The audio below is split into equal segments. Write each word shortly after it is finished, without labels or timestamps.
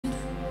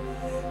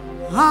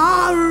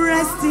our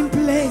resting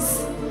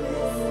place,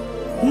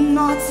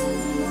 not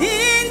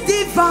in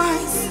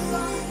device,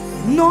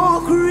 nor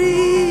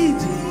creed.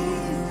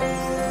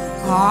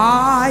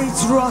 I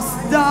trust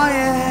the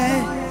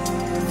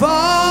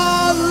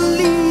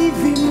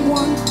ever-living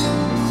one.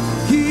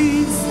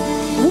 His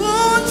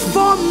word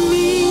for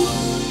me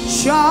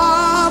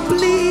shall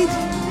bleed.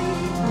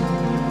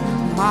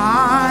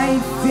 My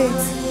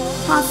faith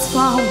has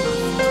found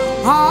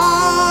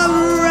a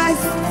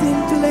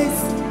resting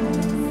place,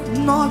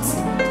 not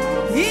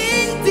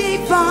in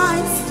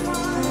device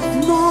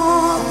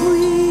nor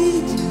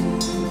creed.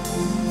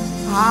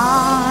 I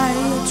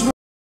trust.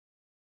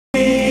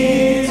 Please.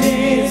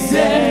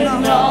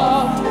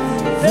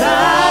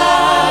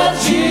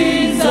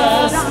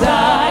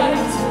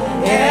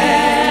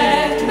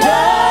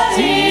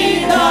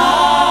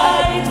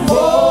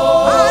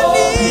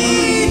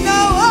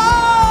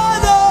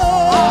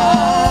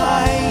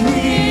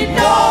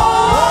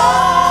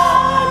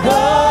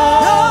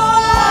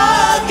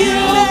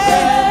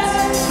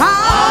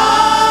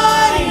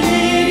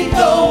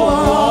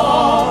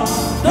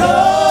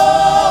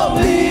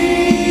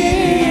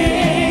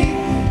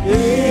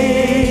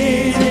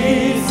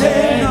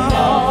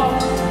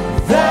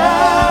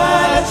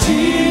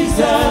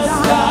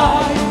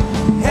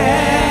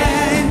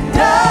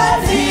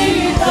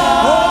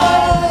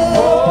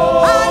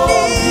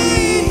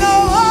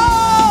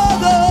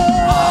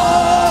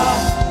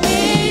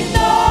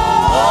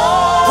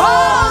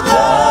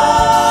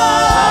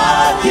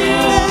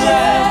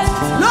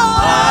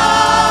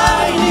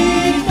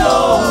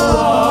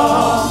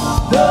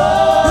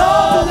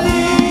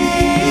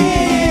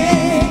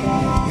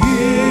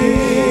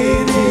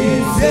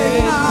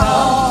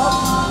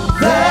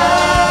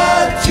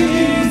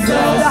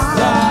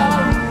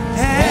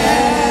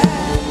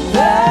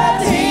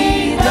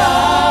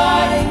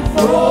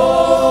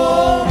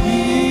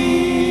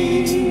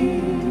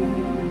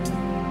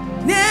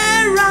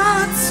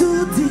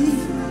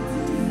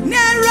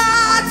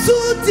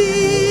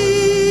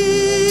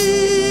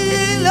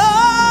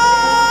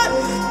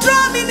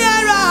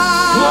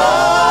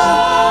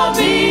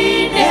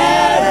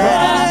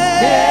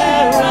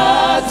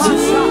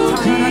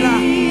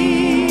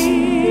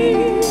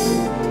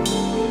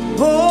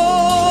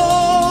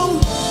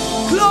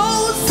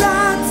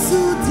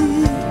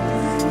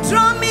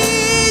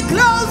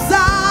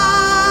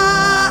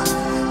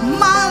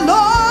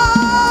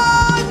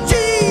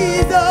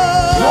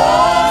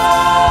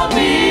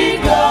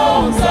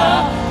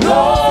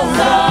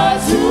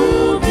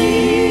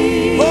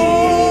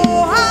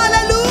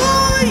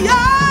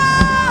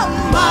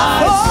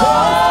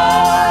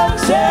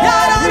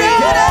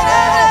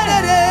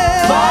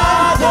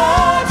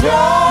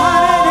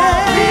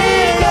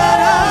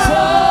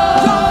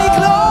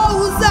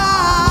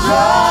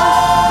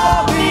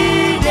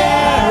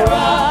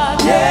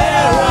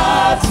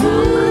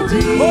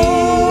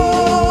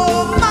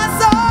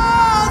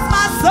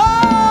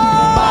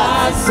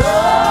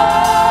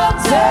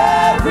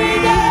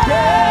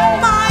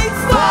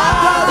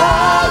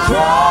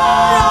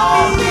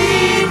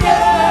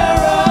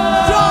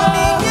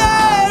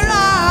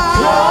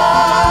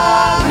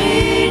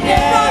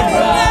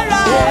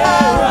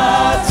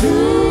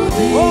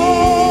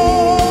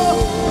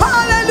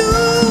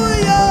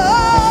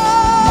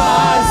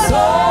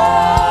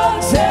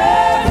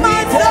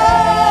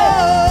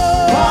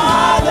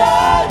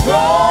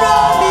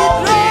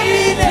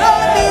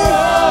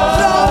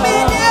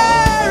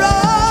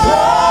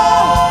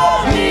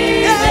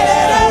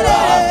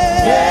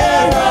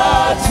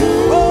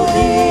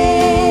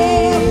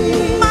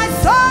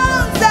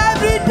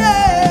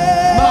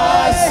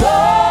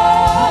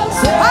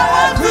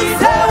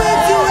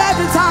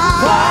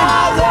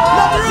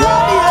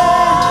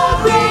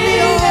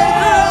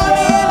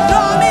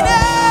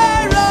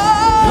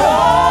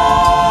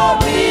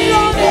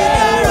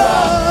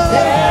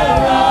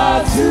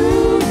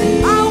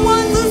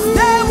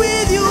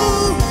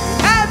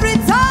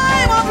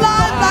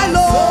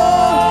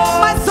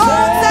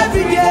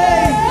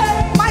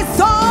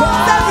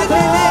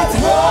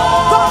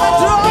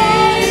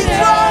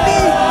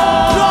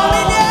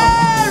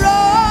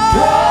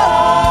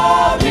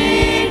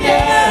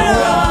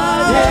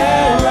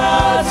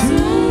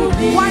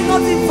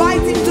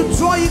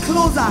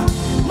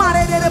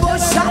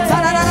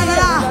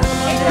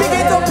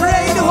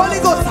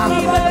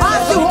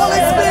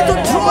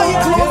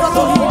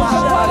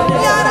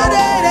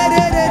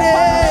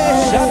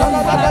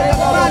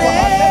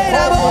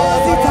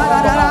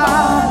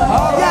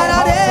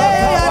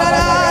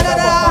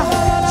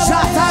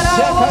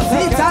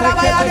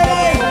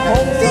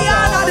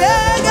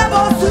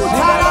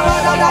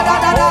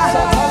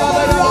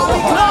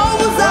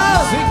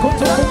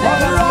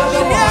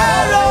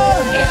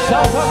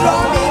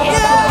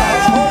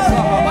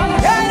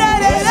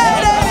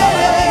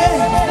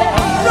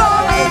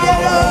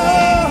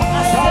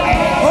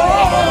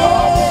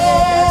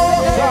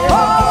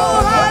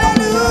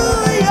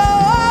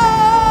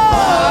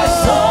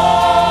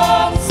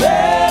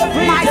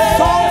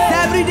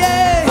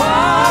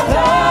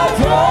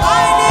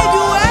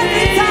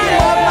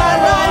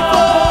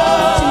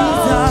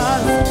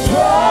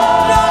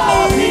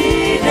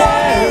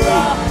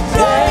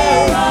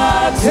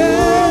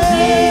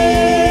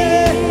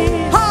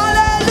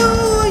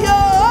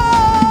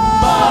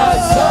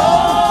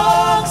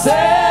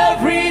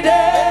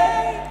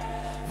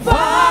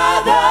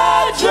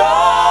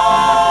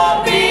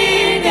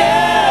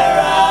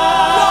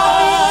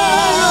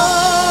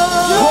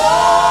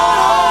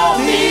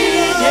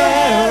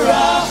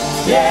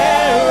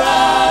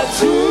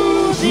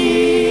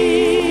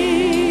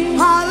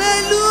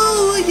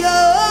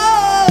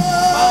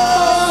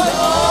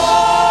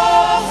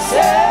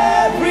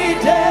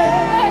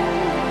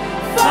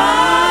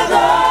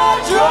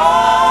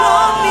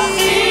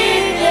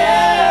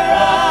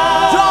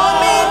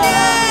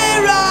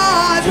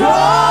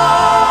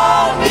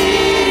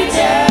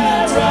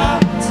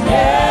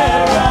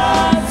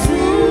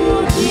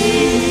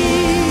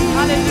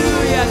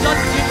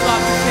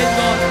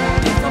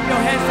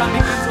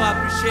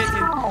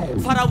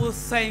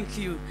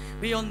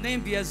 your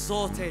name be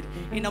exalted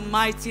in the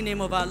mighty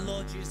name of our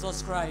Lord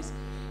Jesus Christ.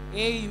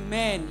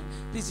 Amen.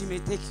 Please, you may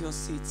take your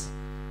seat.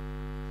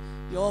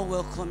 You're all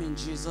welcome in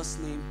Jesus'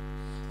 name.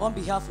 On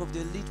behalf of the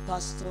lead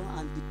pastor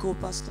and the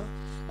co-pastor,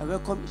 I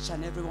welcome each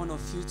and every one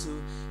of you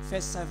to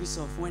first service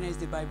of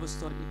Wednesday Bible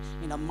study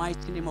in the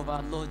mighty name of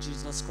our Lord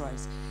Jesus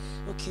Christ.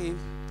 Okay,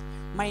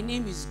 my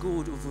name is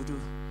Gold Ovodo.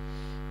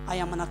 I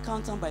am an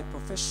accountant by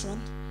profession.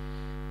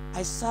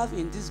 I serve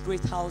in this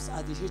great house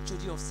at the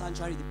HOD of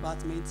Sanctuary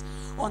Department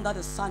under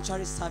the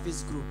Sanctuary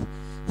Service Group.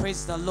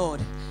 Praise the Lord.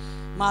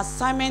 My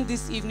assignment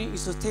this evening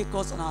is to take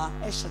us on our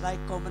El Shaddai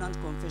Covenant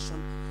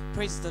Confession.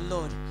 Praise the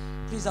Lord.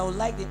 Please, I would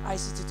like the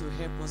ICT to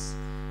help us.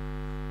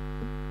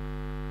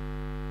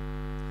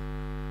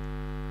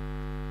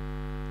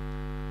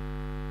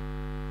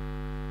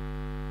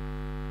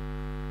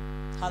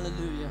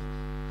 Hallelujah.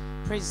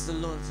 Praise the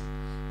Lord.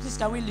 Please,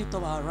 can we lift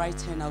up our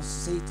right hand? I'll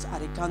say it at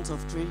the count of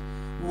 3.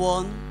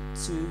 1,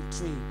 2,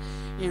 3.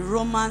 In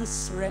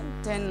Romans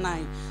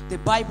 10:9, the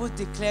Bible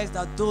declares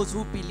that those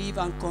who believe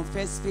and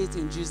confess faith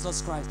in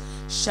Jesus Christ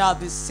shall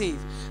be saved.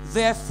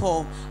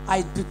 Therefore,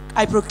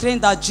 I proclaim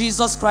that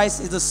Jesus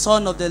Christ is the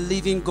Son of the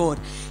living God.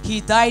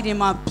 He died in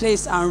my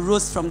place and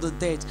rose from the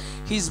dead.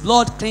 His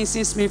blood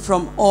cleanses me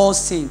from all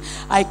sin.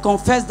 I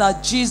confess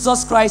that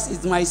Jesus Christ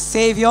is my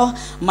Savior,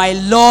 my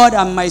Lord,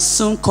 and my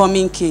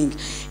soon-coming King.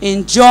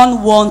 In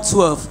John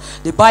 1:12,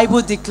 the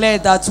Bible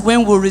declares that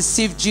when we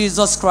receive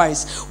Jesus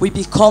Christ, we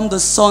become the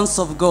sons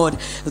of God.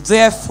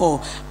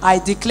 Therefore, I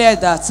declare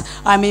that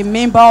I'm a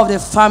member of the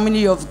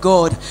family of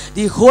God.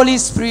 The Holy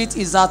Spirit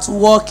is at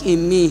work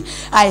in me.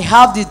 I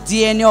have the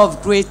DNA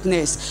of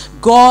greatness.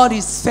 God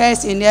is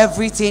first in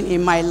everything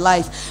in my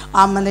life.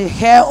 I'm an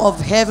heir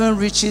of heaven,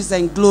 riches,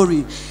 and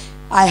glory.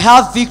 I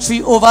have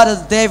victory over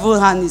the devil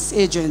and his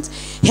agents.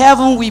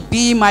 Heaven will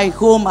be my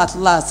home at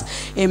last.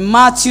 In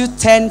Matthew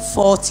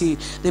 10:40,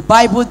 the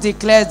Bible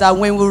declares that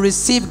when we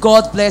receive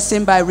God's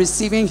blessing by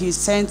receiving his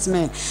sent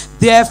men,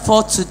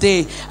 therefore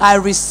today I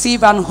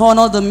receive and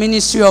honor the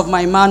ministry of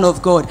my man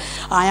of God.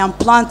 I am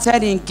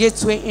planted in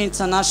Gateway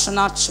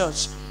International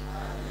Church.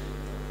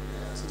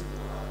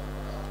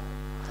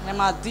 I'm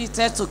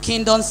addicted to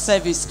kingdom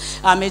service.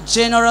 I'm a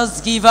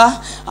generous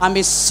giver. I'm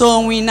a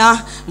soul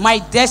winner. My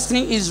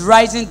destiny is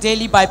rising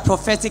daily by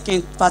prophetic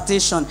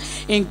impartation.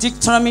 In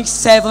Deuteronomy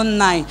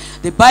 7:9,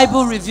 the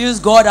Bible reveals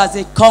God as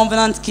a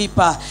covenant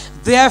keeper.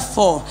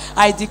 Therefore,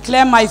 I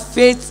declare my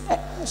faith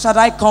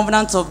Shaddai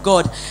covenant of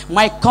God.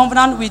 My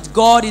covenant with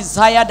God is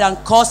higher than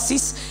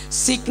curses,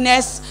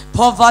 sickness,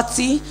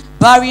 poverty,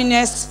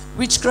 barrenness,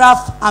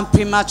 witchcraft, and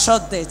premature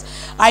death.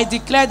 I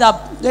declare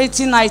that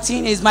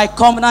 2019 is my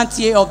covenant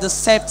year of the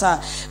scepter.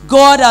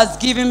 God has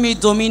given me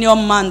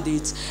dominion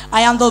mandate.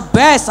 I am the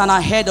best and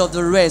ahead of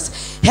the rest.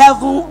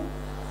 Heaven,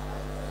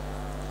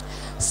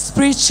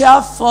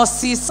 spiritual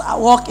forces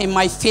work in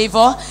my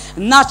favor.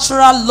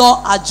 Natural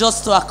law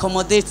adjusts to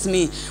accommodate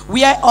me.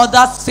 Where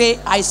others fail,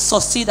 I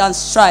succeed and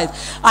strive.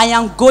 I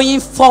am going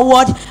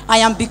forward. I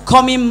am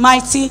becoming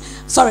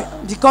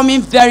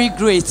becoming very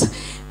great.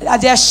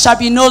 There shall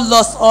be no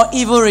loss or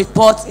evil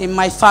report in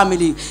my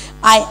family.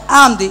 I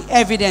am the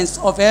evidence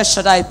of El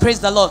Shaddai. Praise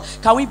the Lord.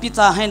 Can we beat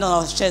our hand on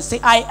our chest? Say,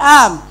 I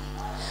am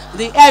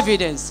the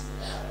evidence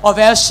of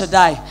El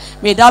Shaddai.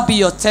 May that be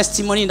your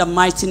testimony in the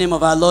mighty name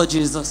of our Lord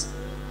Jesus.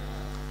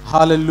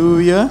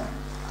 Hallelujah.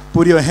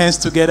 Put your hands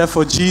together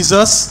for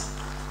Jesus.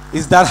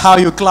 Is that how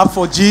you clap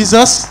for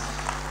Jesus?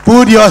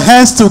 Put your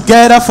hands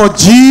together for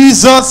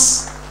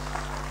Jesus.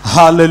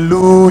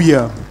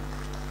 Hallelujah.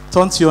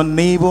 Turn to your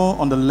neighbor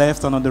on the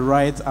left and on the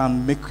right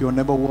and make your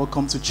neighbor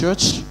welcome to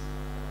church.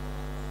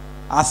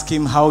 Ask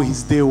him how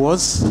his day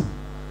was.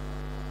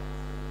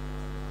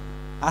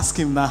 Ask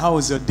him now, how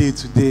was your day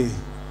today?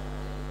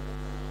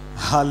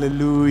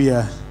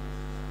 Hallelujah.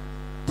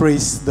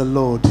 Praise the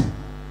Lord.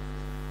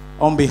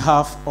 On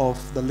behalf of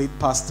the lead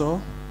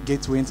pastor,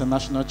 Gateway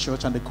International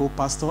Church, and the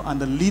co-pastor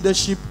and the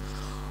leadership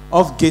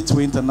of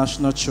Gateway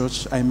International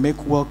Church, I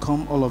make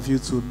welcome all of you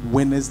to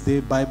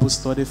Wednesday Bible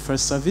study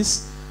first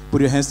service.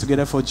 Put your hands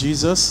together for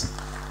Jesus.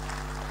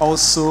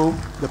 Also,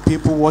 the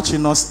people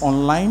watching us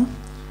online,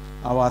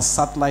 our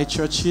satellite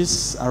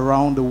churches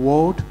around the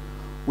world,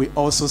 we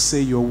also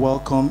say you're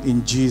welcome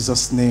in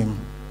Jesus' name.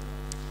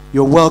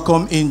 You're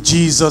welcome in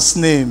Jesus'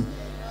 name.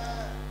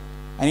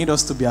 I need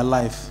us to be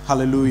alive.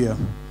 Hallelujah.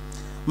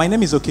 My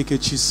name is Okeke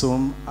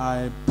Chisom.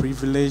 I'm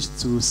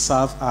privileged to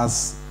serve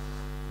as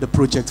the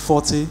Project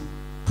 40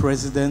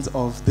 president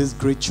of this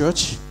great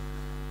church.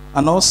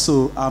 And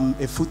also, I'm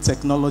a food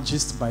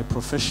technologist by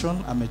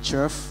profession. I'm a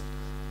chef.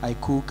 I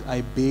cook,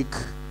 I bake.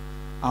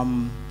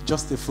 I'm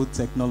just a food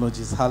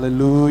technologist.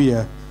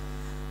 Hallelujah.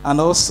 And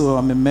also,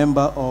 I'm a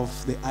member of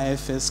the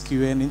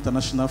IFSQN,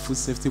 International Food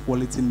Safety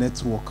Quality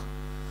Network.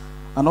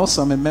 And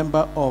also, I'm a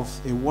member of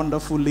a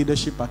wonderful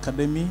leadership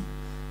academy,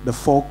 the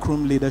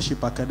Fulcrum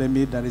Leadership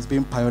Academy, that is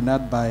being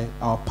pioneered by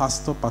our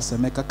pastor, Pastor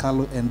Emeka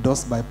Kalu,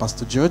 endorsed by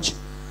Pastor George.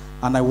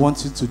 And I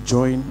want you to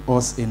join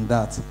us in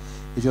that.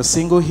 If you're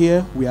single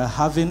here, we are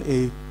having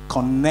a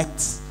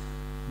Connect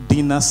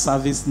dinner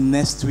service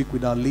next week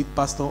with our lead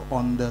pastor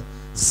on the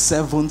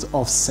 7th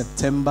of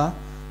September.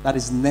 That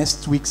is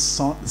next week,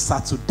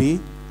 Saturday.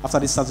 After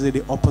this Saturday,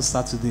 the upper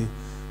Saturday.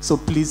 So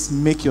please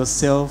make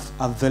yourself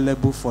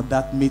available for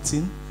that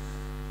meeting.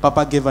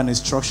 Papa gave an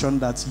instruction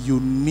that you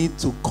need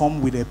to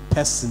come with a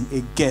person,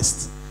 a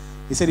guest.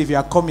 He said if you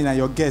are coming and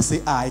your guest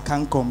say, I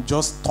can't come,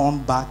 just turn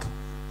back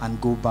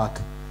and go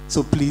back.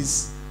 So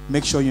please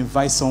make sure you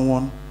invite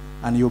someone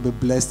and you'll be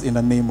blessed in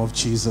the name of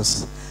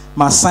Jesus.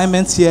 My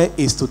assignment here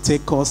is to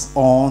take us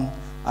on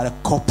at a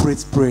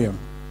corporate prayer.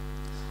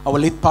 Our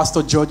late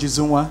pastor George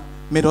Izunwa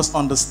made us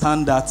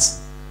understand that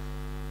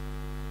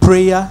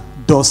prayer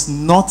does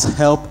not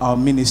help our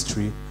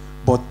ministry,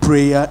 but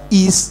prayer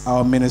is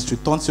our ministry.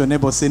 Turn to your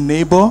neighbor, say,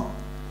 neighbor,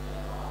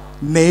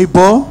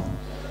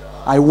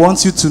 I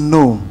want you to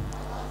know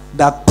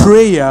that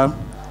prayer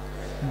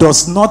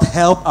does not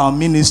help our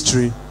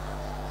ministry,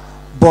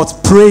 but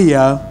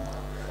prayer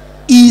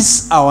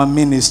is our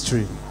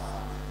ministry.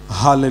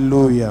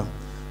 Hallelujah.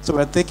 So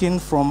we're taking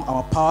from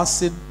our power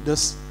seed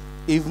this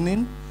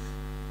evening,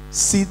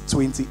 seed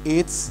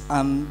 28,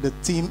 and the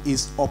theme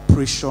is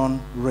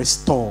Operation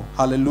Restore.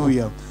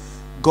 Hallelujah.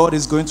 God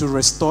is going to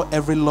restore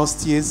every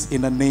lost years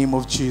in the name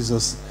of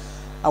Jesus.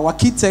 Our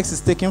key text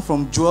is taken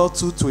from Joel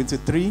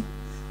 2:23,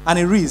 and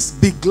it reads,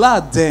 be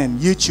glad then,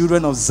 ye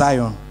children of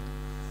Zion.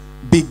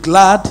 Be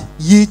glad,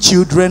 ye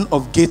children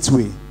of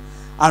Gateway,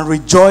 and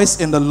rejoice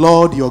in the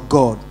Lord your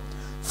God.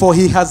 For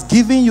he has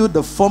given you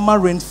the former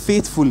rain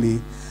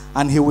faithfully,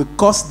 and he will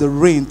cause the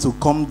rain to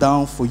come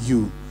down for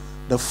you,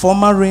 the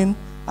former rain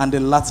and the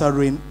latter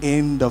rain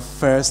in the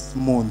first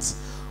month.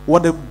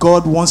 What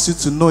God wants you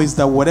to know is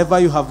that whatever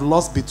you have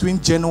lost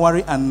between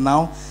January and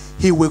now,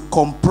 he will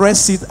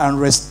compress it and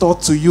restore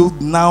to you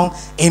now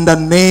in the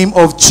name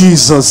of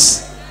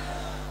Jesus.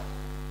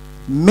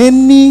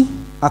 Many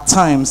at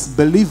times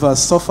believers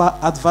suffer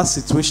adverse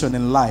situation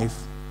in life,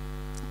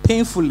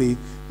 painfully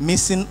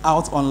missing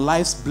out on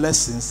life's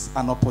blessings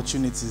and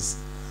opportunities.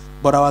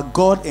 But our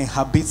God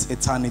inhabits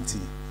eternity.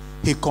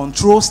 He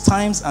controls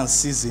times and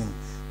seasons.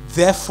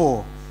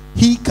 Therefore,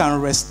 he can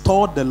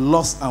restore the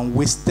lost and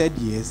wasted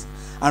years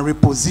and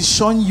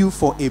reposition you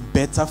for a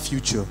better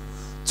future.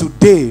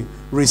 Today,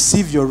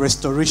 receive your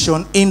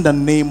restoration in the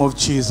name of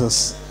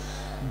Jesus.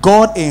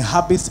 God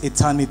inhabits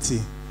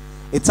eternity.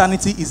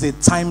 Eternity is a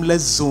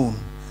timeless zone,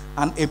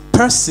 and a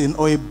person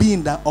or a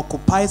being that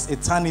occupies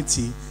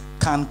eternity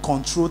can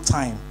control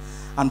time.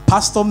 And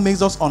Pastor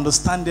makes us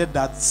understand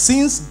that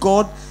since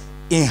God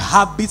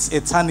inhabits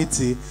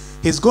eternity,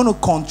 he's going to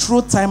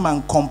control time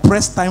and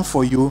compress time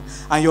for you,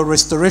 and your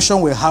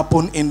restoration will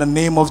happen in the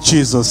name of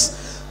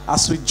Jesus.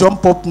 As we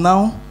jump up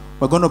now,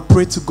 we're going to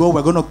pray to God.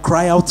 We're going to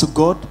cry out to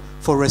God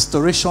for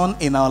restoration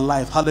in our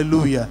life.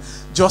 Hallelujah.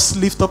 Just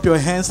lift up your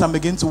hands and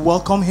begin to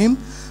welcome him.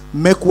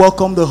 Make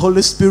welcome the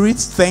Holy Spirit.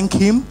 Thank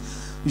him.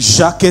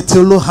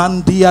 Jaketelo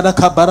handi ada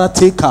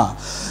kabarateka.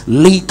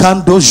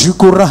 Likando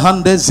jukura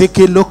hande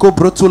zeke loko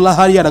brotula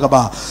haria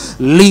dagaba.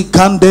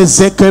 Likande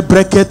zeke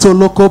breketo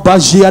loko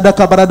bajia da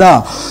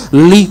kabarada.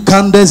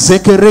 Likande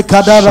zeke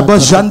rekada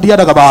rabajandia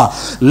dagaba.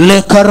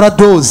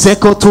 Lekarado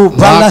zeko tu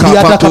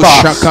balahia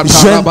dagaba.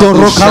 Jendo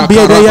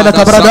rokambie de da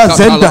kabarada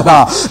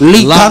zenda.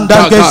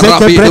 Likanda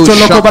zeke breto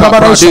loko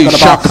barabara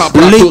shakaba.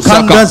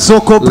 Likanda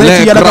zoko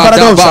bretia da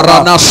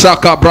kabarada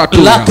shakaba.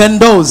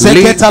 Lakendo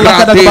zeke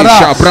talaka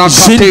dagaba.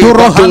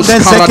 Jinduro hande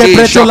zeke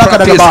breto laka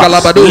dagaba.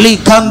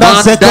 Likanda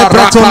Father,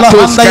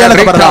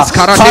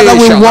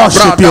 we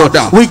worship you.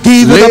 We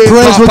give you the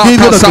praise. We give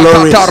you the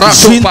glory.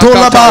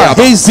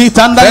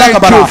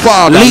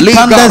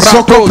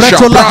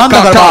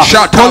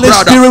 Holy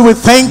Spirit, we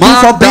thank you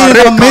for being in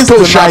the midst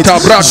tonight. We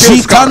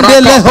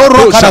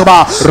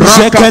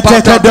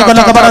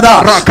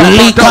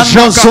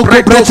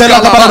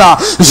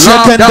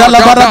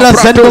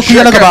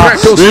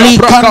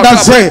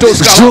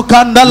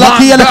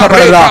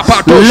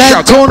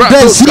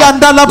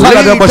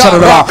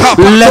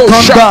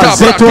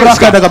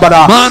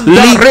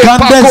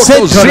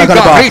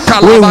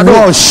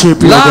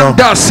worship you, Lord.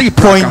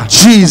 For in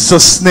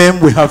Jesus' name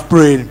we have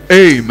prayed.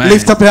 Amen.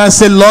 Lift up your hand and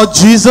say, Lord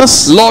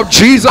Jesus,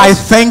 I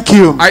thank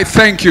you. I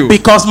thank you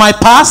Because my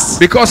past,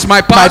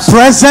 my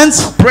present,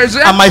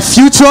 and my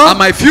future,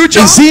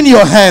 is in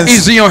your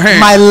hands.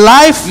 My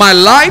life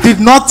did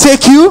not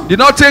take you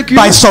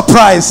by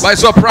surprise.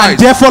 And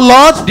therefore,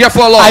 Lord,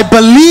 I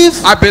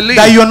believe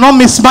that you're not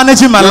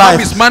mismanaging my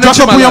life.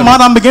 Just open your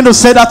mouth and begin to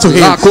say that to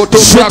him.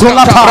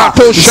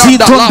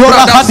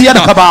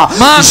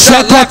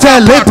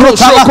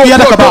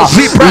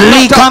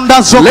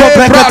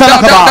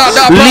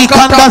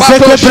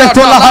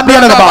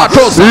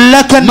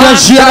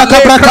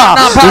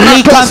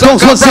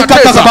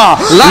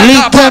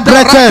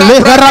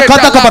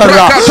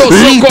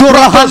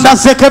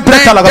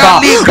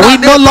 We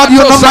know, Lord, you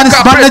know man is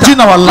managing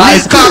our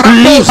lives.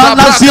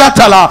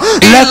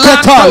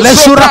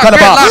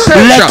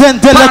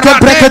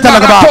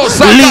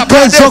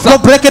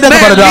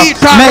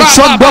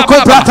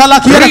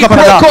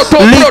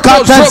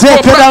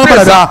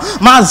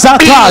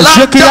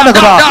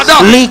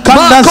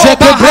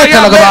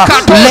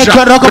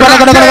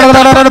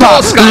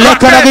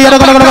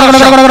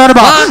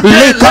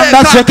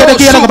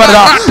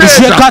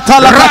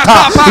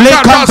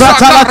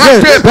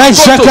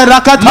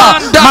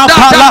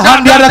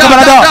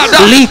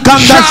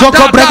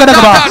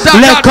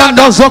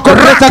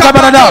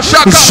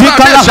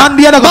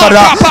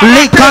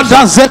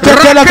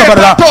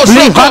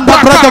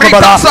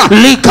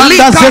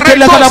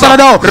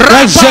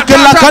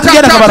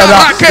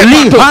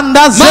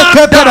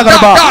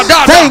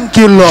 Thank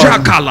you,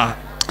 Lord.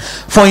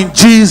 For in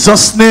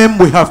Jesus' name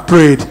we have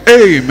prayed.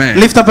 Amen.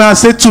 Lift up and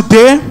say,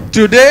 today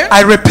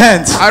I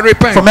repent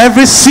from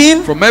every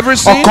sin or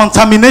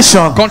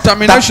contamination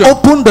that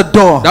opened the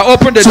door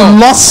to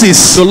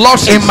losses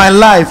in my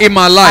life.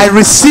 I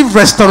receive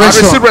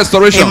restoration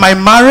in my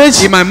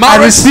marriage. I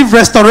receive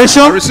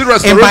restoration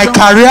in my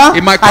career.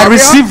 I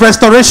receive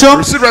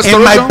restoration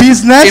in my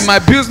business.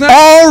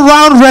 All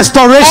round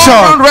restoration.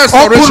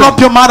 Open up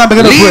your mouth and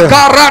begin to pray.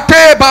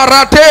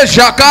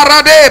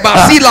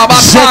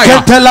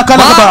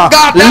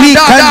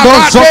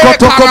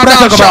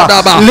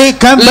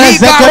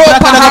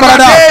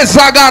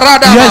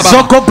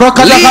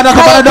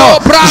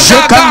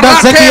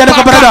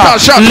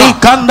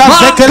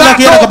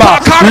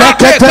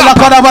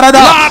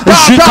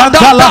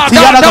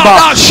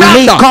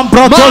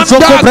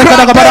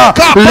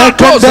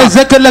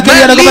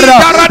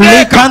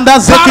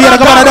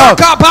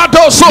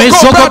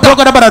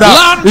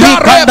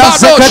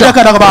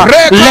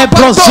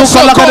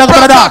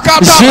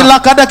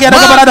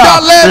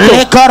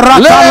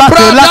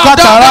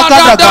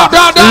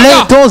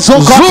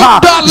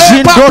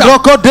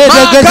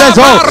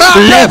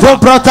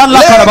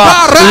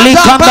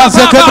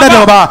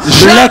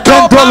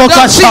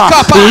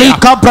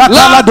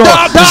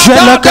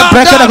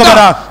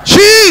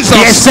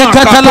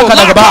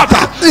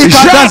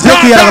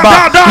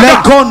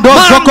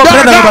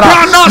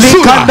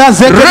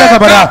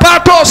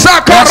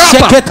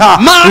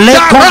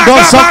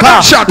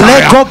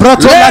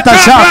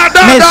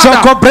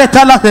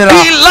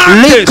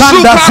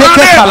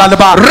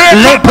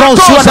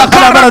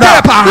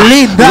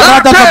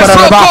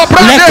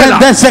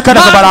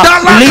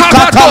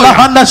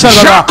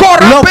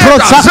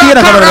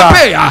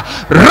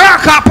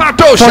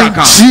 For in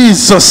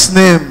Jesus'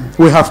 name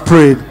we have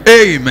prayed.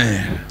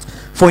 Amen.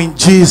 For in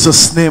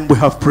Jesus' name we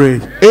have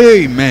prayed.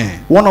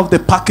 Amen. One of the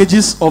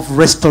packages of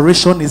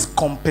restoration is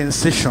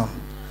compensation.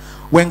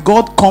 When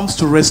God comes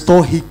to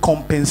restore, he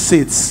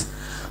compensates.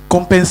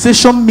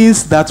 Compensation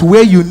means that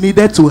where you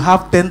needed to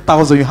have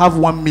 10,000, you have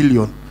 1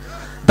 million.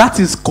 That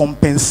is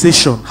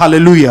compensation.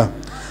 Hallelujah.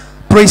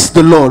 Praise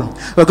the Lord.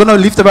 We're going to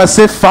lift up and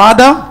say,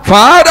 Father,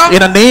 in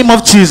the name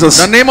of Jesus,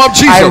 I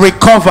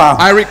recover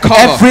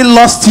every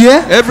lost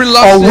year,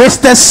 or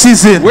wasted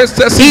season,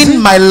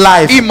 in my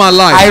life.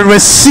 I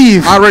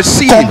receive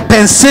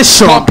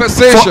compensation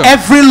for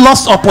every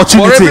lost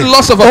opportunity.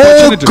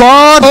 Oh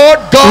God,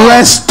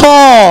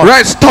 restore.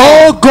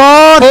 Oh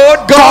God,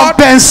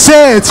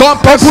 compensate.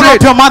 Open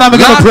up your mouth and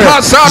begin to pray.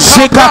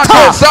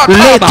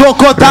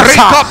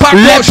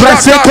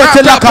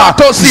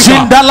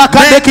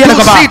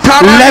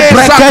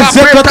 Lebreke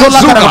zeketo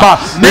la karaba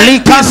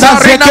likanda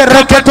zeke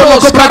reketo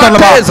lo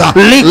kopradalaba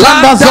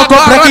likanda zoko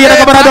breki yere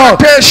kabarado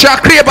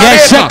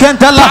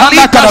yeshekenta la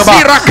handa karaba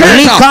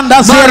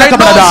likanda zere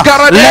kabarada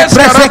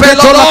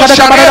lepreseketo la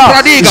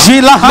kabarada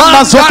jila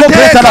handa zoko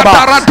bretalaba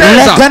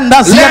lekenda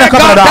zere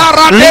kabarada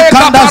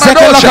likanda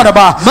zeke la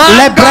karaba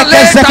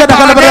lebreke zeke la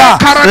kabarada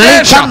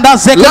likanda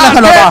zeke la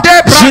karaba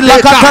jila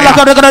kata la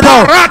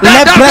kabarada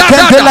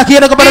lebreke la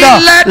kiyere kabarada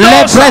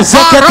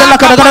lebrezeke la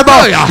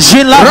kabarada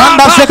jila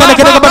handa zeke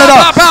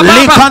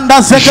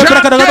Likanda zeke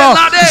brekado,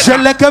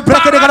 jeleke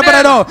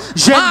brekado,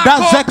 jenda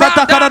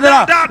zekata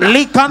kadada,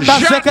 likanda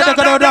zeke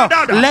kadada,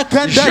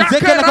 lekende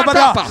zeke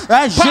kadada,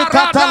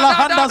 ejikata la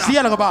handa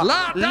ziela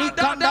kadada,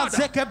 likanda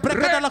zeke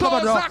brekada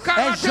kadada,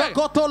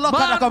 ejokoto la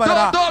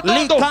kadada,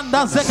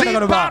 likanda zeke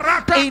kadada.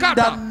 In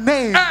the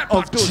name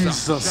of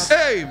Jesus,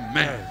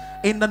 amen.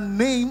 In the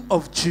name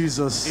of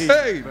Jesus,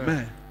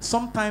 amen.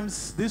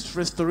 Sometimes this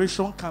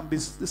restoration can be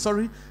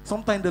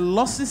sometimes the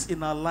losses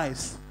in our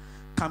lives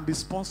can be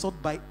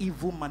sponsored by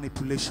evil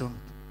manipulation.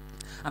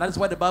 And that is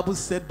why the Bible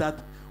said that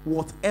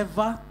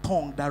whatever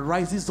tongue that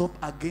rises up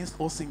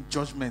against us in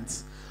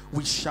judgment,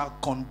 we shall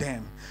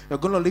condemn. You're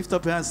going to lift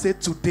up your hand and say,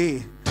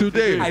 today,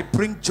 I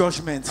bring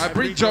judgment,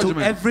 to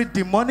every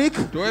demonic,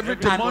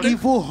 and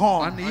evil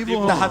horn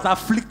that has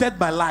afflicted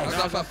my life.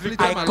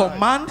 I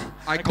command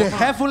the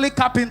heavenly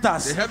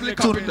carpenters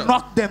to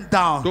knock them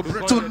down.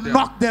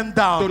 Knock them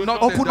down.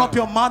 Open up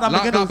your mouth and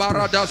begin to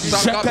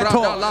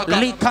Sheketo,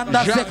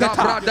 Likanda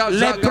Zeketa,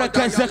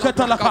 Lepreke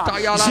Zeketa Laka,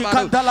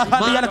 Shikandala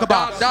Hadialakaba,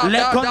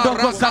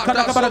 Lekondo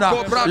Sakalakabada,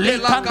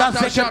 Likanda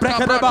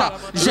Zekebreka,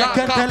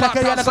 Jekete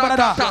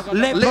Lakabada,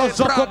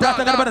 Lebrozoko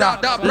Bratakabada,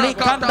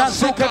 Likanda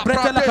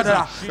Zekebreka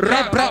Lakabada,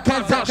 Rebreke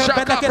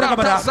Zekebeda,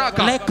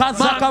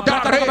 Lekazaka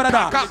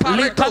Bratakabada,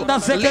 Likanda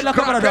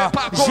Zekelakabada,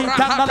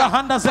 Shikandala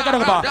Handa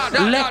Zekabada,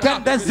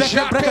 Lekanda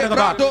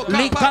Zekebreka,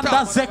 Likanda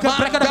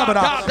Zekebreka,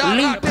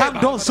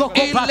 Likando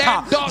Zoko Brata,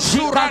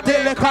 Shikate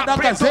Lekanda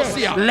Gaze,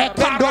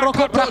 Lekando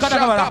Roko Braka,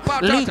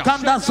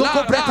 Likanda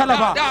Zoko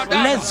Brekalaba,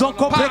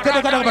 Lezoko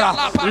Brekalaba,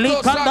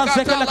 Likanda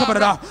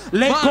Zekelakabada,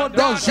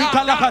 Lekondo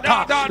Jikalakata,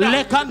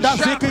 Lekanda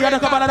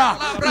Zekelakabada,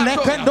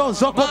 Lekendo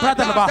Zoko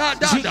Bratalaba,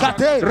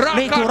 Jikate,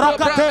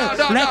 Lekurakate,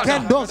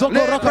 Lekendo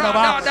Zoko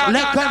Rokanaba,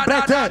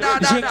 Lekambrete,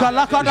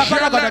 Jikalakada,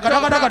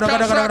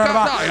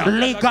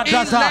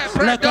 Likadaza,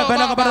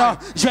 Lekabelakabada,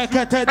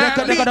 Jekete,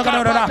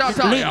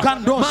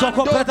 Likando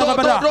Zoko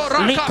Bretalabada,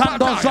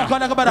 Likando Zoko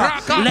Lakabada,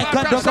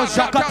 Lekando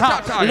Zakata,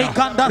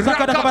 Likanda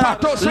Zakadabada,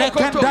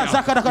 Lekenda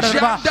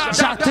Zakadabada,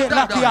 Jate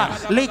Lakia,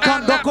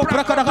 Likando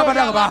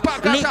Koprakadabada,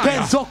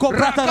 Likenzoko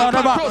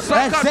Bratalabada,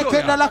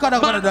 Ezekenda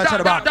Lakadabada,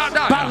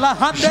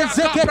 Balahande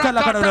Zeketa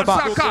Lakadabada.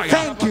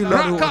 Thank you,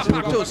 Lord.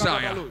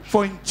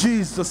 For in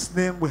Jesus'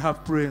 name we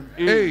have prayed.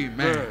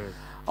 Amen.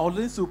 I was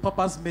listening to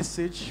Papa's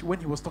message when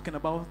he was talking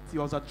about, he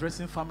was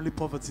addressing family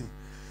poverty.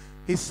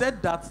 He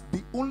said that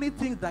the only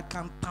thing that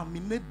can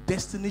terminate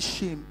destiny's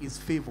shame is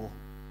favor.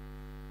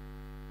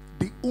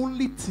 The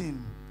only thing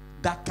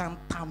that can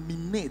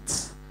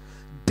terminate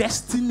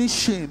destiny's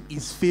shame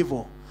is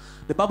favor.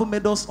 The Bible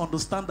made us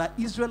understand that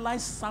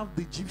Israelites served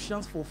the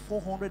Egyptians for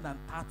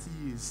 430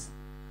 years.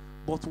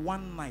 But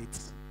one night,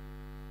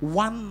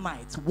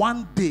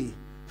 one day,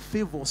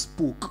 favor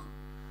spoke.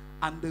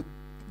 And the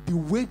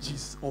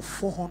wages of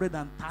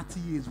 430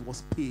 years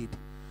was paid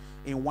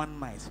in one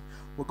night.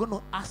 We're going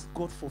to ask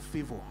God for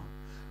favor.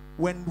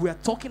 When we are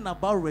talking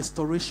about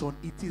restoration,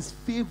 it is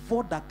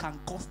favor that can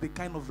cause the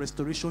kind of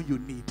restoration you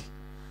need.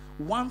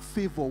 One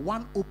favor,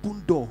 one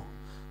open door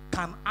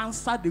can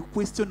answer the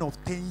question of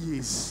 10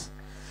 years.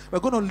 We're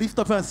going to lift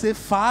up and say,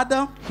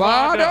 Father,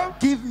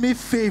 give me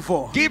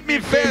favor. Give me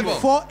favor.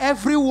 Before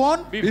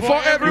everyone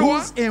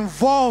who's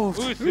involved,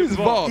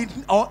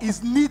 or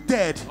is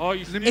needed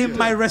in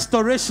my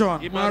restoration.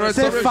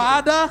 Say,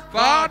 Father,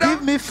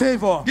 give me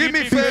favor. Give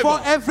me Before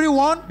favor.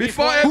 Everyone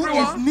who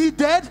is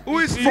needed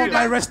for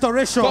my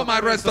restoration.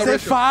 Say,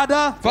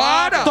 Father,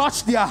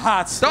 touch their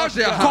hearts.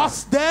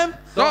 Cause them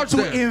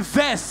to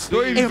invest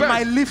in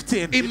my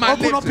lifting.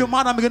 Open up your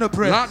mouth and begin to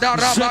pray.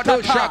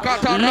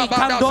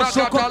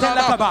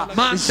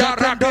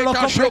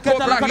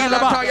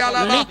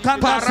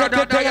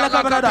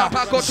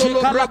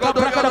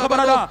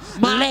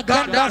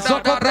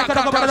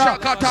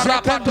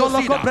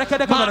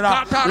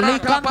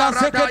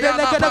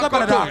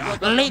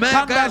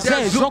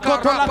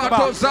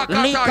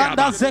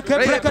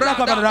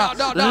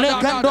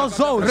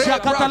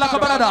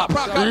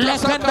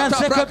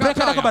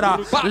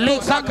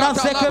 Lekanda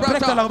zeke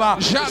brekalaba,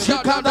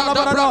 shikanda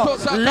labarado,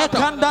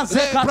 lekanda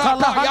zekata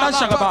lahanda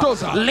shagaba,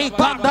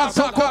 lekanda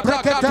zoko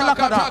brekete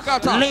lakada,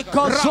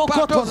 leko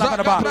zoko to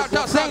lakadaba.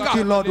 Thank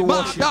you, Lord, we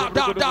worship.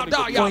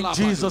 For in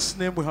Jesus'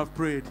 name we have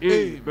prayed.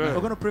 Amen. We're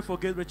going to pray for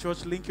Gateway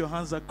Church. Link your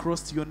hands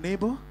across to your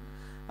neighbor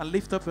and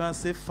lift up your hand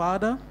and say,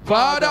 Father,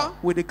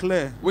 we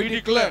declare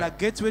that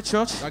Gateway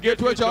Church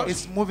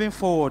is moving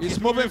forward. It's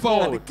moving And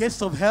forward. the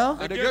gates of hell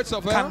And the gates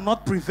of hell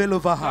cannot prevail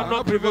over her.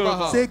 cannot prevail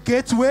over her. Say,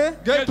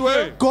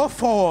 Gateway, go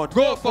forward.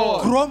 Go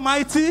forward. Grow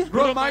mighty.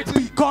 Grow mighty.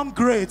 Become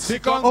great.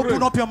 Become Open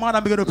great. up your mouth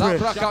and begin to pray.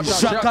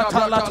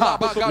 Shakatalata.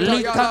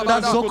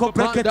 Likanda zoko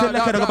brekete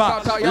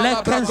lekedaba.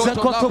 Leken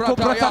zeko toko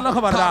breta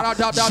lekabara.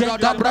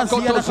 Shenda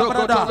brazia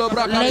lekabara.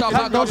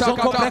 Lekando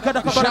zoko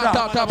brekete lekabara.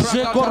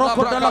 Zeko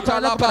roko delata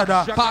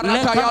lekabara.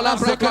 Lekanda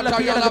zeke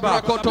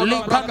lekabara.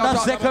 Likanda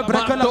zeke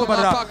brekete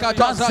lekabara.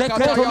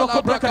 Bazeke toloko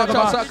brekete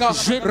lekabara.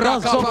 Zedra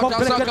zoko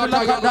brekete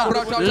lekabara.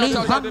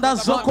 Likanda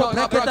zoko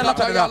brekete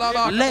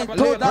lekabara.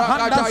 Leto da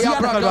handa zia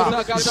lekabara.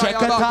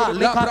 Sheketa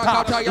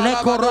likata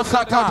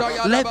lekorosata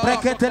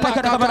lebrekete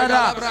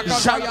lekabara.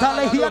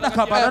 Shantale hiya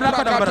lekabara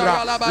lekabara.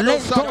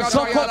 Leto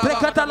zoko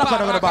brekete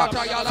lekabara.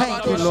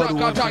 Thank you,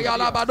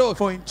 Lord.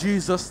 For in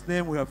Jesus'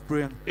 name we have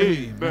prayed.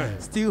 Amen.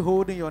 Still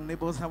holding your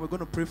neighbor's hand, we're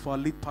going to pray for our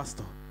lead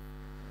pastor.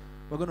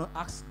 We're going to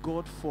ask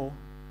God for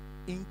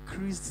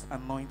increased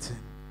anointing,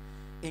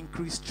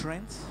 increased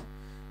strength,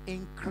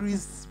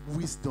 increased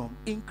wisdom,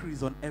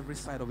 increase on every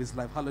side of his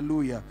life.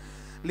 Hallelujah.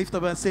 Lift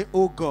up and say,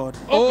 oh God.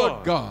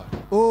 Oh God.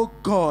 Oh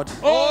God.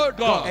 Oh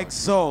God.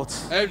 Exalt.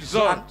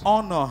 Exalt. And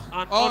honor.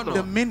 And honor.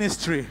 The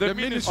ministry. The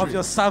ministry. Of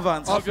your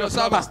servant. Of your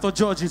servant. Pastor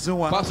George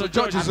Izunwa. Pastor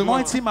George Izunwa.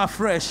 Anoint him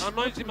afresh.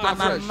 Anoint him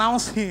and afresh.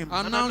 announce him.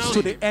 Announce to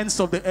him. the ends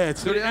of the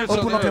earth. To the ends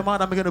Open of up the your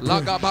mouth and begin to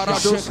pray.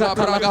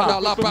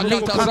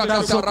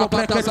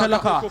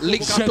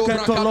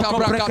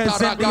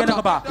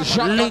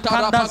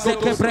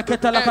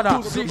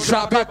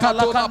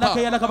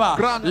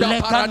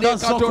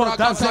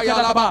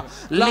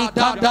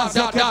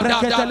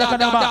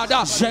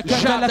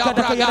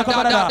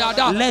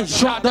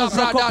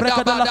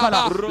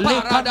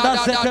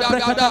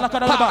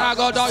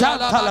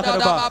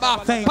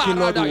 Thank you,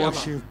 Lord, we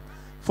worship.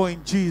 For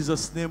in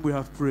Jesus' name we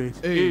have prayed.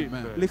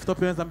 Amen. Lift up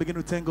your hands and begin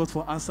to thank God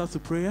for answer to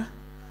prayer.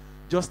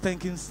 Just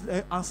thanking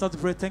answer to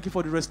prayer. Thank you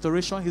for the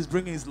restoration He's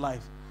bringing in His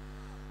life.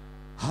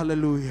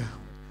 Hallelujah.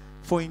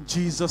 For in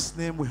Jesus'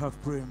 name we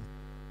have prayed.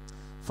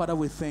 Father,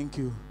 we thank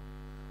you.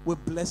 We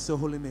bless your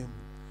holy name.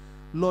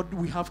 Lord,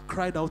 we have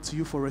cried out to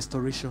you for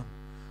restoration.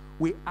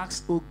 We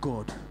ask, oh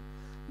God,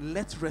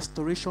 let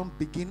restoration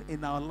begin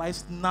in our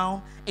lives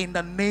now in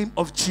the name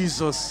of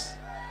Jesus.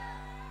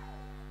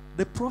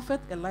 The prophet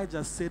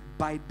Elijah said,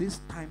 by this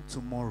time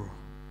tomorrow,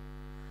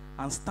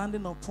 I'm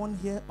standing upon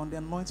here on the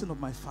anointing of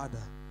my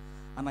father,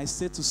 and I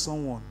said to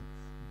someone,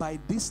 by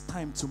this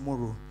time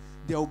tomorrow,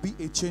 there will be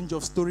a change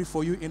of story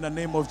for you in the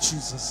name of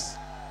Jesus.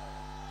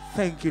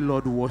 Thank you,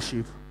 Lord,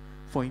 worship.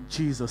 For in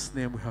Jesus'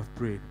 name we have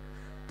prayed.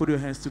 Put your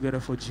hands together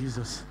for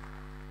Jesus.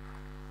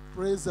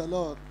 Praise the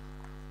Lord.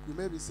 You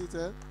may be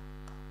seated.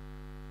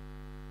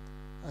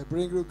 I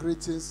bring you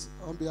greetings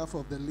on behalf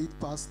of the lead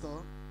pastor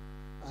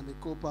and the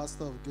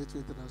co-pastor of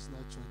Gateway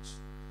International Church.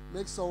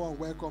 Make someone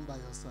welcome by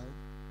your side.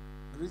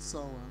 Greet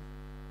someone.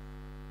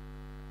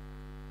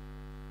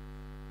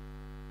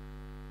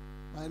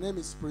 My name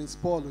is Prince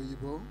Paul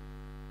Oyibo.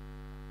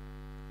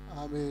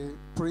 I'm a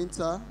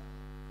printer,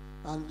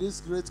 and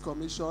this great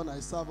commission, I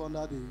serve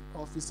under the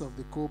office of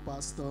the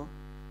co-pastor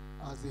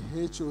as the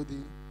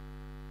HOD,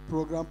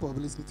 Program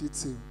Publicity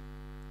Team.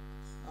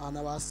 And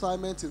our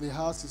assignment in the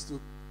house is to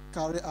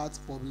carry out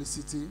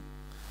publicity.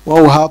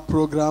 When we have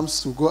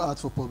programs to go out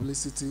for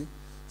publicity,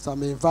 so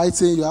I'm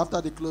inviting you after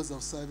the close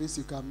of service,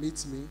 you can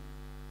meet me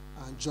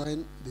and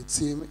join the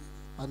team.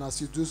 And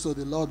as you do so,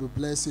 the Lord will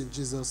bless you in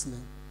Jesus'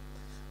 name.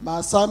 My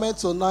assignment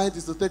tonight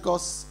is to take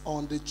us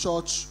on the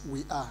church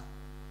we are.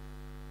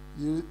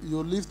 You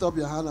lift up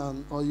your hand,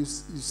 and, or you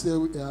say,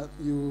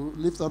 you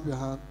lift up your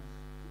hand,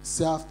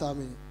 say after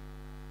me.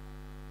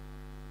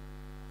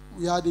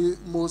 We are the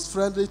most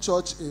friendly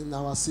church in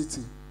our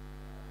city.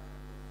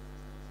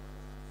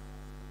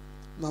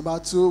 Number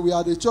 2, we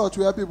are the church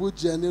where people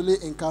genuinely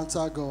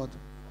encounter God.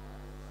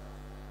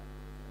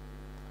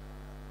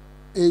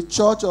 A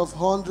church of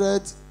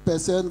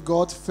 100%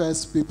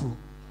 God-first people.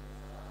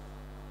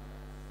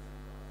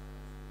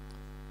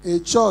 A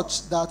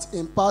church that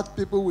imparts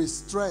people with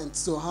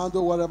strength to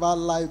handle whatever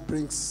life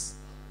brings.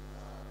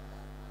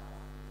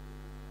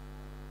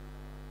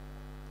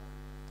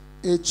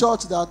 A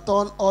church that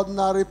turns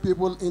ordinary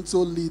people into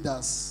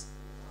leaders.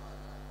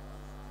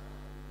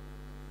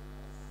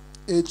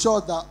 A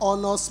church that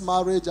honors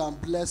marriage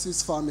and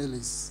blesses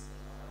families.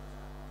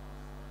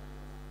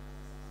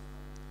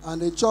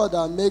 And a church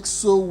that makes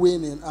soul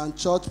winning and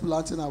church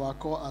planting our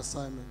core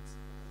assignment.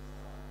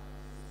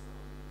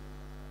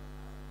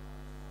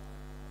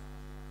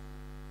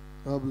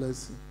 God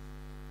bless you.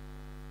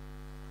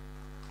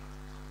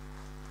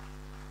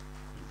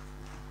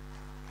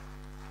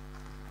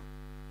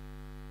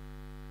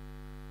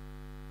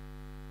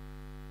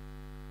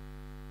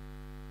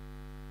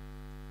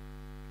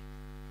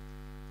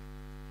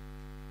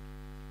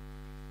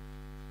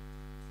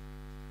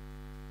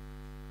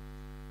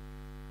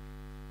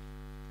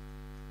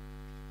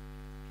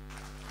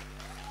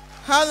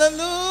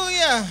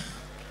 Hallelujah.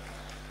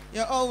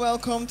 You're all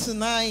welcome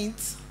tonight.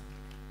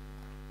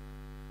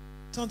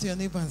 Turn to your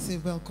neighbor and say,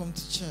 welcome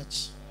to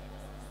church.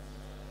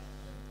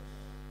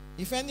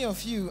 If any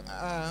of you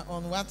are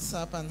on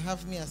WhatsApp and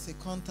have me as a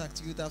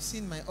contact, you would have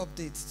seen my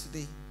updates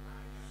today.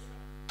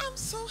 I'm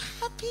so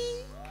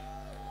happy.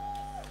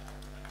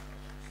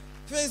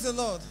 Praise the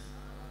Lord.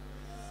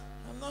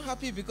 I'm not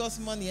happy because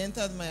money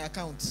entered my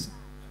account.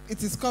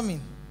 It is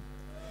coming.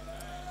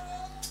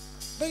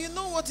 But you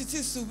know what it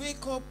is to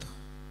wake up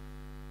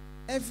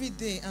every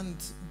day and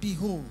be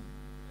whole.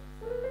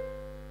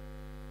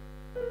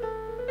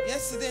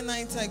 Yesterday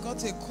night, I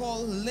got a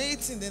call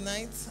late in the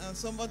night, and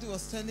somebody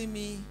was telling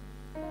me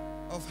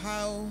of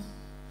how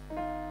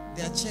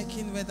they are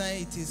checking whether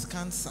it is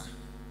cancer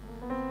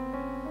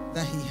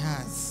that he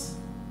has.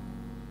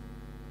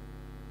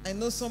 I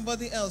know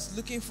somebody else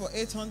looking for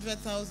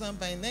 800,000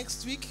 by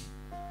next week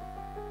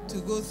to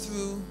go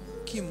through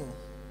chemo.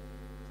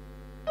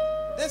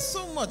 There's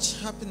so much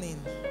happening.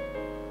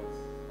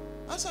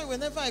 That's why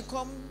whenever I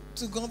come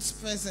to God's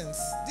presence,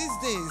 these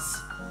days,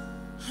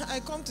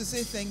 I come to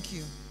say thank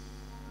you.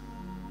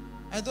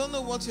 I don't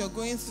know what you're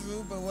going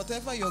through, but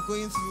whatever you're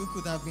going through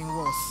could have been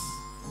worse.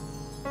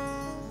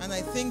 And And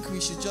I think we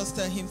should just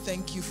tell him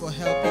thank you for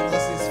helping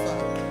us this far.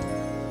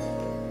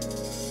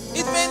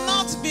 It may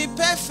not be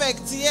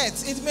perfect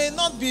yet. It may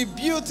not be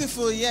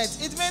beautiful yet.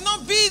 It may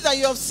not be that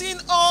you have seen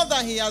all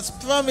that he has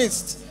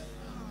promised.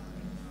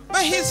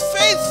 But he's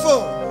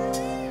faithful.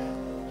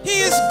 He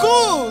is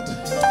good.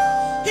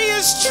 He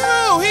is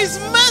true. He's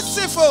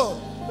merciful.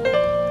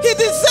 He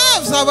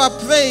deserves our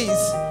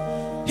praise.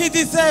 He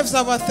deserves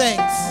our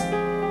thanks.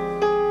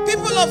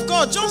 People of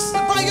God, just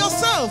by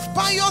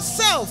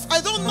yourself.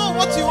 I don't know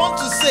what you want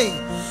to say,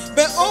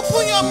 but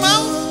open your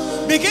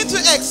mouth, begin to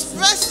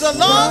express the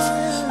love,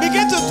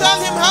 begin to tell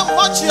him how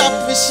much you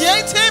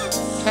appreciate him.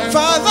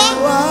 Father,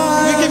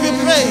 we give you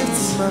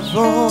praise. My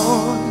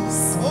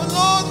voice. Oh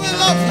Lord, we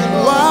love you,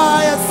 Lord.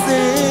 Why I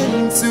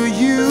sing to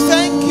you.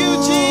 Thank you,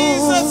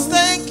 Jesus.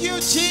 Thank you,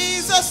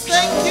 Jesus.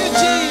 Thank you,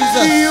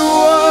 Jesus. You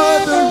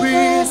are the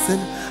reason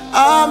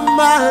of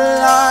my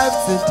life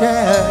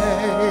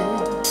today.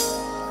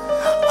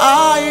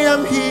 I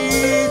am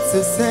here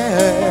to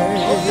say,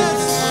 Oh,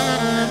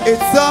 yes.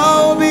 it's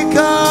all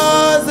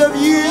because of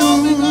you.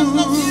 All because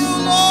of you,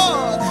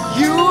 Lord.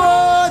 You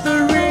are the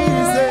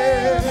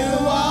reason. You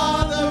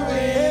are the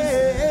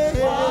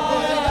reason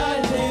why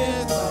I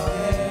live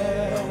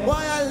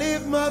Why I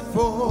lift my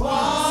voice.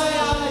 Why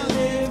I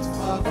lift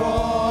my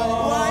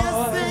voice. Why I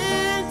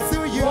sing to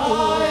you.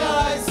 Why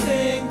I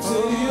sing to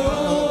you.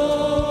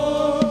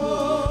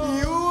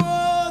 You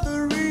are the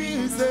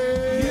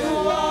reason. You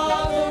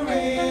are the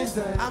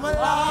reason I'm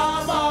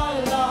alive. I'm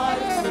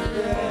alive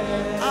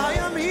today. I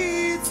am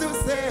here to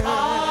say.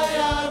 I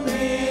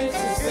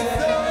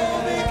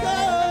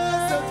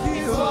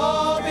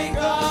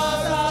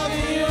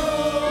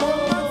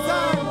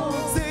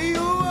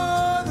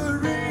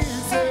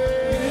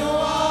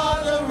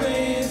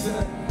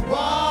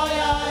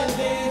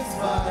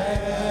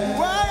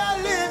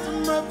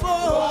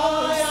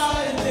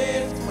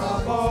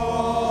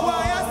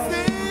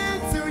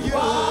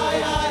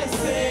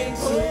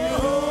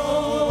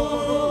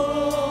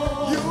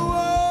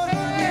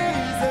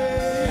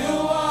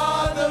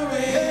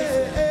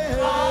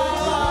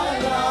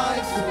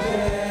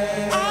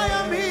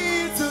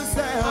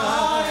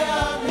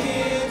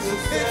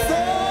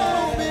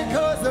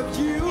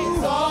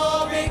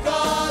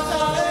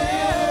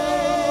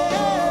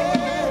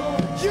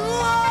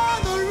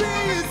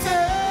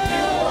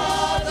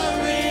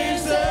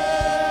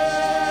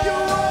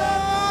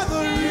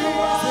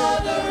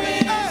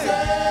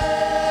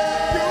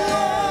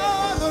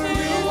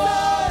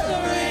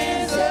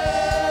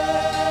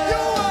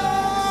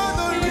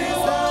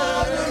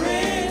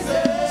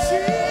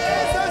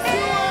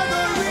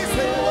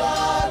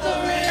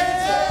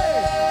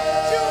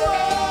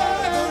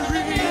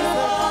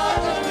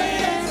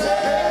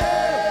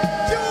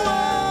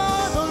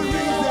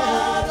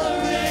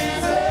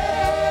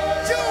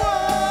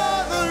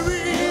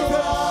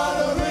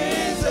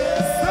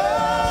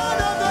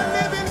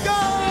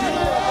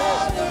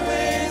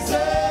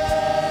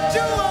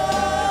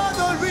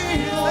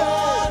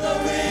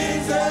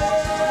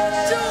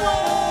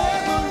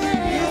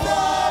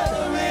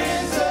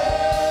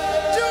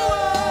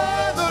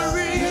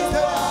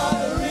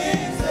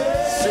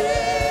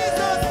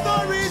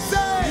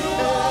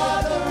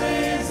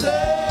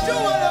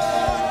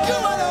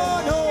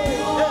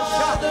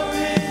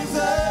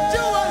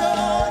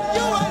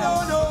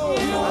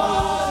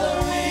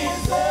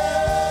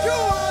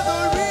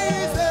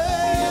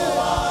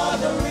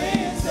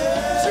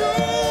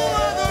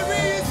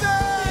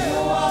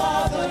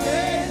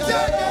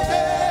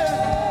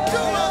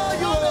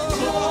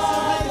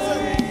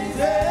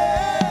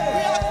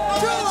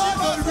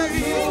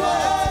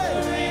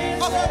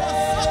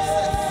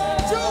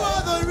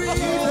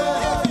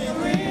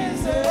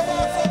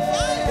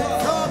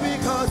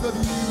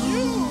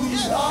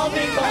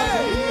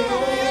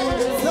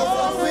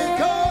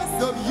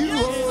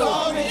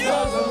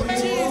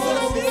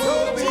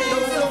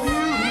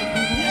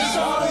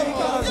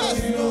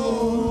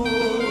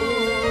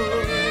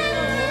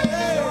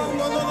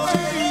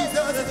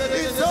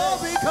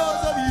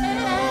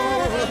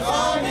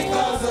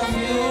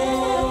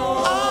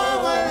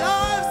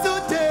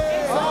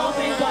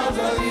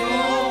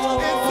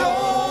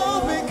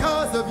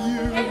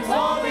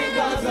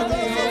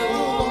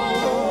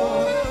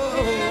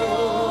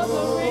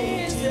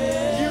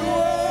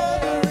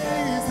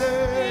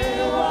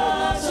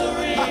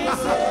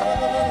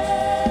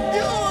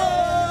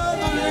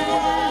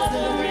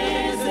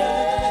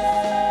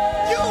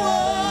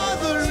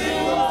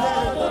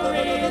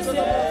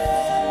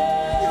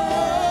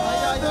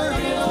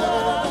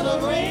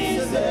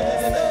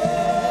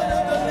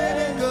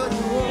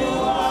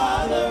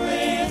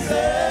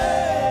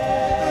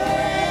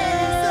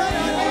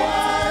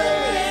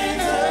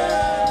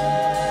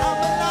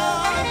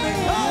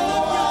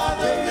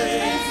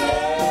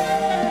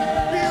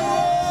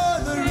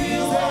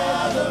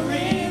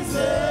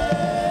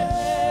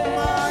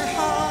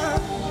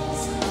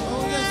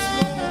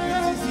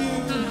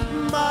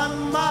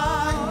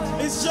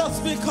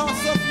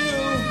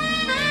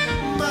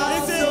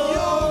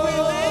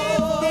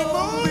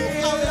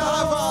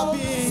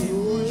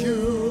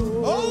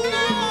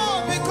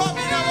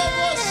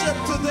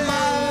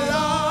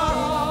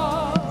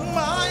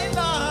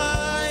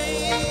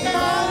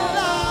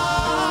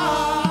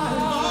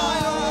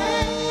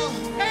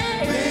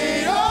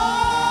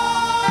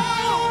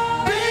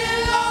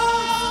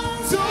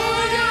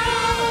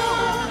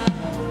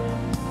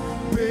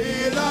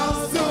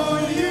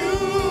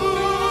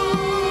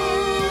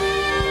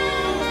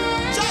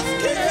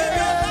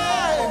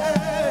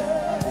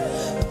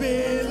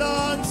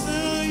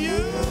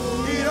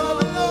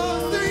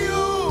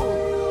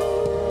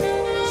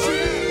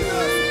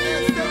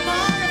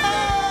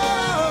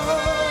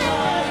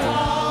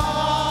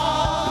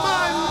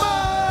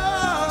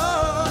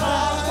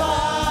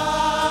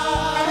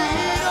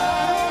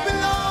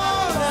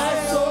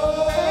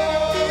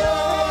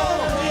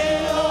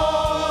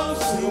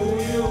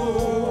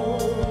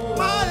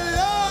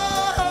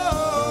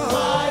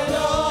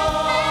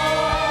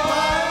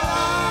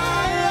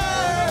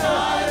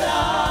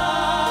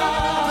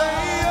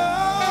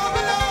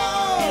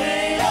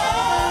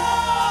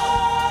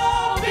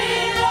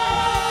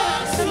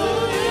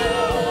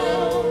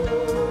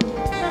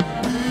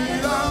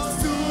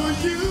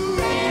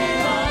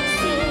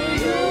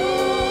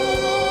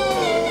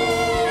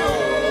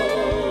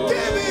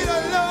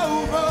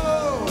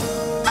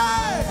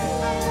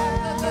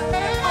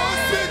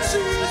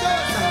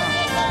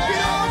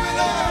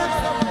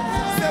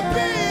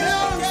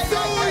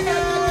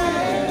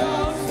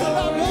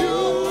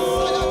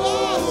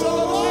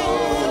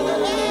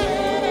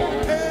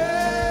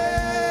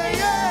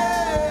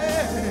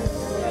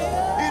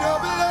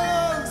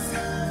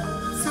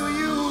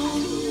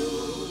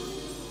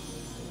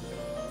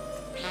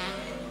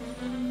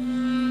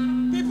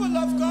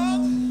of God.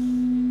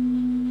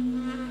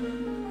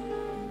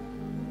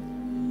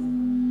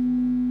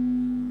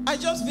 I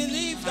just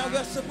believe that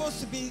we're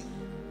supposed to be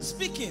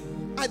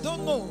speaking. I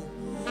don't know.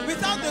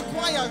 Without the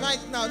choir right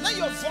now, let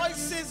your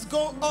voices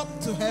go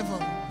up to heaven.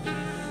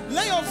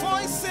 Let your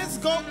voices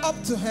go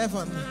up to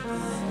heaven.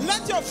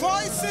 Let your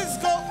voices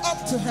go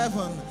up to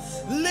heaven.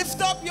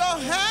 Lift up your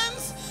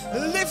hands.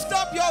 Lift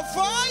up your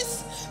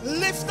voice.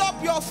 Lift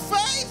up your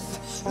faith.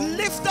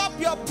 Lift up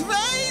your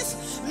praise.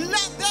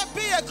 Let there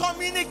be a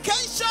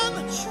communication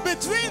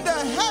between the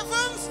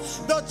heavens,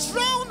 the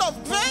throne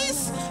of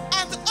grace,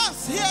 and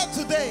us here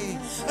today.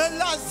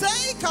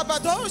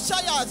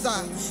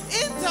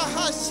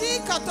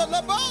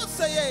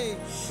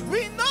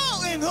 We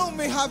know in whom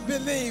we have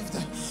believed.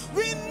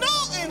 We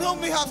know in whom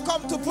we have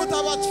come to put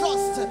our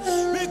trust.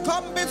 We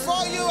come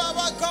before you,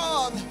 our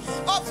God,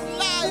 of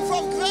life,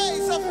 of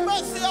grace, of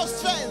mercy, of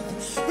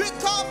strength. We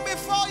come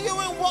before you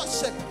in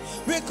worship.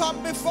 We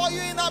come before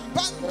you in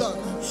abandon.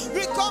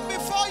 We come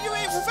before you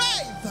in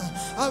faith.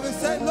 And we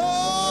say,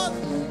 Lord,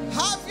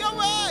 have your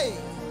way.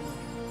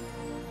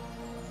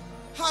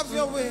 Have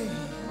your way.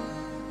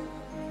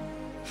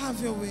 Have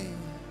your way.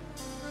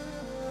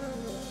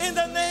 In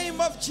the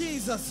name of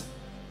Jesus.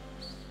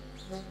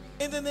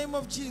 In the name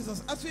of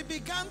Jesus. As we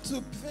began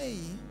to pray,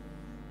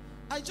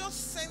 I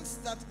just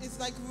sensed that it's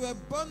like we were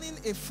burning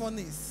a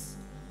furnace.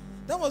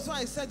 That was why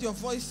I said your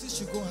voices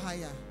should go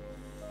higher.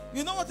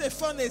 You know what a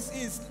furnace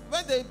is?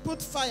 When they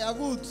put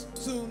firewood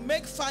to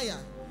make fire.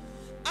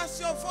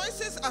 As your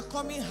voices are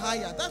coming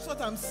higher, that's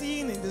what I'm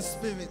seeing in the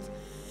spirit.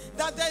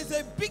 That there is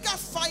a bigger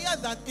fire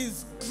that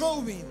is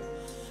growing.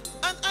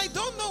 And I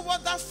don't know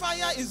what that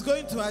fire is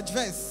going to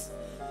address.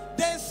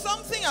 There's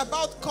something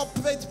about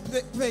corporate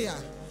prayer.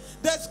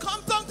 There's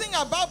something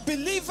about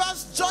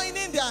believers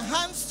joining their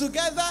hands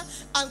together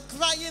and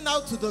crying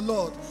out to the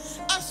Lord.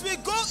 As we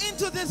go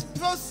into this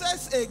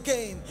process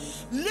again,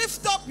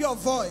 lift up your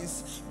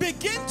voice.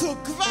 Begin to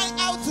cry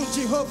out to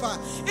Jehovah.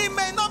 It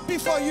may not be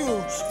for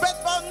you, but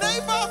for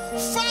neighbor,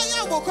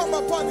 fire will come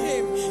upon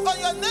him. Or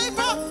your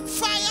neighbor,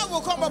 fire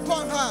will come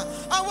upon her.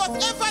 And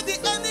whatever the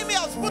enemy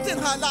has put in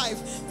her life,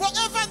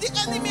 whatever the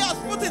enemy has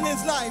put in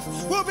his life,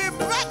 will be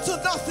brought to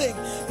nothing.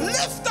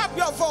 Lift up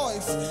your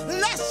voice.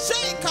 Let's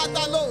shake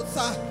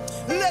Kadalosa.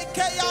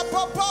 Lekeya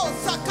popo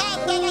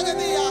sakanda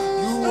lagadia.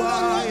 You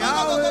are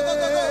Yahweh.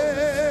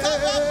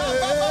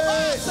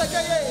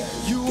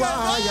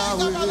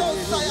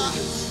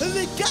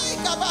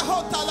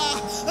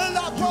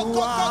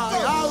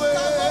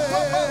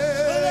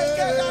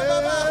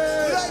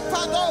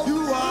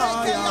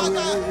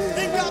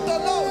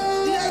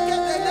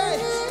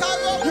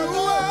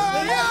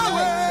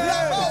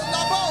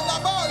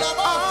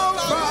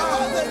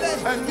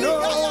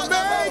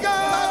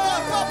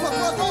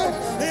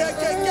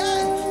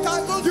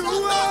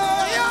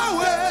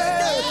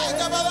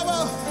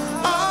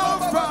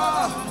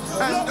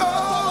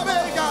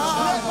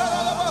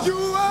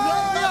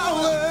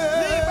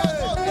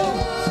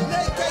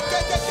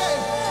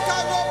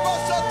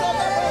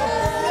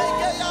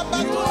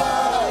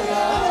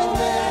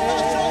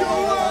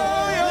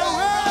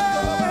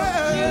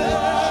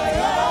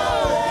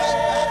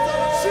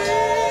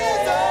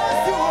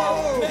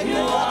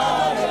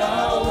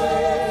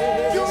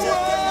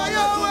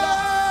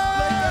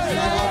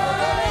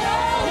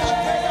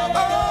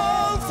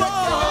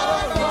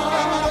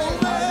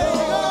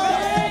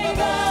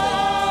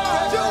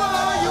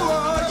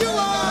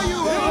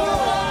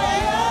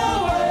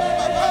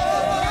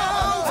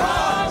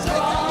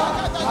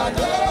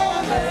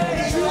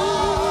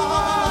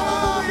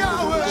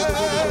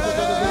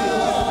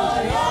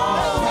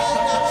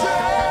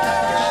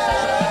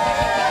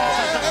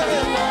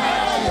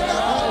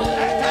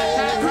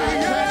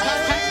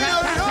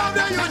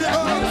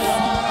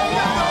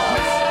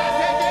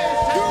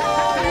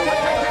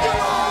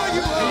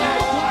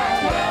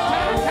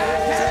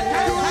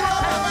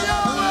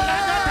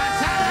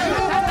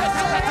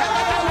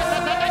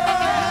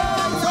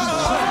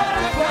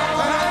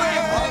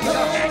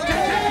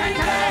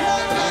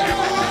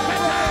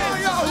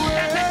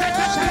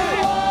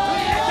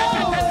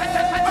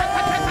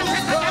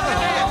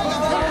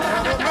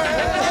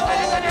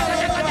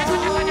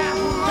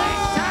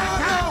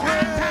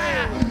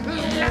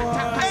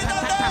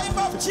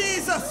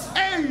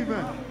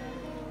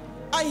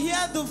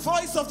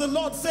 Of the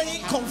Lord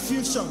saying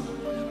confusion.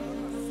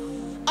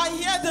 I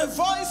hear the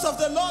voice of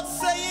the Lord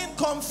saying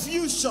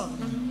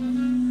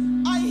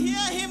confusion. I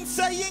hear him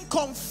saying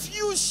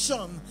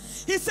confusion.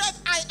 He said,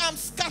 I am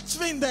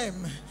scattering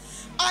them.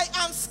 I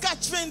am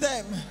scattering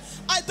them.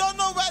 I don't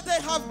know where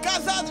they have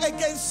gathered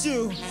against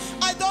you.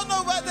 I don't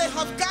know where they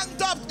have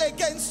ganged up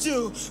against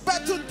you.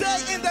 But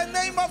today, in the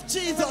name of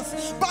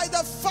Jesus, by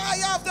the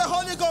fire of the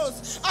Holy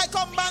Ghost, I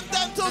command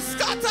them to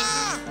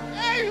scatter.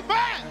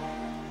 Amen.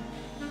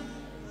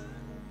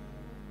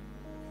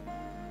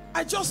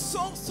 I just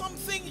saw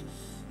something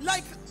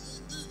like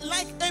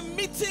a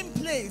meeting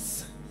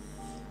place.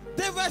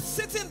 They were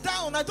sitting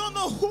down. I don't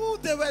know who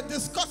they were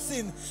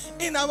discussing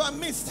in our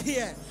midst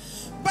here.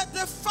 But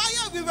the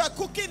fire we were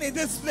cooking in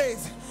this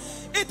place,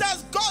 it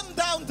has gone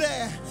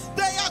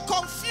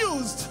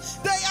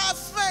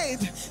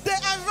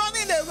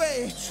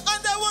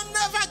They will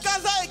never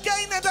gather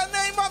again in the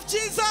name of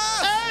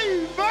Jesus.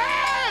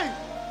 Amen.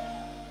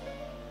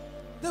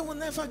 They will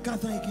never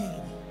gather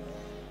again.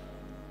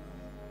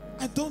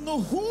 I don't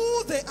know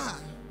who they are.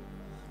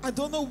 I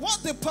don't know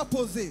what the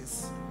purpose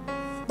is.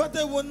 But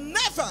they will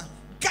never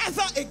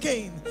gather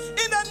again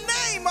in the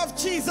name of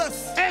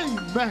Jesus.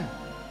 Amen.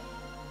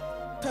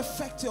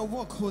 Perfect your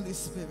work, Holy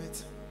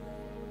Spirit.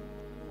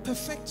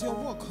 Perfect your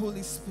work,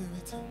 Holy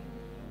Spirit.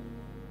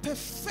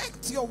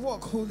 Perfect your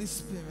work, Holy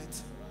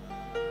Spirit.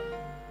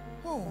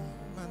 Oh,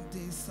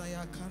 Mande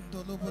Saya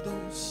Kandolo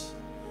Bodosh.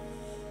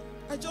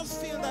 I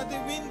just feel that the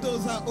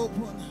windows are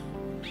open.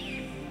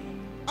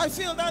 I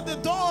feel that the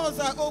doors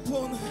are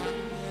open.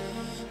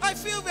 I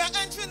feel we are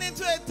entering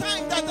into a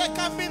time that there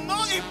can be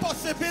no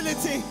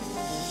impossibility.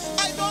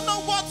 I don't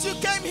know what you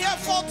came here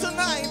for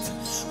tonight,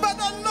 but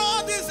the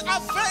Lord is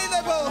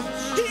available.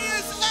 He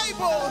is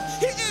able.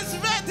 He is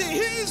ready.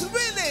 He is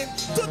willing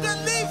to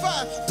deliver,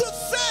 to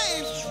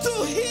save, to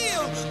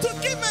heal, to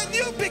give a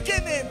new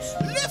beginning.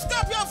 Lift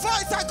up your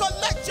voice and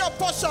collect your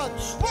portion.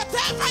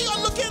 Whatever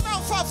you're looking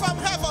out for from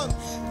heaven,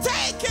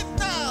 take it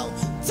now.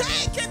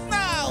 Take it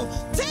now.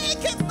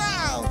 Take it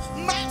now.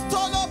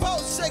 Mantolobo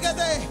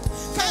segede.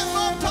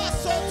 Kamo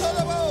paso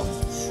tolobo.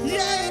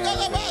 Ye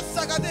golobo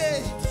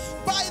sagade.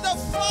 By the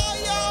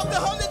fire of the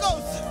Holy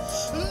Ghost,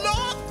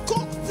 Lord,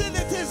 cook till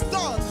it is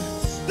done.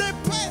 The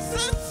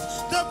presence,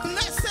 the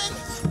blessing,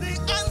 the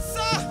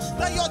answer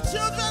that your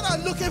children are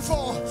looking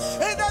for.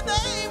 In the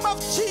name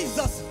of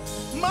Jesus.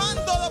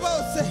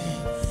 Mandolabose.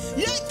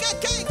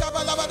 Yekeke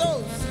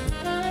kabalabados.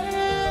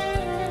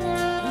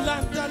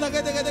 Landa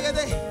lagade.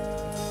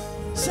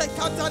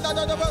 Shekata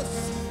dadabos.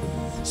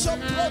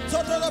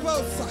 Shoproto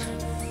dadabos.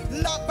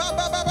 La ba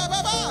ba ba ba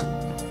ba ba.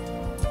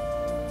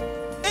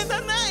 In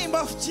the name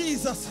of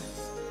Jesus.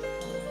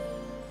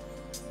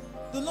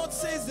 The Lord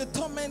says the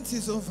torment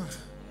is over.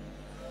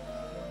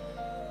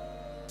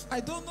 I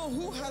don't know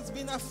who has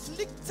been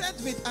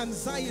afflicted with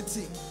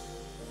anxiety.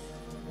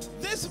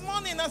 This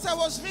morning as I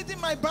was reading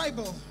my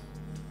Bible,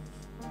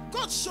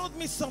 God showed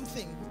me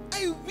something.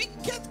 A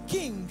wicked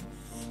king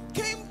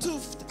came to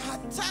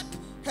attack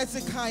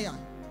Hezekiah.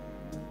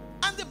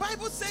 And the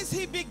Bible says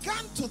he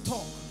began to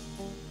talk.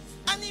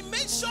 And he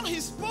made sure he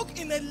spoke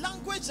in a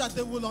language that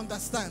they will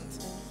understand.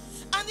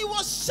 And he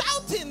was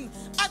shouting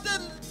at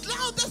the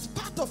loudest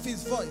part of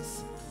his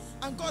voice.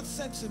 And God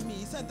said to me,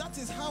 he said, that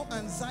is how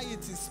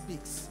anxiety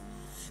speaks.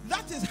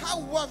 That is how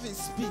worry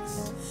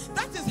speaks.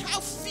 That is how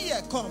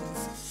fear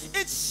comes.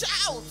 It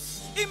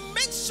shouts. It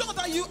makes sure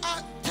that you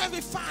are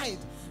terrified.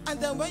 And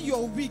then when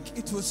you're weak,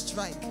 it will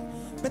strike.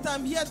 But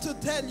I'm here to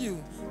tell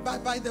you,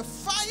 by the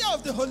fire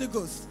of the Holy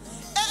Ghost,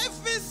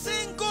 every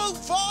single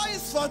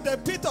voice from the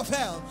pit of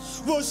hell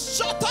will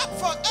shut up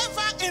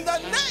forever in the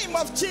name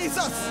of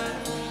Jesus.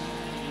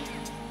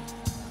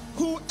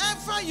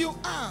 Whoever you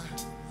are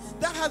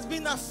that has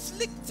been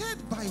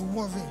afflicted by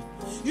worry,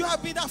 you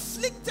have been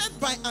afflicted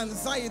by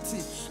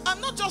anxiety.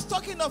 I'm not just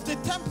talking of the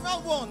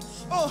temporal one.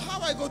 Oh,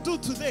 how I go do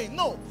today.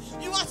 No,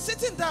 you are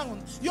sitting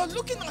down, you're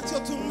looking at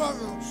your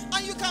tomorrow,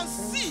 and you can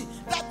see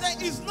that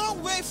there is no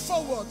way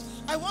forward.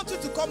 I want you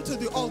to come to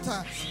the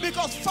altar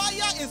because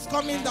fire is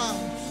coming down.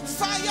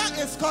 Fire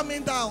is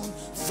coming down.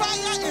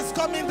 Fire is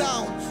coming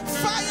down.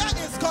 Fire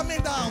is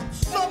coming down.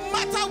 No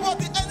matter what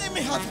the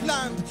enemy has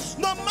planned,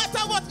 no matter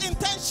what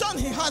intention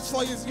he has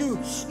for you,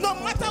 no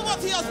matter what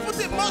he has put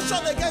in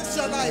motion against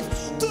your life,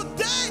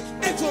 today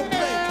it will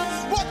break.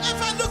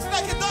 Whatever looks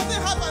like it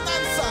doesn't have an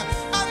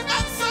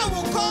answer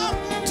will come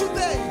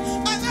today.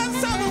 An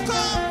answer will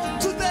come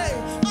today.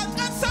 An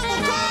answer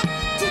will come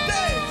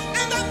today.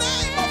 In the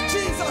name of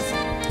Jesus.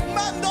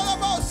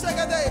 Mandolabo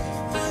segede.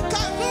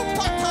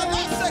 Karupa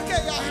tala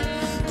sekeya.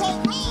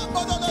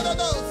 Korobo do do do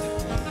do.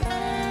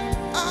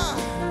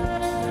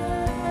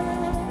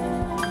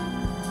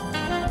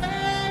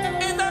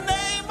 In the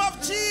name of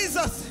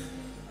Jesus.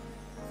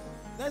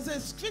 There's a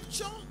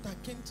scripture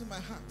that came to my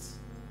heart.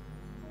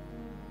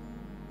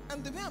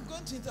 And the way I'm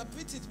going to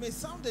interpret it may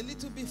sound a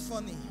little bit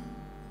funny.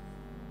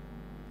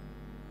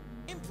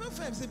 In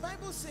Proverbs, the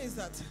Bible says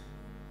that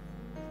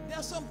there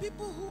are some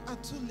people who are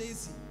too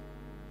lazy.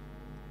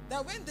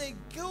 That when they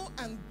go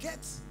and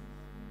get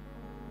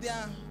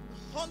their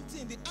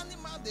hunting, the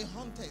animal they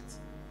hunted,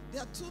 they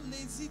are too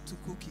lazy to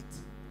cook it.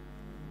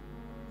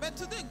 But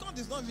today, God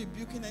is not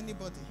rebuking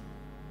anybody.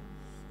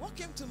 What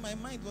came to my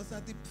mind was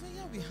that the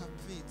prayer we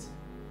have prayed,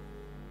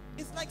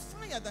 it's like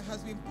fire that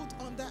has been put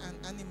under an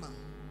animal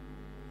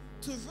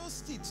to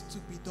roast it to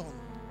be done.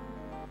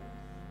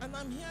 And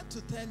I'm here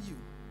to tell you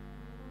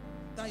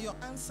that your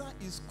answer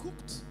is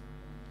cooked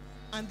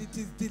and it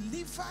is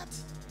delivered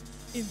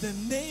in the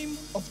name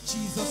of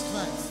Jesus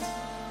Christ.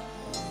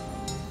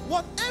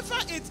 Whatever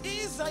it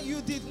is that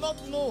you did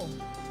not know,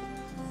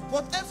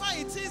 whatever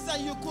it is that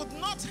you could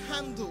not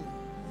handle,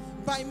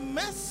 by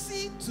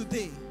mercy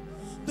today,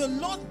 the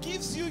Lord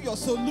gives you your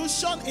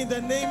solution in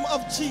the name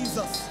of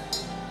Jesus.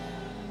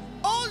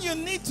 All you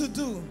need to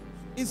do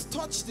is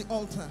touch the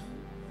altar,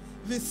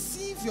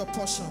 receive your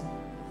portion,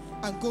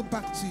 and go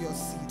back to your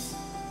seat.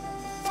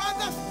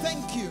 Father,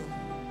 thank you.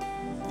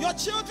 Your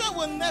children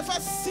will never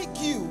seek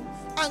you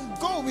and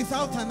go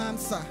without an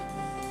answer.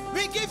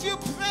 We give you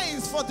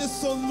praise for the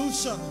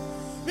solution.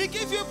 We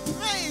give you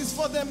praise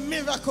for the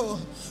miracle.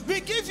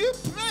 We give you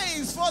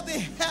praise for the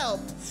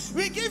help.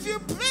 We give you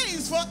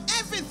praise for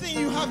everything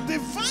you have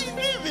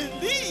divinely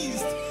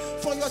released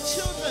for your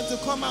children to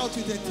come out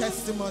with a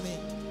testimony.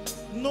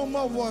 No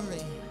more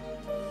worry.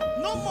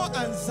 No more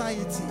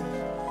anxiety.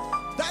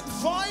 That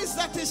voice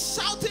that is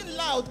shouting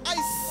loud, I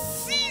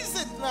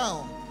seize it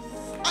now.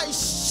 I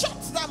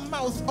shut that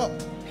mouth up.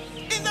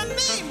 In the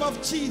name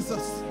of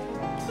Jesus.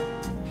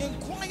 In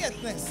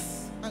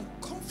quietness and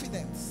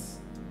confidence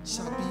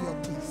shall be your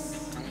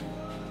peace.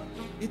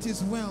 It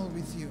is well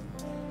with you.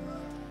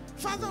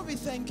 Father, we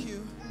thank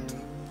you.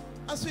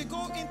 As we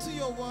go into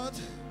your word,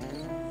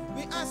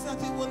 we ask that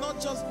it will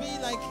not just be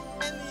like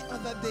any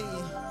other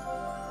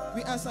day.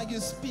 We ask that you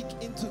speak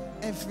into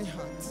every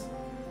heart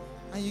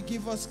and you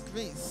give us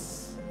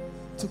grace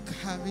to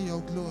carry your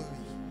glory.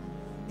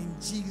 In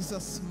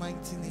Jesus'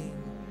 mighty name.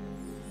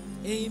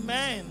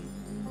 Amen.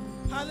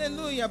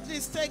 Hallelujah.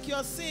 Please take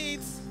your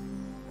seats.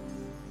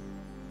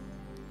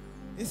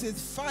 This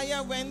is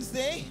Fire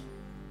Wednesday,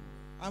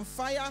 and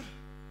fire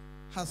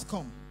has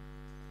come.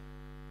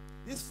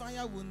 This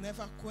fire will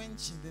never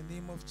quench in the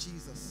name of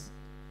Jesus.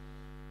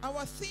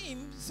 Our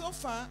theme so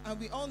far, and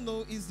we all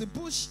know, is the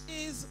bush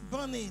is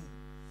burning.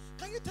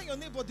 Can you tell your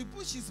neighbor the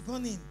bush is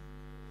burning?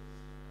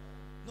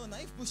 No, now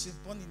if bush is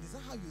burning, is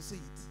that how you say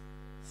it?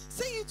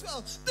 Say it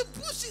well. The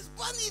bush is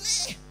burning,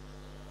 eh?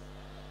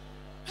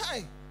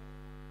 Hi.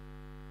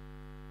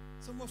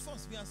 Some of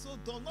us, we are so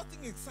dull.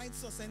 Nothing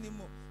excites us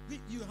anymore.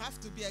 You have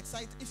to be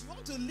excited. If you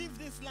want to live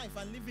this life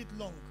and live it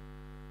long,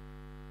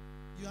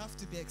 you have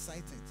to be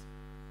excited.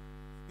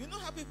 You know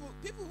how people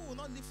who will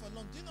not live for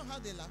long, do you know how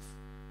they laugh?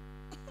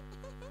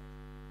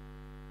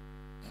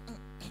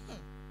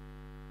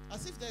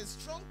 As if there is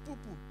strong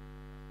poo-poo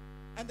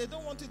and they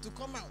don't want it to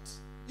come out.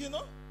 You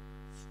know?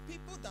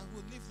 People that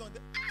will live long,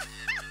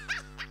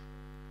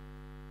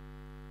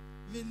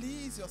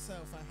 release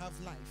yourself and have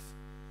life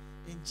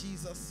in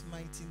Jesus'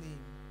 mighty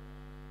name.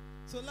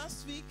 So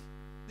last week,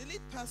 the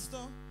lead pastor,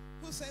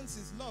 who sends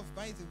his love,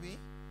 by the way,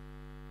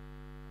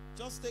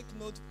 just take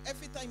note,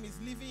 every time he's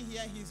leaving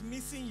here, he's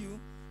missing you,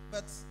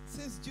 but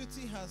since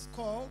duty has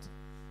called,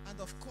 and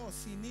of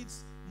course he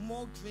needs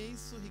more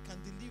grace so he can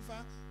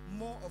deliver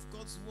more of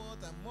God's word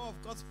and more of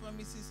God's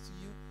promises to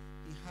you,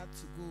 he had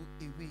to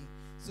go away.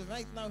 So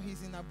right now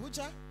he's in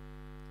Abuja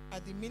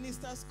at the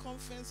ministers'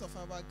 conference of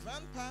our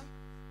grandpa,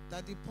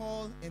 Daddy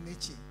Paul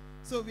Enechi.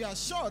 So we are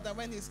sure that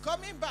when he's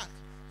coming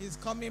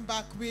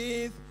back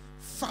with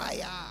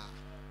fire.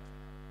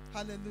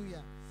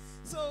 Hallelujah.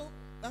 So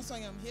that's why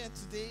I'm here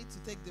today to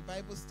take the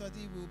Bible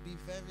study. We'll be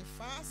very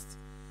fast.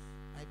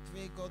 I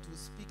pray God will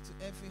speak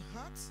to every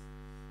heart.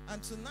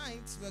 And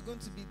tonight we're going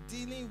to be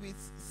dealing with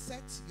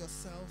set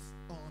yourself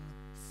on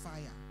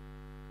fire.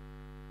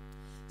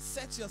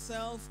 Set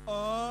yourself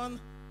on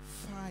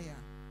fire.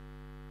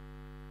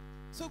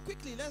 So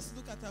quickly, let's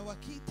look at our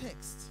key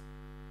text.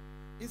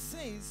 It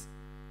says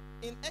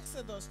in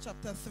Exodus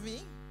chapter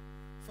 3,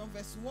 from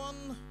verse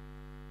 1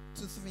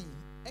 to 3.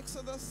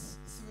 Exodus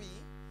 3,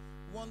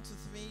 1 to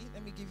 3.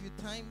 Let me give you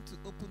time to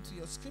open to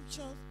your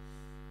scripture.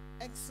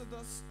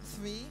 Exodus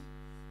 3,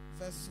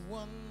 verse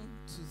 1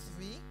 to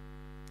 3.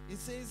 It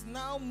says,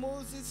 now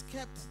Moses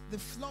kept the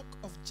flock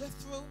of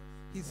Jethro,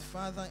 his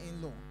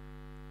father-in-law.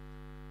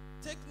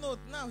 Take note,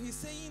 now he's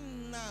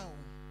saying now.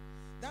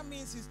 That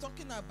means he's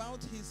talking about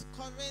his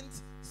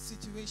current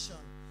situation,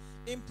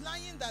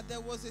 implying that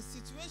there was a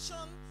situation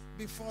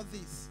before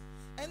this.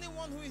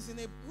 Anyone who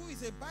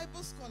is a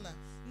Bible scholar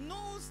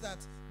knows that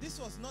this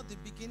was not the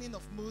beginning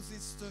of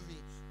Moses' story.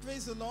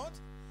 Praise the Lord.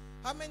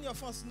 How many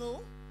of us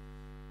know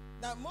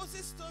that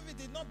Moses' story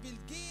did not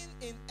begin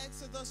in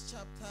Exodus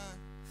chapter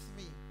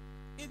 3?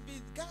 It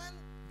began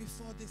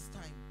before this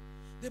time.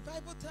 The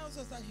Bible tells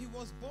us that he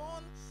was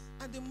born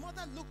and the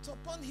mother looked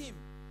upon him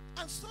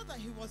and saw that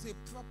he was a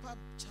proper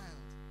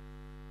child.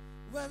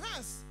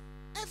 Whereas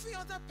every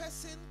other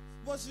person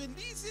was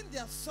releasing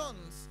their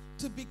sons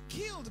to be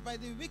killed by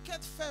the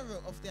wicked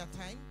Pharaoh of their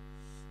time,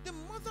 the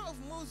mother of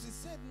Moses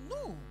said,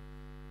 no,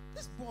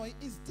 this boy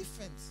is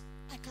different.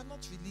 I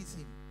cannot release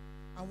him.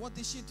 And what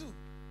did she do?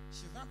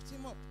 She wrapped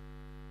him up,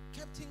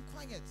 kept him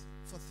quiet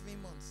for 3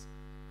 months.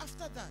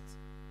 After that,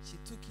 she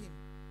took him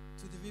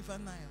to the river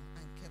Nile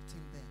and kept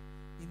him there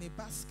in a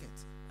basket.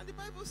 And the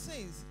Bible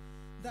says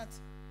that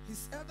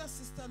his elder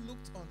sister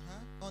looked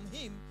on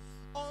him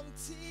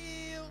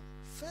until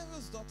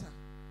Pharaoh's daughter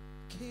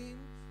came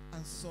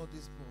and saw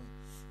this boy.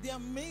 The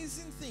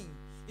amazing thing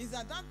is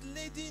that that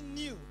lady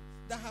knew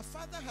that her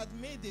father had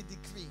made a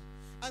decree.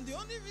 And the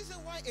only reason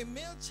why a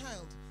male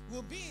child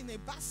will be in a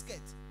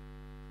basket,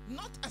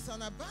 not as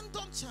an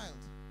abandoned child,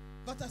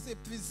 but as a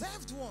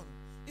preserved one,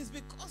 is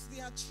because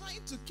they are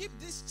trying to keep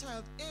this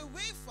child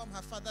away from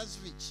her father's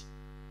reach.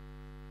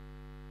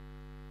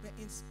 But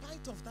in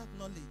spite of that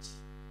knowledge,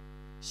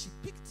 she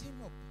picked him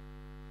up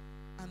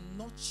and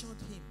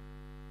nurtured him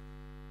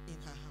in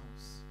her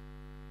house.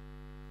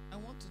 I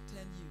want to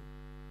tell you,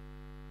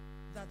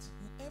 that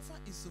whoever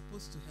is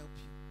supposed to help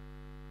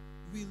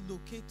you will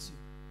locate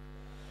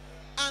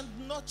you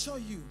and nurture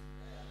you.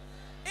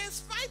 In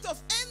spite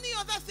of any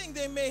other thing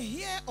they may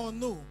hear or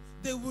know,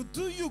 they will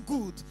do you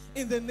good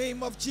in the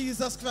name of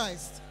Jesus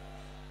Christ.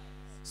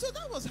 So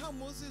that was how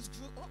Moses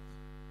grew up.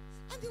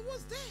 And he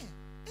was there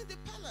in the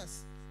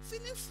palace,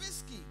 feeling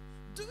frisky,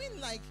 doing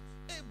like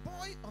a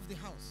boy of the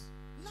house,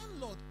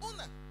 landlord,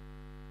 owner.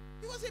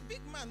 He was a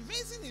big man,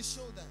 raising his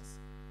shoulders.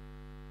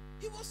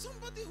 He was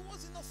somebody who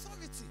was in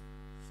authority.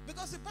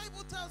 Because the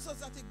Bible tells us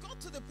that he got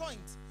to the point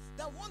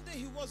that one day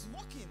he was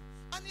walking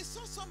and he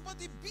saw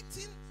somebody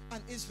beating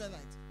an Israelite.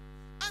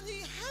 And he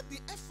had the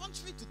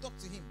effrontery to talk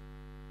to him.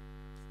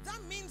 That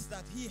means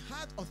that he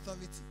had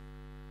authority.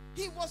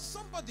 He was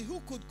somebody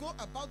who could go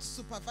about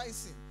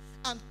supervising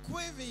and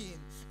querying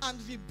and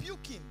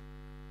rebuking.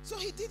 So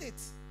he did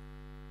it.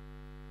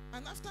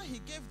 And after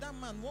he gave that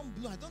man one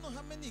blow, I don't know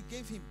how many he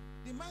gave him,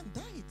 the man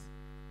died.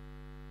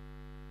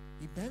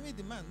 He buried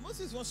the man.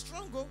 Moses was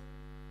strong, oh.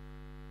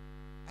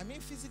 I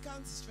mean physical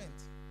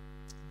strength.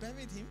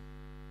 Buried him.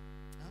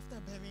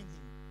 After burying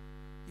him,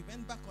 he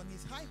went back on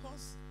his high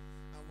horse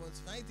and was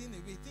riding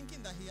away,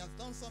 thinking that he has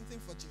done something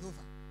for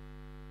Jehovah.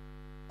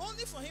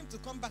 Only for him to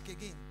come back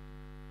again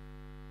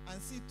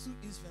and see two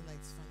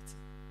Israelites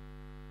fighting.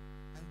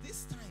 And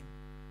this time,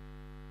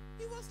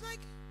 he was like,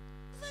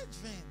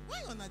 brethren,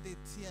 why on are they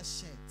tear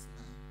shirts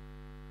now?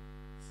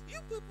 You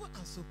people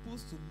are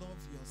supposed to love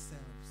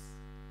yourselves.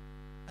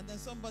 And then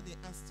somebody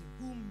asked him,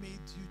 who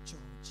made you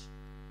judge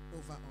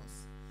over us?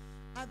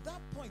 At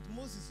that point,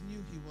 Moses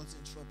knew he was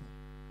in trouble.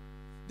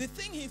 The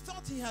thing he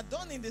thought he had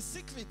done in the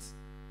secret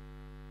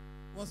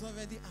was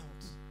already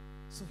out.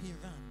 So he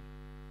ran.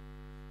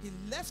 He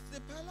left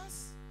the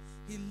palace.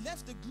 He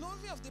left the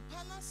glory of the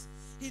palace.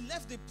 He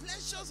left the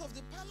pleasures of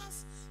the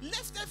palace.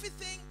 Left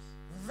everything.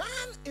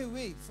 Ran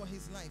away for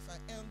his life.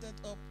 And ended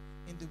up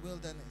in the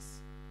wilderness.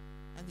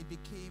 And he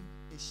became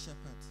a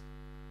shepherd.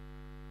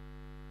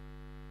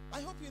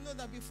 I hope you know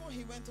that before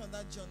he went on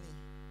that journey,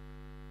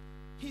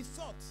 he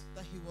thought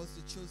that he was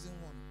the chosen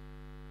one.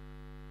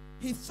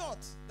 He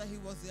thought that he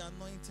was the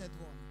anointed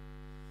one.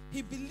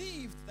 He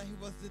believed that he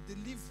was the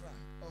deliverer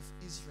of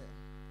Israel.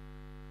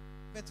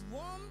 But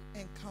one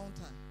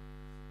encounter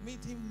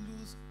made him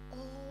lose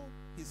all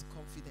his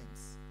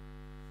confidence.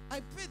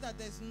 I pray that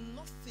there's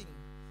nothing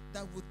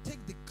that would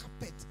take the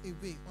carpet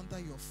away under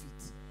your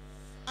feet.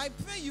 I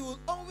pray you will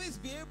always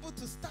be able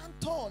to stand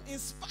tall in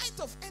spite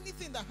of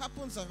anything that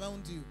happens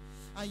around you.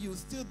 And you will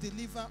still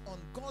deliver on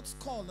God's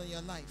call on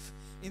your life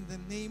in the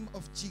name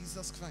of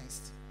Jesus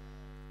Christ.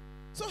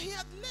 So he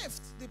had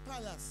left the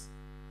palace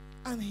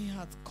and he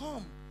had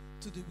come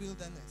to the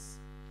wilderness.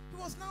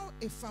 He was now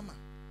a farmer,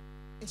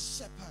 a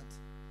shepherd,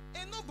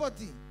 a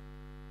nobody.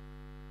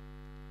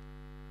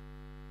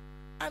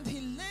 And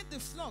he led the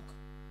flock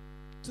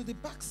to the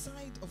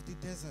backside of the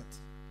desert.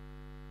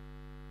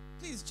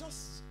 Please,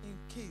 just in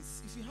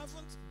case, if you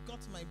haven't got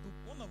my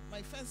book, one of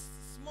my first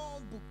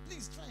small book,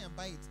 please try and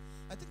buy it.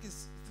 I think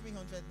it's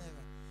 300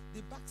 naira.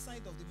 The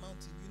backside of the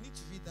mountain. You need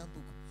to read that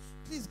book.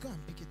 Please go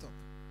and pick it up.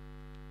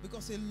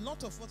 Because a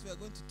lot of what we are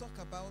going to talk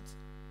about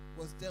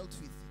was dealt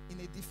with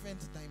in a different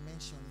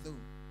dimension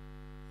though.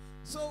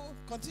 So,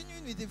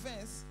 continuing with the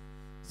verse.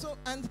 So,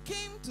 and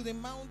came to the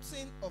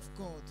mountain of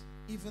God,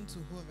 even to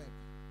Horeb.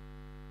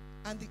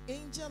 And the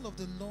angel of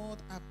the Lord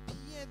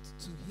appeared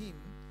to him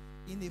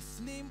in a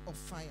flame of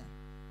fire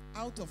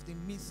out of the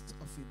midst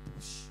of a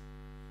bush.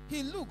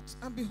 He looked,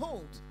 and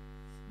behold,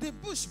 the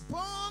bush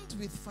burned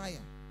with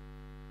fire,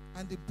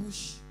 and the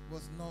bush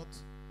was not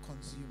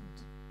consumed.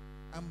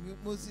 And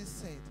Moses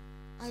said,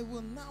 I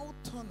will now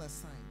turn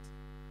aside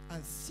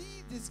and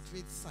see this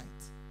great sight,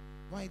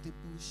 why the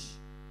bush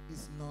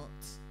is not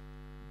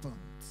burnt.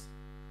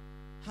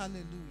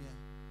 Hallelujah.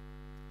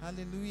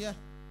 Hallelujah.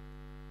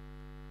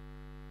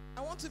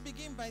 I want to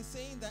begin by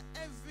saying that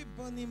every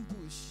burning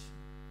bush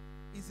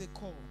is a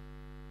call.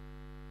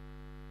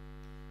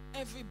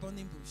 Every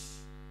burning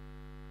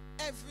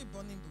bush. Every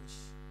burning bush.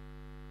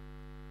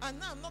 And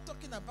now I'm not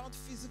talking about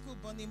physical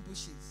burning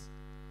bushes.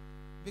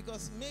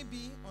 Because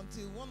maybe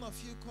until one of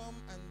you come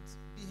and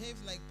behave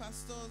like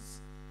pastors.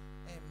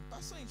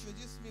 Pastor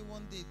introduced me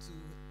one day to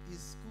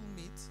his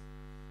schoolmate.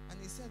 And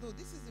he said, oh,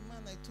 this is the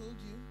man I told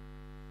you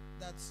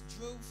that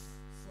drove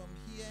from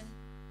here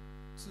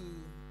to,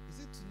 is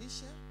it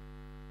Tunisia?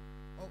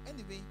 Oh,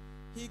 anyway,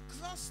 he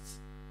crossed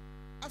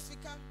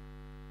Africa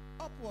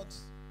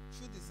upwards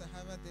through the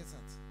Sahara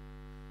Desert.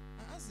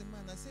 I asked the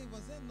man, I said,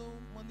 was there no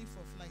money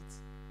for flight?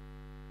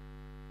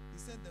 He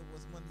said there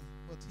was money,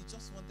 but he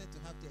just wanted to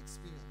have the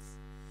experience.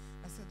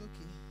 I said,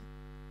 okay,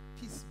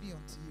 peace be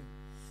unto you.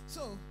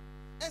 So,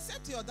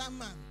 except you're that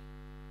man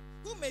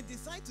who may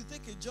decide to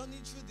take a journey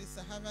through the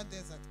Sahara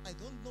Desert, I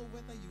don't know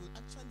whether you will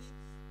actually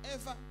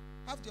ever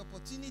have the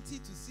opportunity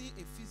to see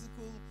a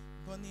physical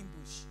burning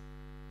bush.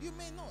 You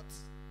may not.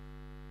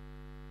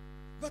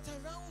 But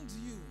around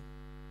you,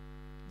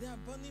 there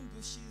are burning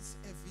bushes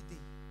every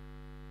day.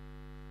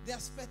 There are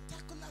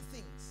spectacular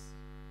things.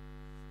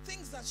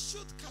 Things that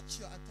should catch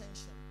your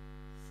attention.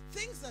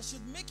 Things that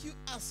should make you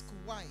ask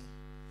why.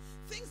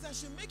 things that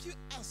should make you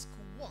ask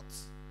what,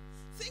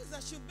 things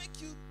that should make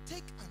you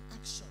take an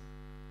action,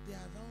 they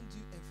are around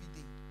you every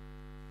day.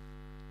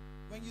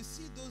 When you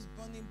see those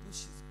burning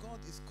bushes, God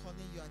is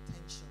calling your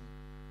attention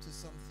to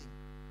something.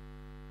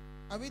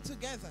 Are we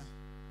together?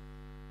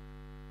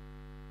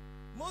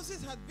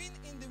 Moses had been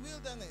in the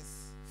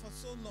wilderness for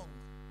so long.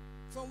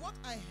 From what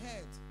I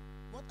heard,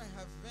 what I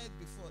have read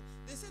before,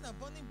 they said that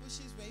burning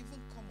bushes were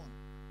even common.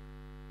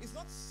 It's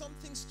not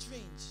something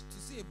strange to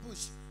see a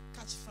bush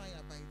catch fire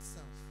by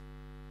itself.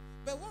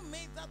 But what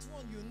made that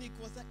one unique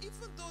was that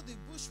even though the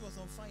bush was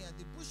on fire,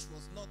 the bush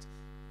was not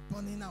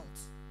burning out.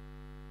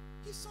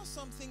 He saw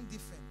something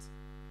different.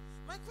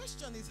 My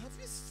question is, have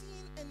you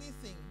seen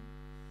anything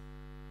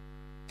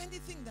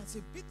that's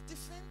a bit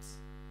different?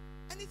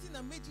 Anything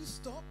that made you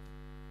stop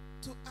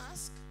to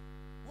ask,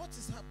 what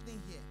is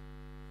happening here?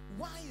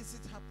 Why is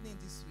it happening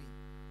this way?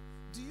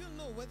 Do you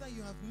know whether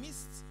you have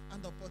missed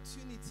an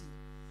opportunity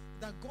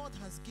that God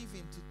has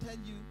given to tell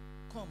you,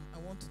 come, I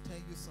want to tell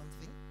you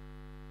something?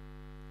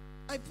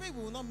 I pray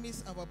we will not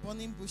miss our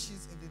burning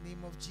bushes in the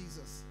name of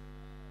Jesus.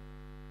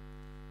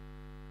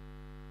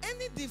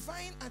 Any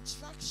divine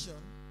attraction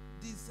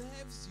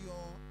deserves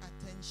your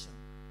attention.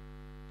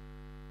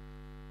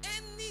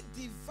 Any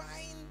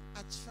divine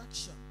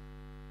attraction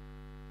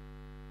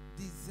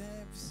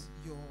deserves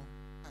your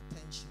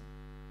attention.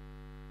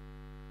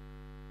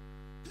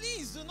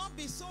 Please do not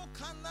be so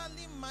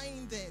carnally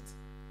minded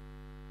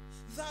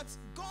that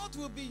God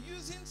will be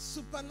using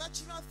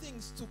supernatural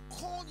things to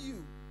call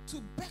you,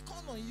 to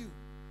beckon on you,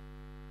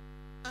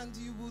 and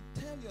you will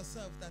tell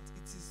yourself that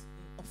it is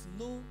of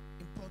no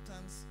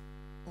importance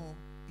or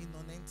a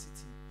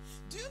non-entity.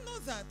 Do you know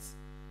that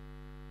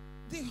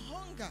the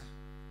hunger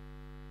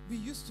we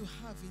used to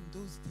have in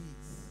those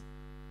days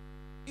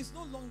is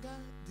no longer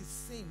the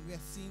same we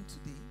are seeing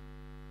today?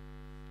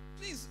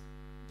 Please,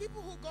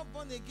 people who got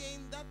born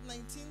again that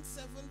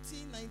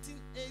 1970,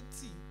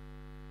 1980,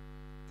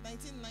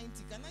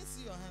 1990, can I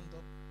see your hand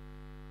up?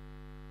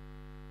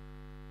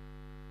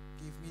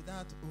 Give me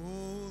that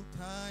old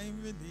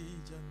time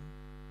religion.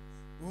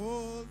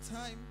 Old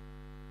time.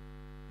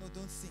 No,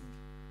 don't sing.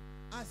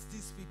 Ask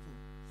these people.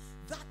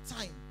 That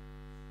time,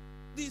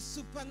 the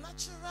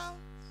supernatural,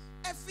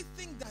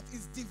 everything that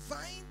is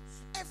divine,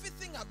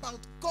 everything about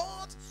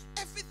God,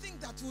 everything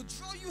that will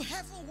draw you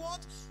heavenward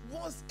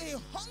was a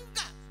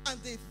hunger and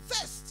a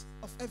thirst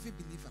of every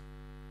believer.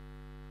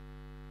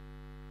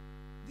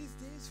 These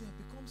days we have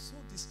become so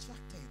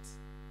distracted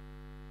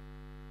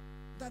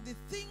that the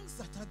things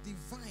that are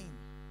divine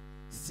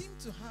seem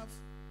to have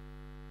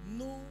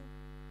no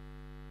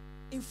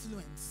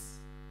influence,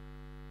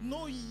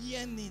 no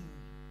yearning,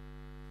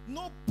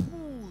 no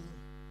pull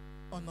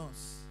on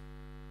us.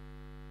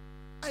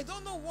 I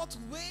don't know what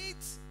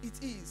weight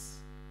it is.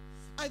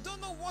 I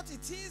don't know what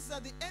it is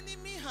that the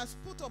enemy has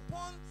put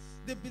upon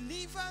the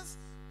believers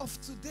of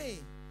today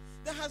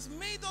that has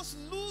made us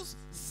lose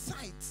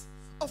sight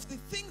of the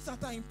things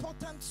that are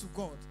important to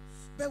God.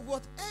 But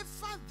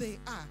whatever they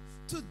are,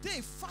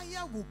 today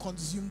fire will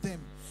consume them.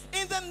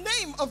 In the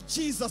name of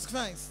Jesus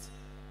Christ.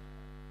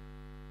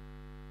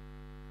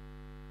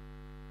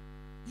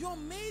 You're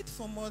made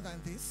for more than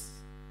this.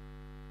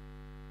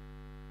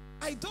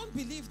 I don't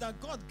believe that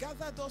God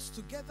gathered us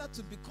together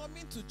to be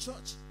coming to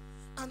church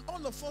and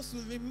all of us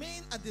will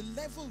remain at the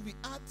level we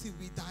are till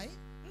we die.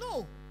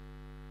 No.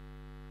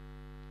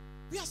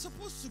 We are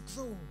supposed to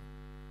grow.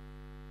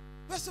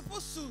 We are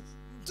supposed to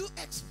do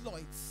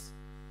exploits.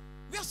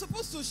 We are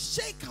supposed to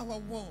shake our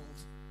world.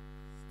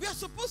 We are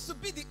supposed to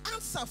be the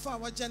answer for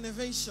our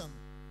generation.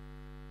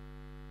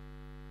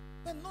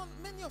 But not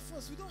many of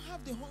us, we don't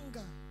have the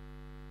hunger.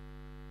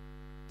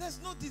 There's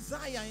no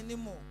desire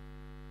anymore.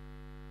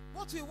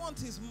 What we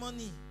want is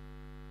money.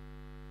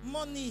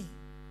 Money.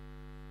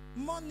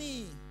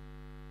 Money.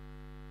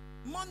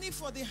 Money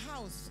for the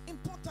house,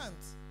 important.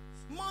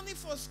 Money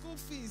for school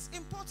fees,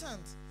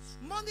 important.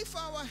 Money for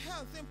our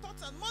health,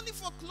 important. Money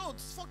for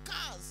clothes, for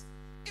cars,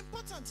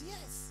 important,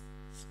 yes.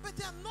 But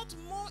they are not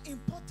more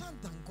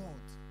important than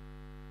God.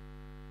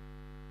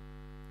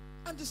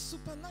 And the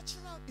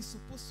supernatural is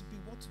supposed to be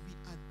what we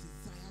are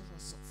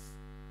desirous of.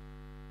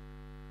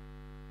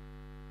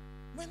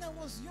 When I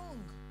was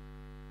young,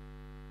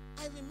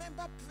 I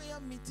remember prayer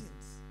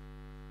meetings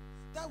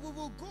that we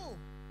will go.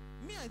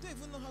 Me, I don't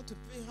even know how to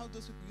pray, how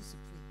those people used to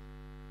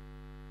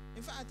pray.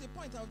 In fact, at a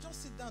point, I'll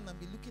just sit down and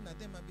be looking at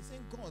them and be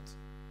saying, God,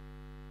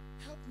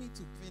 help me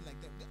to pray like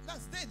them.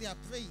 That's they are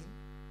praying.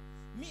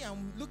 Me,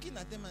 I'm looking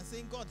at them and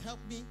saying, God, help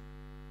me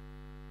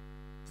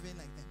pray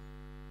like them.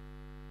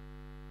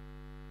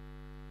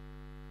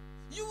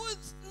 You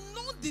would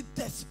know the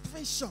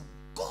desperation.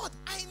 God,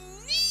 I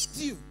need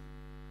you.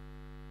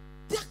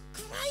 They're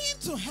crying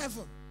to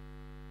heaven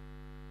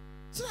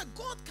so that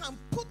God can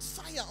put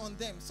fire on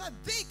them, so that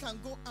they can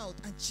go out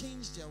and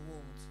change their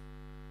world.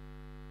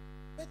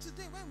 But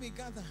today when we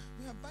gather,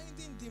 we are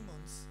binding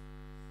demons.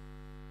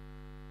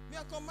 We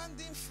are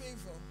commanding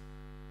favor.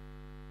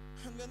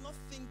 And we're not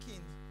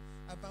thinking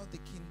about the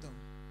kingdom.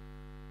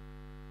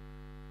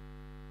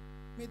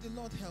 May the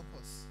Lord help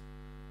us.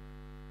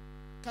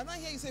 Can I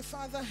hear you say,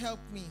 Father, help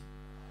me?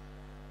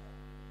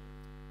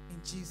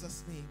 In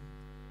Jesus' name.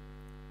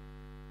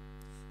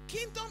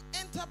 Kingdom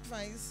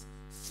enterprise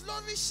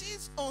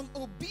flourishes on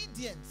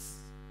obedience,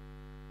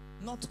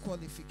 not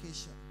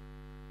qualification.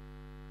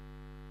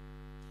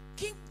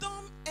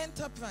 Kingdom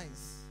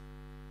enterprise,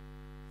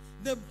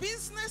 the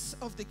business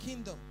of the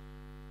kingdom,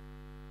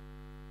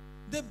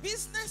 the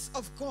business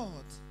of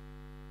God,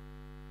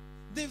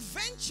 the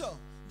venture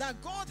that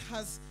God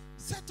has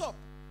set up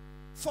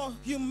for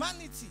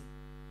humanity,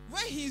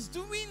 where he's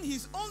doing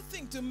his own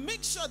thing to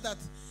make sure that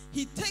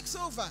he takes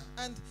over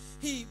and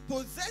he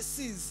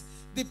possesses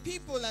the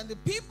people and the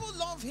people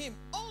love him.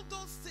 All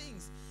those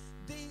things,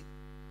 they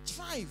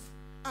thrive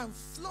and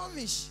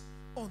flourish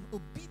on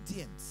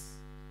obedience,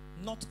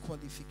 not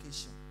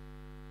qualification.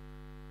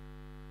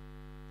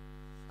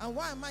 And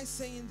why am I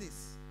saying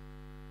this?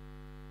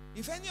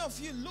 If any of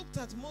you looked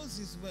at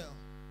Moses well,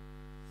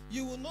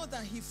 you will know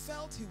that he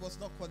felt he was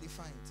not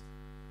qualified.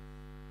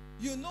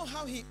 You know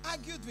how he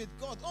argued with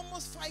God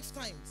almost 5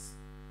 times,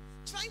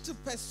 trying to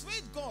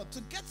persuade God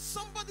to get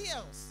somebody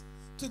else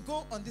to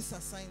go on this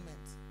assignment.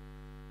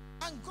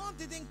 And God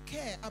didn't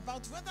care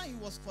about whether he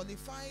was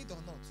qualified or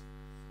not.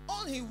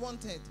 All he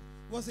wanted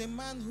was a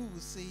man who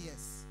would say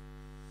yes.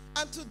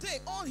 And today,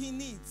 all he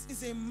needs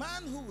is a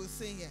man who will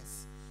say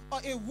yes, or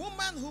a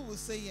woman who will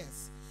say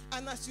yes.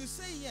 And as you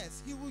say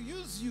yes, he will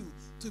use you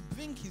to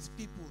bring his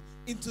people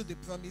into the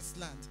promised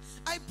land.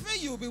 I pray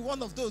you will be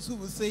one of those who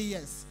will say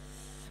yes.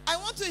 I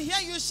want to hear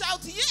you shout,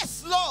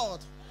 yes, Lord.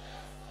 Yes,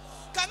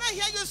 Lord. Can I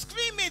hear you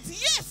scream it?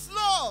 Yes,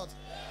 Lord.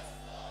 Yes,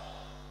 Lord.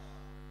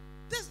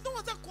 There's no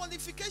other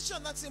qualification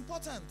that's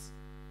important.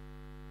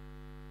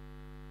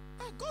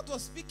 God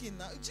was speaking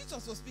now.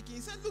 Jesus was speaking.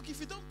 He said, look, if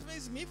you don't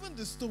praise me, even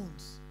the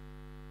stones.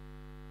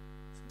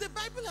 The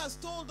Bible has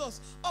told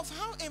us of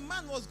how a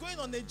man was going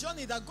on a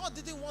journey that God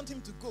didn't want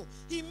him to go.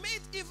 He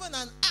made even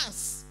an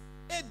ass,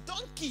 a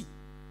donkey,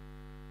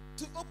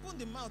 to open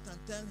the mouth and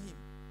tell him,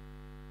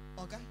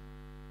 okay,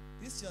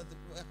 this is your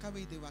waka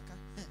way they waka.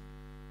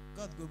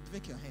 God will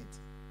break your head.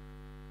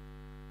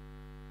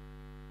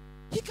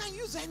 He can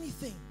use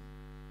anything.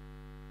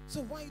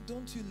 So why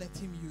don't you let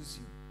him use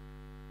you?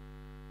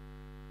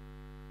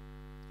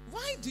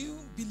 Why do you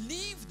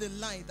believe the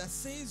lie that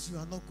says you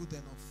are not good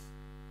enough?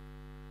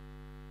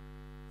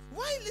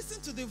 Why listen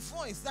to the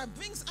voice that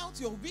brings out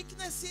your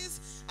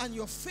weaknesses and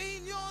your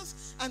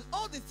failures and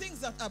all the things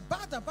that are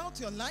bad about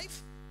your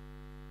life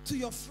to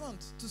your front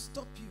to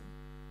stop you?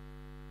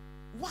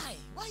 Why?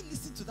 Why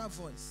listen to that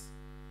voice?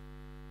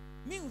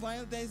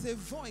 Meanwhile, there is a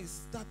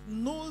voice that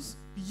knows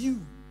you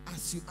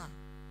as you are,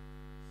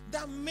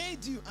 that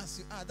made you as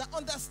you are, that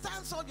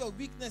understands all your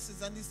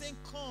weaknesses and is saying,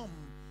 come,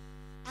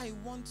 I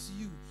want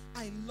you,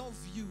 I love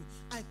you,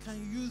 I can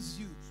use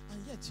you,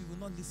 and yet you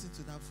will not listen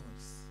to that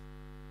voice.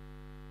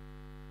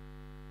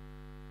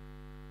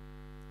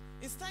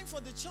 It's time for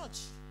the church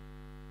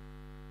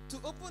to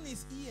open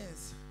its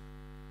ears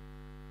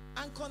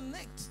and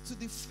connect to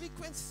the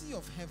frequency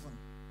of heaven.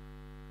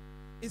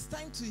 It's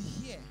time to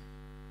hear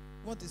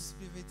what the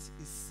Spirit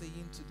is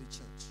saying to the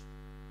church.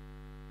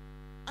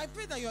 I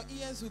pray that your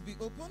ears will be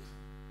open.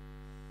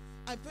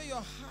 I pray your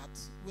heart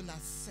will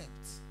accept.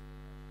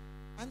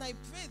 And I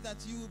pray that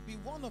you will be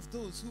one of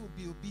those who will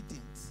be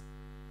obedient.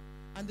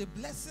 And the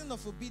blessing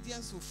of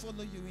obedience will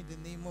follow you in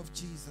the name of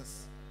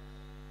Jesus.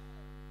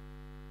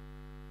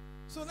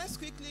 So let's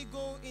quickly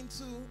go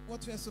into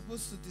what we are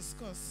supposed to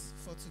discuss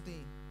for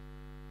today.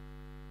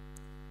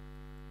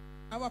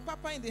 Our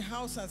Papa in the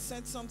house has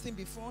said something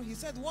before. He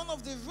said one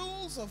of the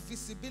rules of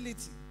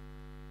visibility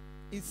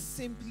is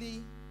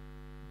simply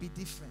be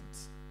different.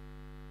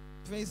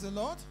 Praise the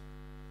Lord.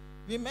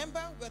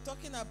 Remember, we're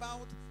talking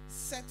about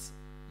set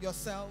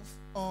yourself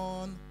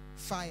on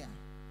fire.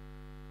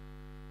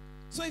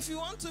 So if you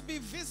want to be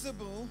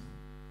visible,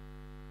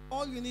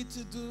 all you need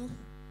to do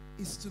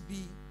is to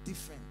be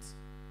different.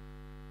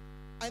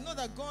 I know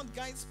that God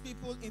guides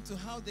people into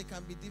how they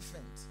can be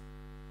different.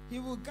 He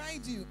will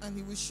guide you and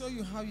he will show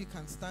you how you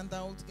can stand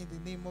out in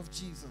the name of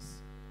Jesus.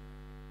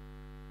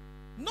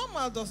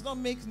 Normal does not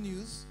make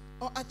news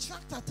or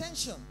attract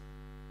attention,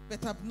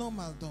 but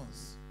abnormal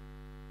does.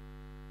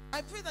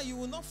 I pray that you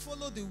will not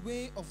follow the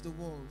way of the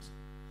world,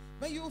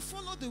 but you will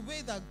follow the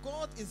way that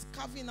God is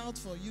carving out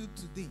for you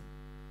today.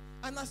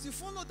 And as you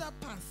follow that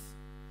path,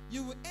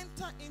 you will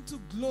enter into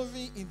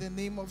glory in the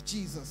name of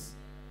Jesus.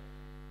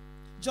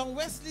 John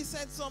Wesley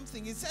said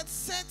something. He said,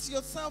 set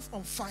yourself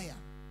on fire,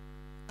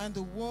 and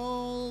the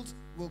world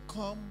will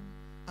come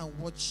and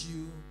watch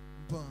you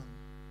burn.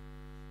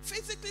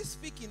 Physically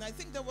speaking, I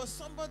think there was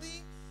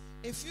somebody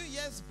a few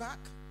years back,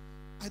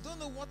 I don't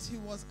know what he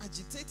was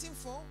agitating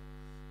for,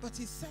 but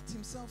he set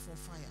himself on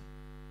fire.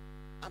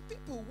 And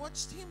people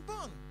watched him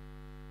burn.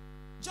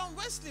 John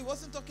Wesley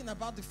wasn't talking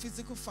about the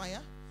physical fire.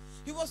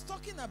 He was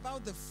talking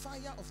about the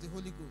fire of the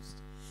Holy Ghost.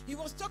 He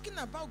was talking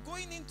about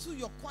going into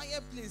your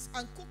quiet place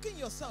and cooking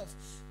yourself,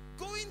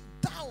 going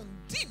down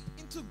deep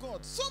into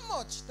God, so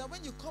much that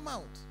when you come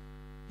out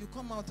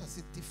as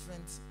a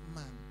different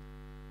man.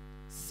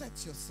 Set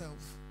yourself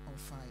on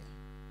fire.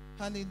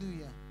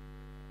 Hallelujah.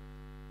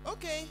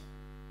 Okay,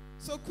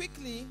 so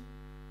quickly,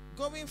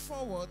 going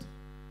forward,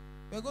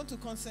 we're going to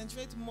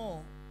concentrate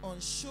more on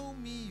show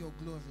me your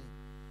glory.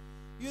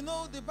 You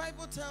know, the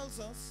Bible tells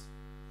us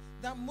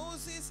that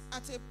Moses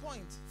at a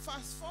point,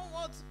 fast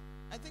forward,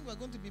 I think we're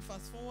going to be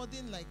fast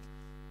forwarding like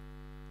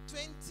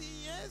 20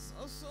 years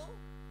or so,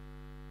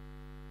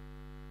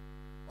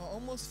 or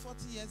almost 40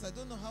 years, I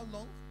don't know how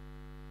long.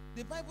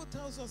 The Bible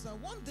tells us that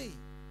one day,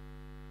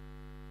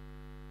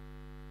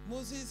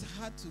 Moses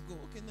had to go.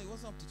 Okay, no, it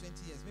wasn't up to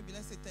 20 years. Maybe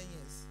let's say 10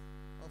 years,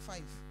 or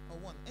 5, or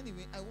 1.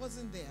 Anyway, I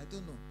wasn't there. I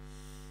don't know.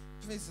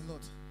 Praise the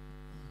Lord.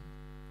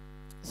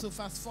 So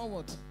fast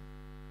forward.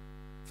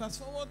 Fast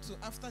forward to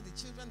after the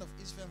children of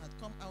Israel had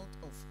come out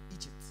of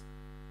Egypt.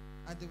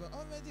 And they were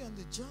already on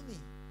the journey.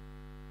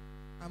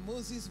 And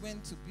Moses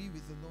went to be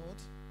with the Lord.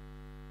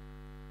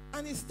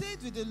 And he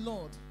stayed with the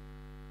Lord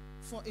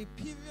for a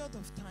period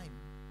of time.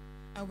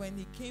 And when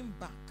he came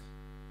back,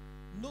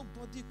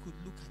 nobody could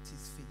look at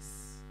his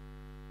face,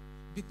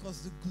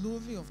 because the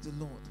glory of the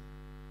Lord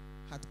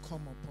had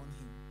come upon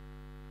him.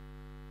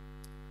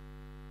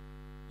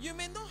 You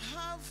may not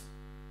have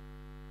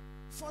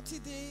 40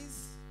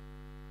 days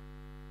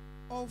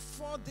or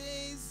 4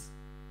 days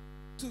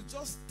to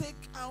just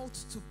take out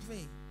to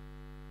pray.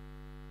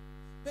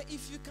 But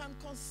if you can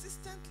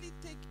consistently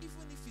take,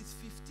 even if it's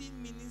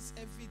 15 minutes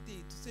every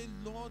day, to say,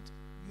 Lord,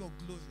 your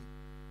glory.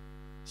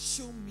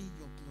 Show me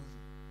your glory.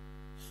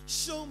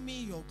 Show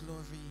me your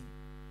glory.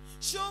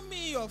 Show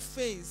me your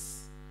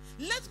face.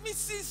 Let me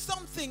see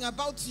something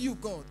about you,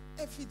 God,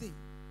 every day.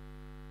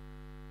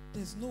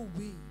 There's no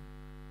way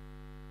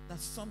that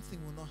something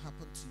will not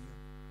happen to you.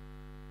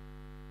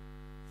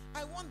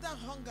 I want that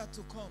hunger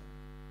to come.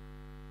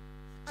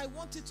 I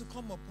want it to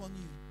come upon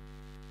you.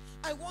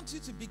 I want you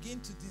to begin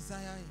to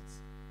desire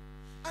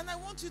it. And I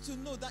want you to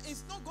know that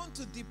it's not going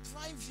to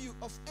deprive you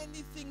of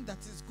anything that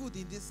is good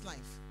in this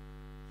life.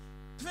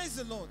 Praise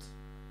the Lord.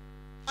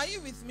 Are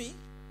you with me?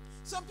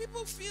 Some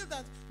people feel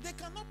that they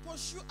cannot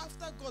pursue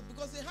after God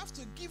because they have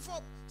to give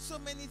up so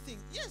many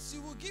things. Yes,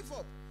 you will give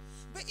up.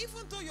 But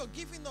even though you're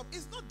giving up,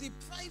 it's not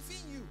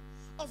depriving you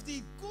of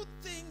the good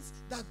things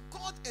that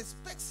God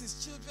expects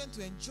his children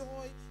to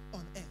enjoy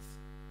on earth.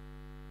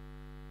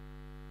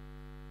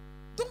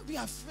 Don't be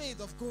afraid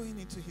of going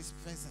into his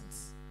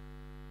presence.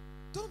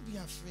 Don't be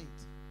afraid.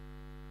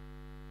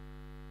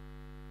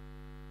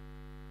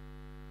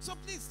 So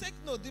please take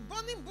note. The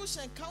burning bush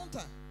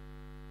encounter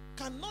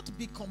cannot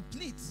be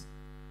complete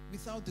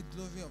without the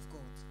glory of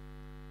God.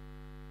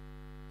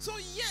 So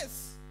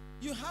yes,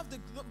 you have the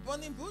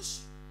burning bush.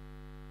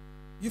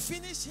 You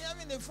finish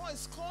hearing a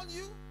voice call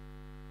you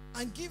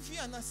and give you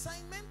an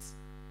assignment.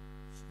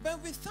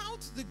 But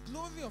without the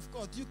glory of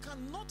God, you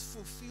cannot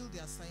fulfill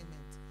the assignment.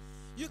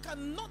 You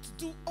cannot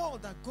do all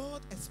that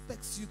God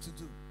expects you to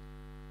do.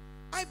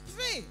 I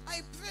pray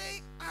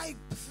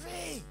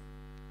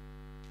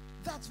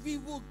that we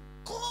will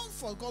call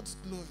for God's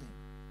glory.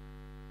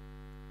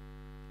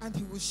 And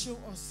he will show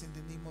us in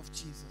the name of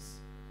Jesus.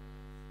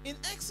 In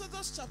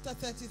Exodus chapter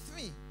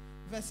 33,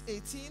 verse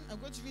 18, I'm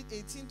going to read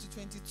 18 to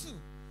 22.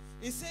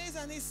 It says,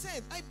 and he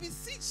said, I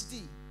beseech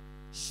thee,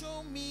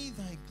 show me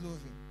thy glory.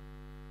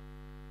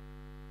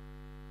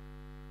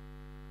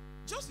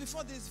 Just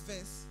before this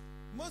verse,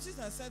 Moses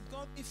has said,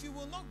 God, if you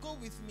will not go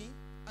with me,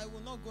 I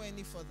will not go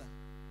any further.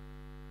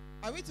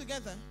 Are we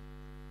together?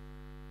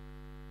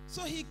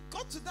 So he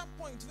got to that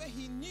point where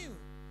he knew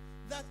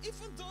that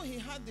even though he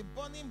had the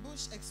burning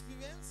bush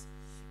experience,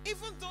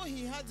 even though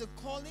he had the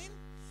calling,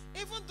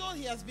 even though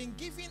he has been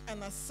given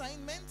an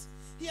assignment,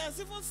 he has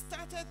even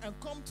started and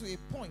come to a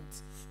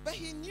point. But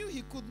he knew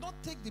he could not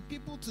take the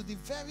people to the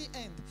very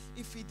end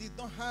if he did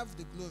not have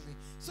the glory.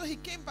 So he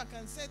came back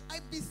and said, I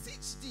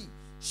beseech thee,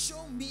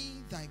 show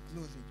me thy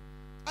glory.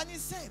 And he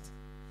said,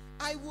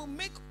 I will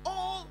make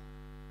all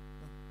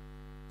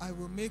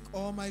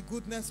my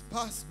goodness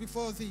pass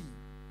before thee.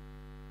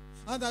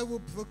 And I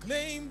will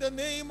proclaim the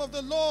name of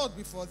the Lord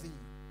before thee.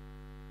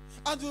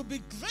 And will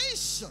be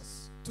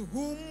gracious to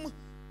whom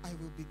I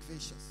will be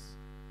gracious.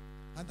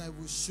 And I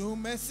will show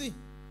mercy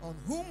on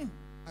whom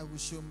I will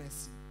show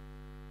mercy.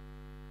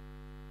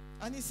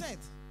 And he said,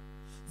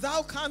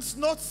 thou canst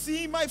not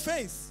see my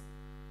face,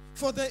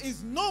 for there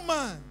is no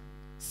man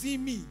see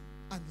me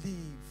and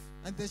live.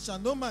 And there shall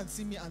no man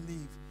see me and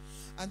live.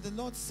 And the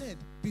Lord said,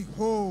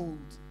 behold,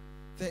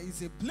 there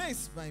is a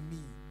place by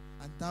me,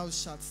 and thou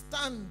shalt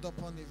stand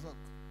upon a rock.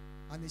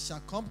 And it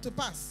shall come to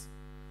pass,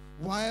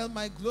 while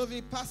my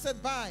glory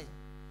passeth by,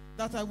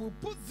 that I will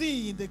put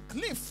thee in the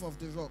cliff of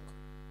the rock,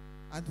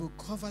 and will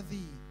cover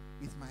thee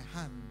with my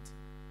hand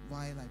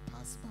while I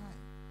pass by.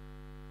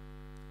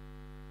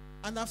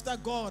 And after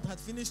God had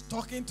finished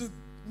talking to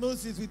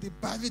Moses with the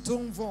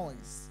baritone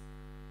voice,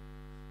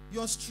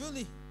 yours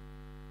truly,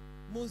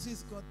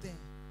 Moses got there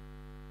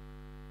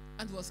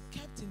and was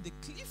kept in the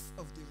cliff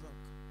of the rock.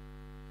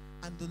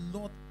 And the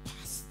Lord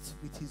passed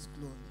with his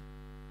glory.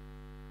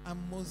 And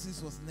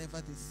Moses was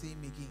never the same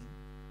again.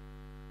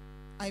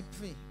 I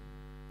pray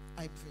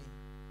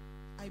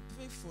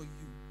for you.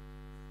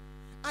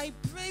 I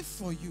pray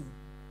for you.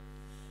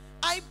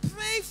 I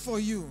pray for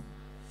you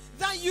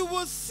that you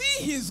will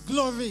see his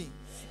glory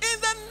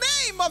in the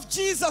name of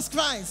Jesus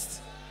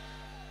Christ.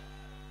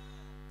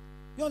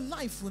 Your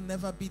life will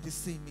never be the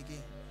same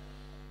again.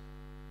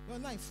 Your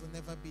life will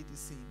never be the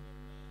same.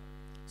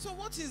 So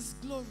what is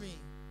glory?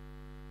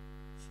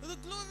 The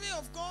glory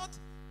of God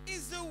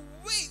is the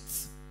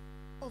weight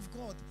of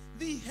God,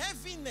 the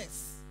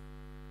heaviness.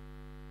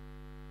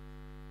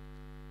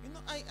 You know,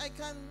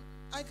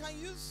 I can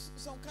use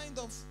some kind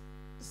of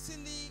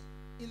silly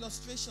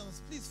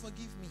illustrations. Please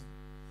forgive me.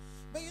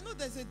 But you know,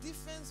 there's a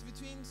difference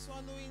between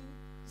swallowing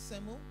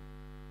semo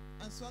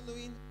and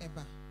swallowing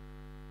eba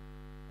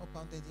or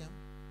pounded yam.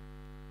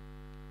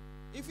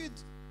 If you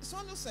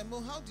swallow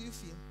semo, how do you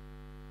feel?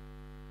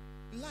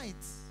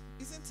 Light,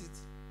 isn't it?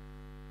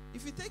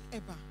 If you take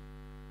eba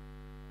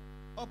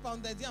or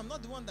pounded yam,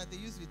 not the one that they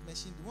use with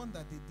machine, the one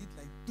that they did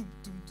like doom,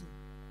 doom, doom.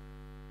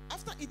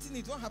 After eating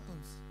it, what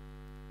happens?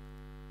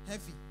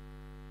 Heavy.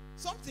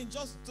 Something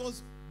just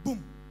does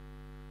boom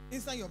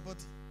inside your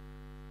body.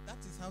 That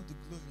is how the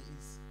glory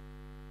is.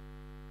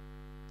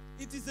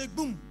 It is a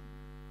boom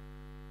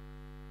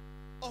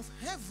of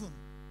heaven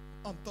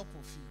on top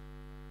of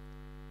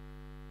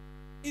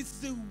you. It's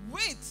the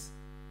weight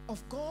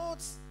of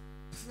God's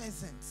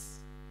presence.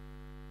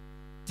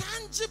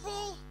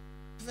 Tangible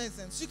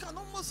presence. You can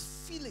almost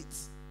feel it.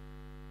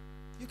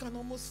 You can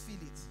almost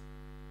feel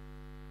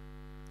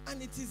it.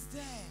 And it is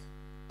there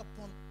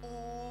upon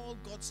all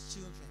God's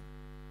children.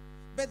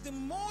 But the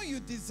more you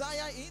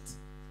desire it,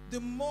 the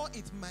more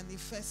it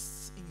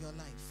manifests in your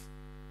life.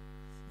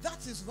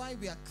 That is why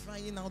we are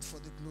crying out for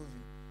the glory.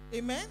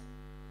 Amen?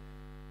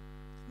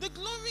 The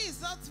glory is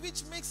that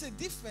which makes a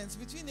difference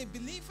between a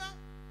believer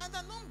and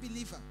a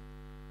non-believer.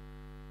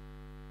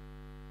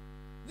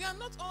 We are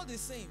not all the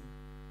same.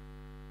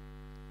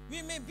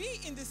 We may be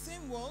in the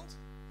same world.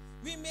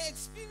 We may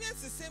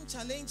experience the same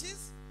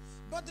challenges.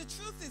 But the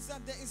truth is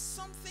that there is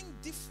something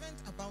different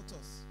about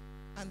us.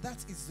 And that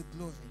is the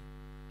glory.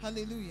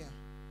 Hallelujah.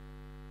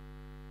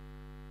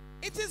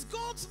 It is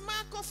God's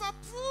mark of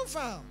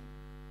approval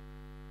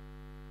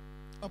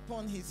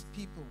upon his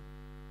people.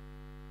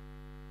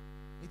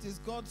 It is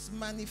God's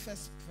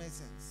manifest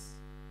presence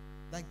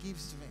that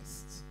gives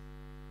rest.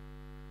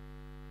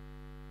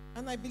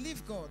 And I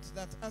believe, God,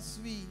 that as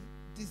we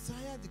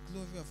desire the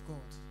glory of God,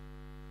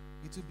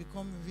 it will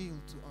become real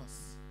to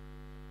us.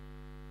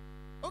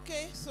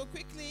 Okay, so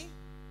quickly,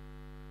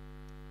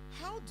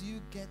 how do you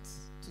get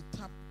to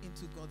tap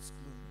into God's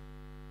glory?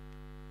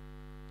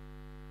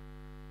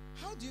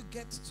 How do you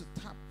get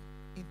to tap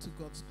into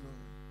God's glory?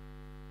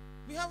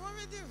 We have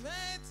already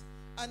read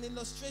an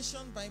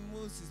illustration by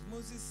Moses.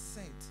 Moses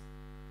said,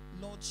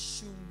 Lord,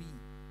 show me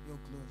your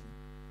glory.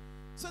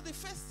 So the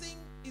first thing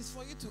is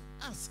for you to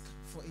ask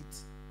for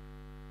it.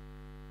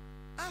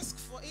 Ask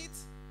for it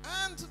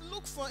and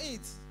look for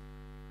it.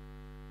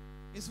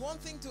 It's one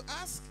thing to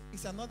ask,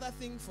 it's another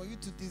thing for you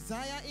to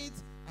desire it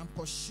and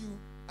pursue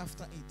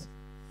after it.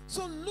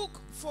 So look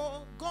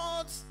for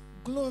God's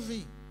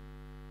glory.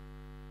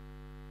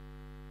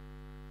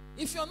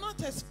 If you're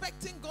not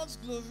expecting God's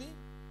glory,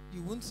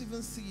 you won't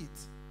even see it.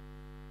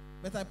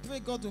 But I pray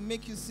God will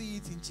make you see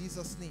it in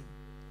Jesus' name.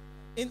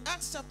 In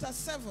Acts chapter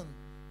 7,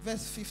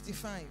 verse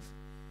 55,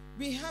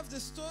 we have the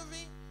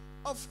story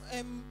of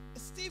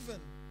Stephen,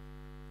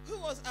 who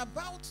was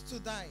about to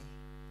die.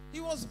 He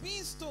was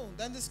being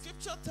stoned, and the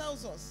scripture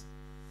tells us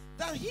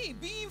that he,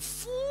 being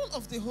full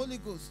of the Holy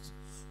Ghost,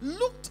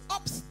 looked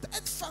up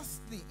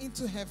steadfastly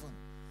into heaven,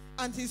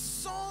 and he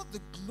saw the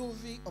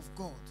glory of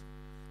God,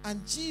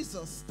 and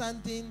Jesus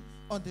standing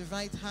on the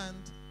right hand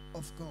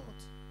of God.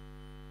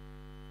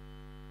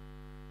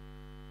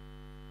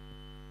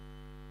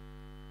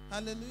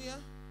 Hallelujah.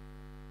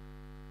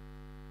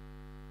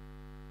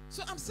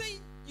 So I'm saying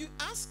you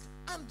ask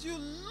and you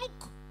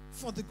look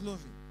for the glory.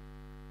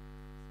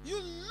 You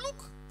look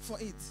for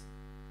it.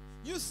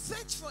 You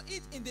search for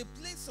it in the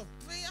place of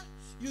prayer.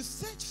 You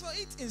search for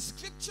it in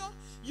scripture.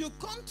 You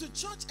come to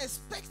church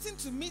expecting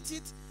to meet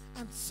it,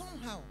 and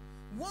somehow,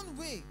 one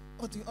way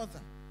or the other,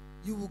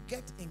 you will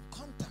get in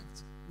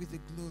contact with the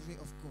glory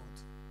of God.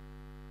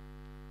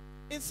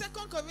 In 2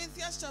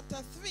 Corinthians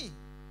chapter 3,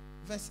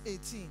 verse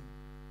 18,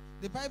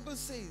 the Bible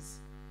says,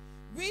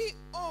 we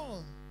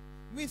all,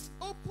 with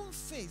open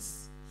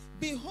face,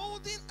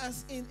 beholding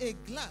as in a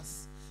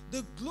glass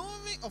the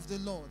glory of the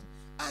Lord,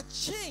 are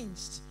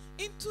changed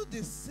into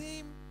the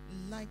same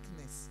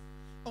likeness,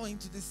 or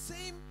into the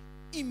same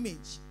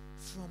image,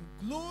 from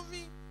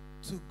glory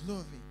to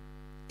glory,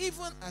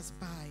 even as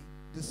by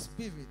the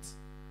Spirit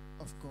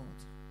of God.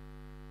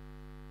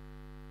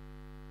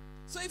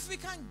 So if we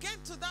can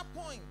get to that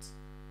point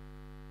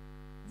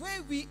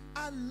where we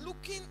are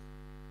looking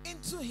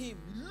into him,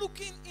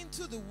 looking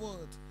into the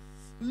word,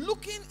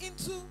 looking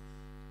into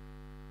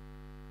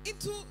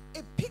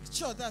a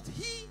picture that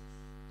he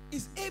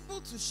is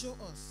able to show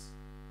us,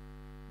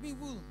 we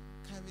will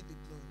carry the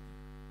glory.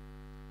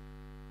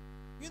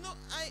 You know,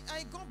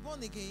 I got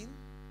born again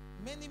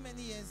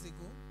many years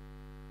ago,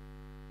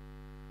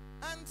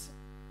 and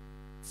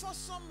for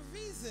some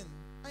reason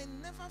I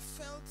never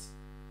felt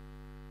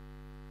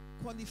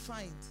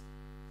qualified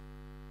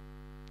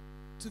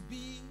to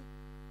be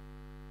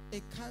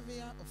a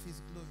carrier of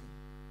his glory.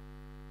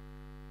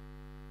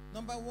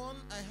 Number one,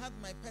 I had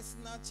my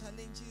personal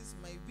challenges,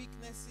 my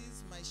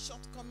weaknesses, my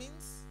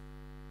shortcomings.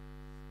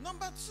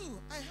 Number two,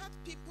 I had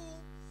people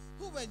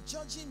who were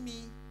judging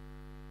me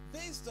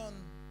based on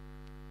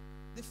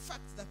the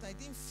fact that I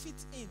didn't fit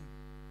in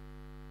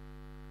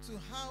to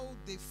how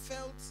they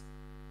felt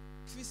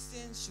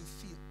Christians should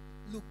feel.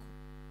 Look,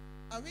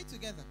 are we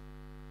together?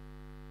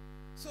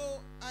 So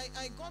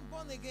I got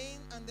born again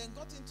and then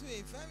got into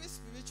a very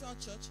spiritual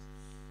church.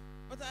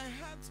 But I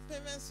had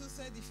parents who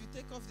said, if you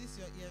take off this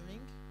your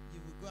earring, you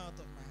will go out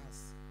of my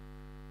house.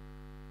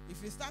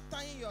 If you start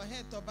tying your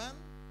hair turban,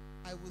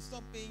 I will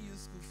stop paying you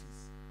school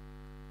fees.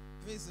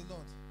 Praise the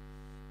Lord.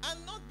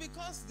 And not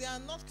because they are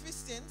not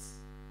Christians.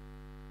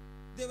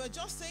 They were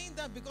just saying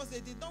that because they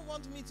did not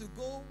want me to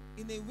go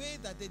in a way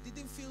that they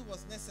didn't feel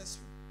was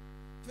necessary.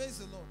 Praise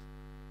the Lord.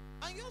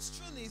 And yours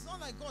truly, it's not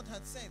like God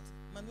had said,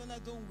 Manuela,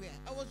 don't wear.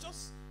 I was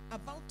just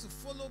about to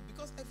follow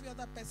because every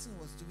other person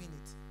was doing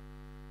it.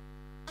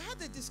 I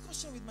had a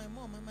discussion with my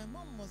mom, and my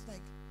mom was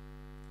like,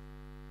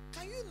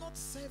 can you not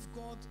serve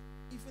God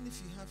even if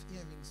you have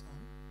earrings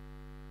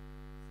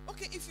on?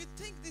 Okay, if you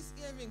take these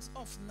earrings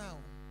off now,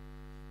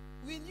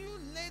 will you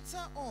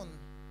later on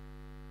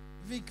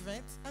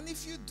regret? And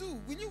if you do,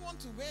 will you want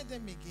to wear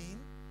them again?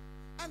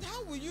 And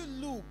how will you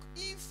look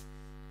if,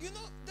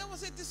 there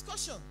was a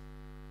discussion.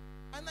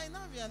 And I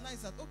now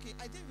realize that, okay,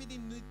 I didn't really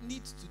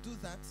need to do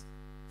that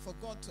for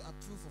God to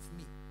approve of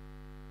me.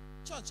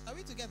 Church, are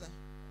we together?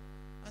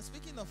 And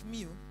speaking of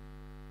me,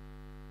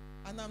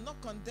 and I'm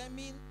not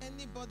condemning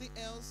anybody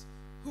else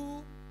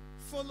who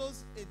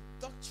follows a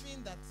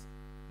doctrine that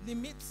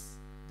limits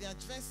their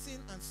dressing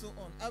and so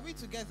on. Are we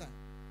together?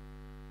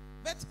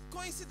 But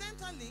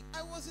coincidentally,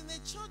 I was in a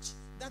church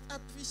that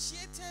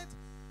appreciated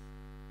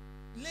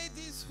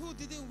ladies who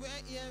didn't wear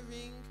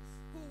earrings,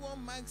 who wore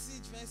maxi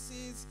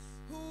dresses,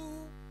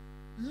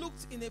 who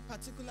looked in a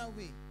particular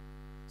way.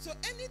 So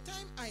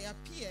anytime I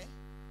appear,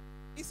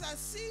 it's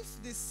as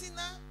if the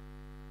sinner.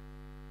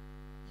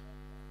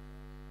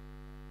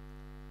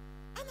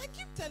 And I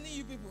keep telling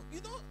you people,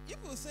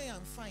 people say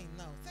I'm fine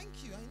now. Thank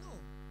you, I know.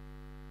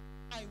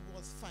 I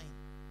was fine.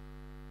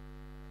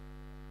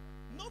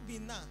 No be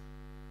now.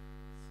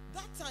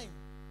 That time,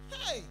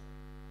 hey!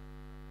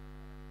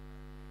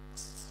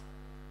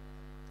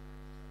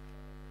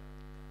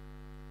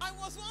 I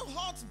was one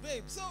hot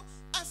babe. So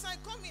as I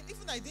come in,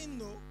 even I didn't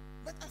know,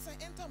 but as I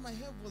enter, my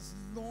hair was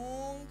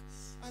long,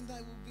 and I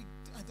will be,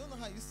 I don't know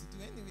how I used to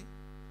do anyway.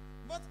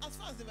 But as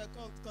far as they were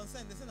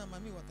concerned, they said, I'm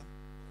Mami Water.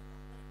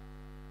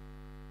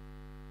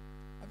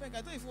 I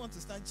don't know if you want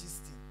to start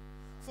gisting.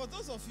 For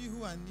those of you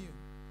who are new,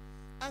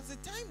 at the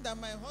time that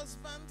my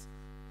husband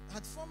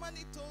had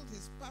formally told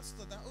his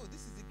pastor that, oh,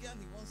 this is the girl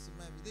he wants to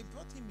marry, they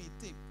brought him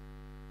a tape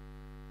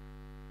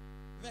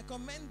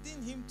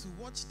recommending him to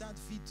watch that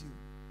video.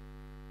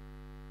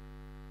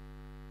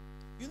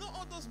 You know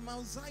all those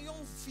Mount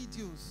Zion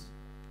videos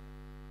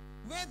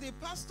where the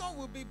pastor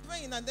will be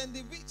praying and then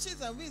the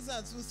witches and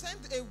wizards will send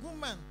a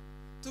woman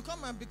to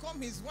come and become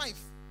his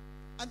wife,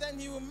 and then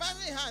he will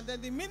marry her and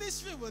then the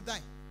ministry will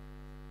die.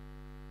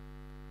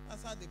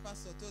 That's how the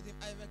pastor told him,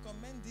 I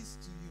recommend this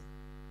to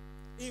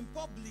you. In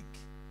public,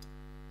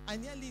 I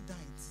nearly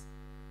died.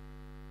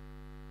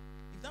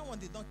 If that one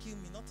did not kill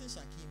me, nothing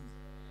shall kill me.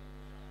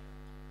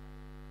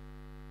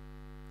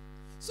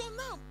 So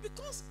now,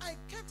 because I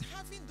kept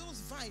having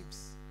those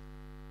vibes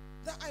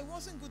that I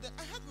wasn't good at,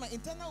 I had my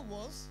internal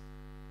wars.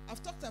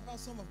 I've talked about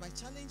some of my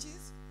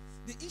challenges,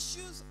 the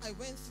issues I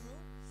went through,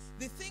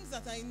 the things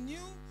that I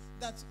knew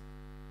that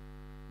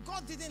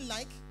God didn't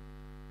like,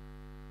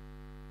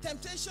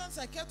 temptations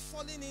I kept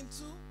falling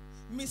into,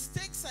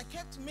 mistakes I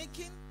kept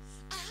making.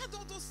 I had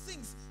all those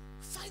things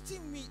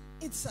fighting me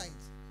inside.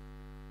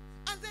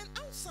 And then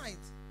outside,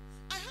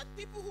 I had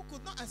people who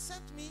could not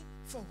accept me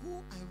for who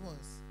I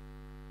was.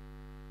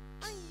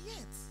 And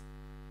yet,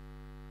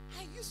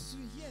 I used to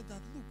hear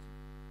that, look,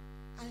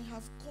 I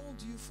have called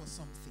you for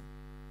something.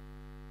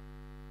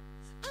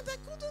 And I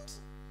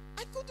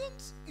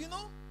couldn't,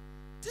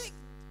 take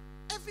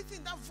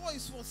everything that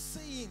voice was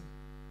saying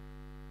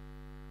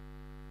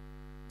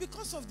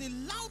because of the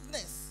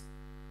loudness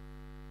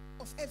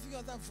of every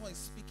other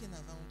voice speaking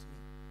around me.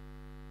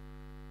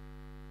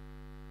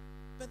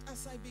 But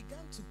as I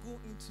began to go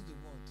into the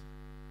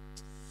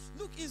word,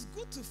 look, it's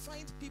good to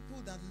find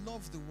people that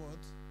love the word,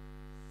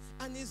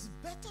 and it's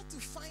better to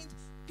find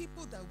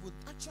people that would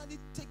actually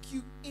take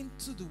you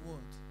into the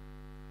word.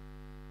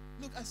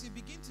 Look, as you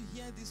begin to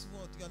hear this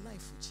word, your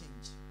life will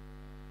change.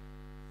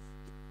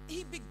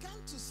 He began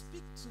to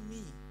speak to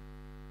me.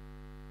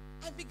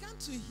 I began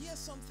to hear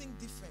something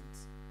different.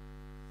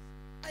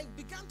 I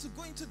began to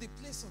go into the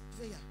place of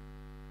prayer.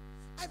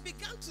 I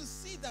began to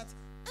see that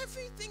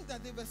everything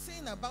that they were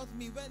saying about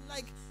me were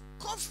like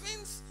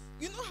coverings.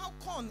 You know how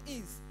corn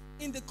is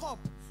in the cup?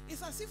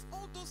 It's as if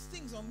all those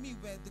things on me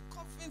were the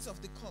coverings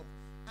of the cup.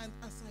 And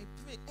as I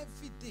pray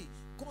every day,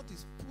 God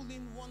is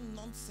pulling one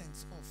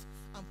nonsense off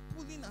and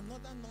pulling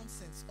another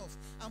nonsense off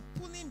and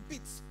pulling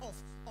bits off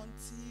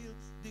until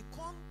the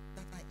corn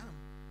that I am,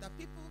 that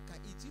people can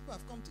eat, people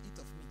have come to eat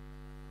of me,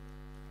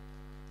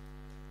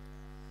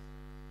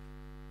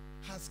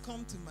 has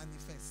come to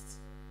manifest.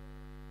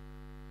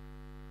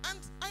 And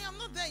I am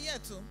not there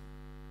yet, oh.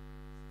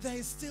 There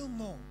is still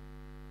more.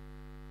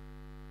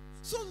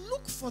 So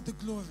look for the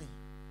glory.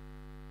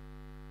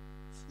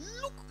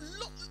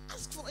 Look,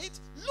 ask for it,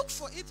 look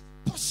for it,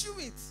 pursue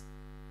it.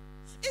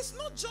 It's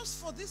not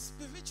just for this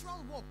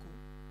spiritual walk.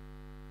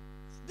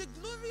 The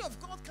glory of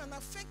God can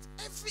affect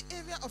every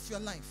area of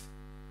your life.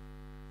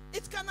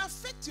 It can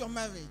affect your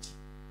marriage.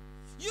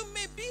 You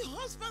may be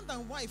husband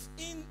and wife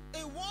in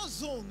a war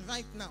zone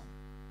right now.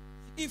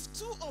 If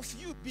two of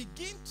you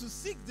begin to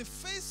seek the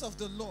face of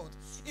the Lord,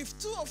 if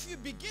two of you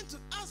begin to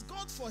ask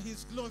God for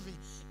his glory,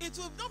 it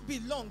will not be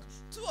long.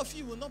 Two of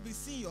you will not be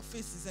seeing your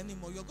faces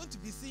anymore. You're going to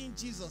be seeing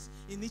Jesus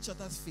in each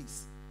other's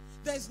face.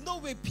 There is no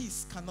way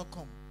peace cannot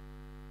come.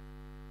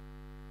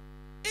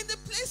 In the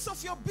place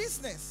of your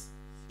business,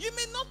 you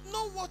may not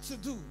know what to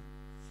do.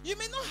 You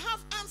may not have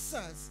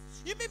answers.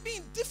 You may be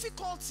in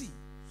difficulty.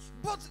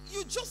 But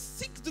you just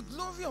seek the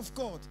glory of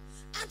God.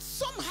 And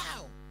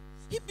somehow,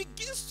 he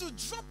begins to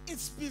drop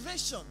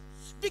inspiration,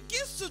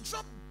 begins to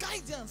drop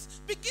guidance,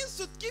 begins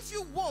to give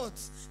you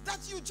words that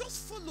you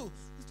just follow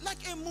like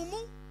a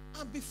mumu,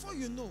 and before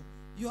you know,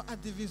 you're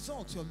at the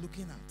result you're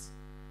looking at.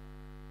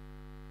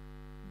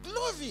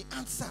 Glory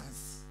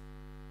answers,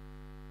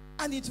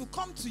 and it will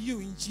come to you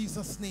in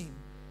Jesus' name.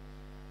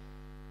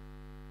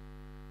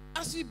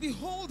 As we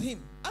behold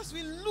him, as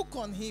we look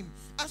on him,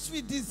 as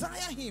we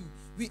desire him,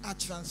 we are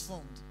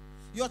transformed.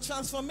 Your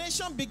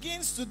transformation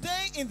begins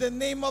today in the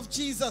name of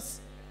Jesus.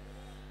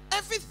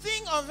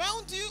 Everything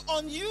around you,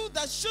 on you,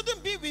 that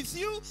shouldn't be with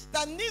you,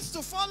 that needs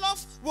to fall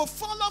off, will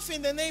fall off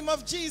in the name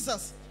of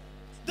Jesus.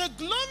 The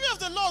glory of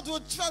the Lord will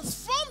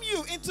transform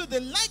you into the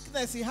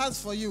likeness he has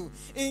for you.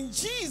 In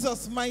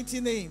Jesus' mighty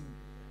name.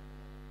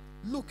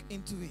 Look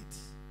into it.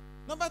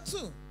 Number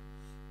 2,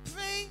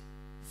 pray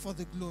for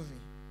the glory.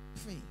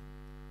 Pray.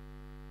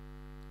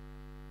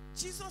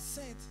 Jesus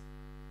said,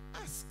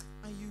 ask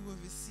and you will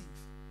receive.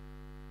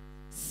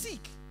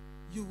 Seek,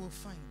 you will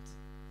find.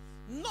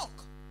 Knock,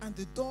 and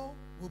the door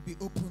will be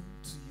open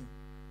to you.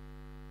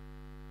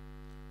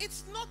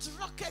 It's not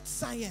rocket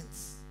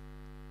science.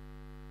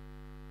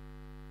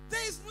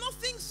 There is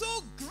nothing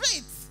so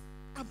great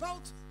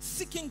about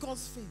seeking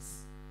God's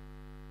face.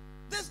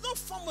 There's no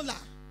formula.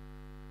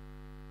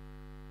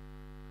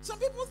 Some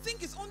people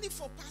think it's only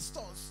for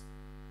pastors.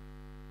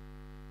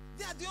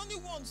 They are the only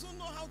ones who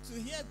know how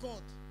to hear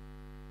God.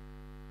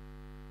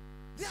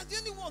 They are the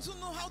only ones who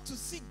know how to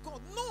seek God.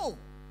 No.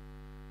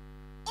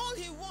 All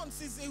he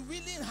wants is a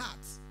willing heart.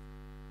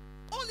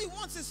 All he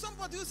wants is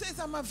somebody who says,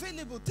 I'm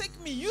available. Take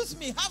me, use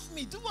me, have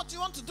me. Do what you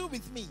want to do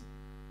with me.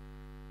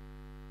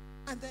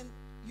 And then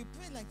you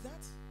pray like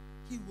that,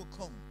 he will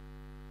come.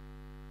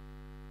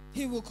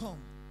 He will come.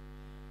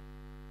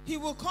 He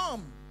will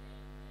come.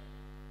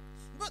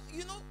 But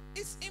you know,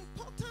 it's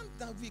important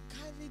that we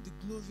carry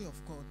the glory of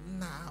God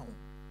now.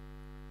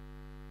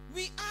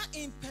 We are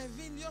in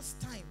perilous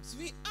times.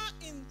 We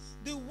are in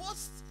the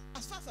worst,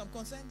 as far as I'm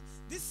concerned,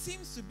 this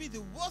seems to be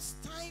the worst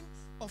time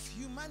of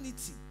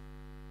humanity.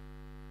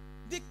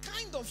 The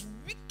kind of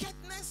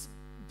wickedness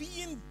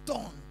being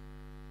done.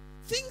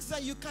 Things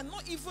that you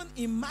cannot even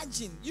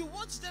imagine. You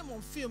watch them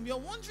on film. You're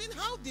wondering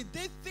how did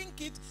they think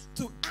it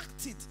to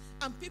act it.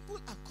 And people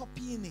are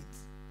copying it.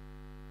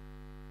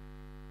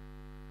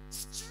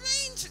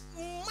 Strange,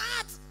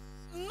 mad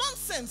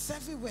nonsense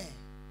everywhere.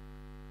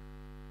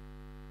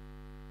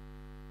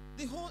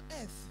 The whole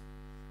earth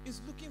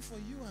is looking for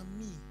you and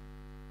me,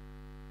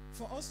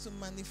 for us to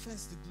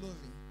manifest the glory,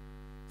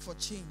 for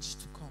change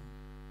to come.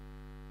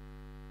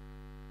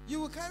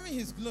 You will carry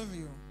his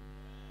glory.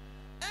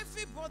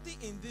 Everybody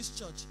in this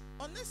church,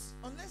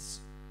 unless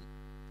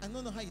I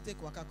don't know how you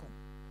take Wakako.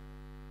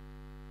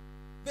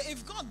 But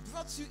if God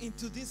brought you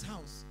into this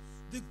house,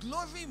 the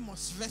glory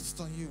must rest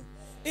on you.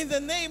 In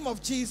the name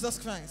of Jesus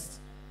Christ.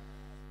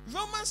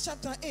 Romans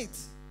chapter 8.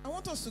 I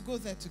want us to go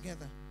there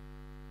together.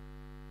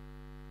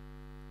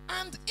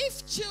 And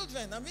if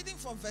children, I'm reading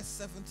from verse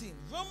 17.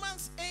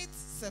 Romans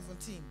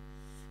 8:17.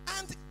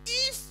 And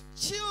if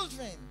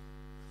children,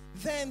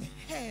 then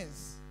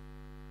heirs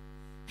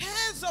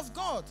of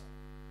God,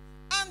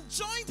 and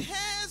joint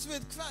heirs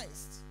with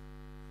Christ,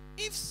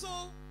 if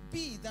so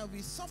be that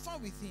we suffer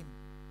with him,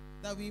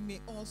 that we may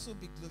also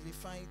be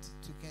glorified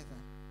together.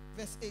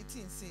 Verse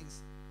 18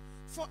 says,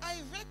 for I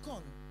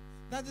reckon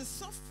that the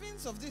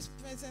sufferings of this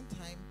present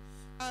time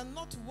are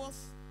not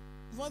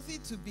worthy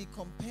to be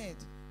compared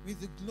with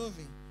the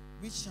glory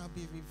which shall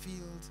be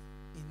revealed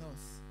in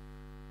us.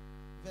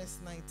 Verse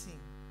 19.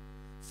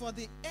 For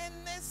the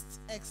earnest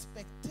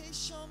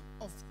expectation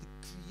of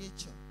the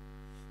creature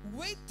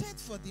waited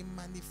for the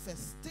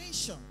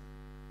manifestation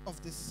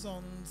of the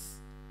sons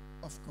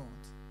of God.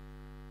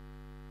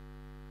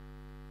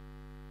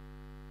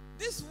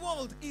 This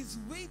world is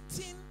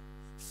waiting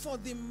for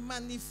the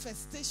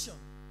manifestation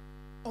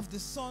of the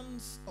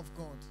sons of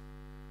God.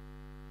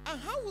 And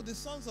how will the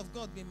sons of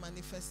God be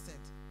manifested?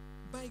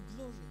 By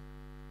glory.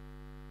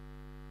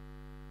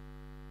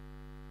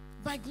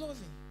 By glory.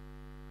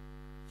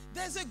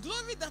 There's a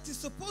glory that is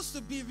supposed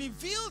to be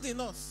revealed in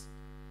us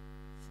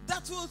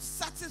that will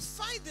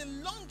satisfy the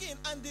longing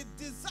and the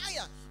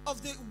desire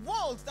of the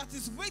world that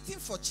is waiting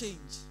for change.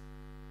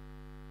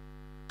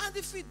 And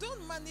if we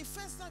don't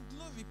manifest that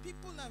glory,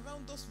 people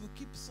around us will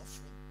keep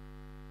suffering.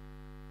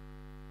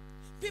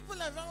 People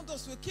around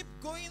us will keep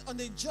going on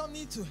a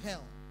journey to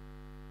hell.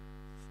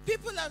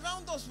 People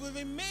around us will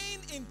remain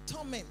in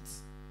torment.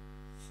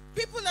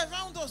 People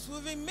around us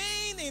will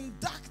remain in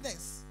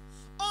darkness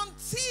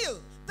until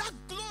that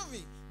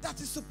glory that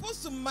is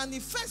supposed to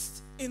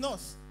manifest in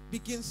us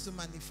begins to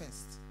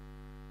manifest.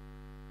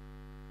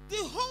 The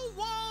whole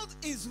world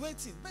is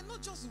waiting, but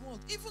not just the world,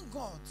 even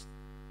God.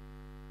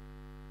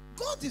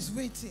 God is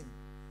waiting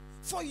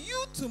for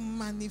you to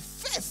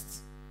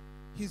manifest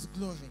his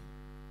glory.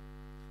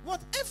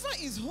 Whatever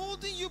is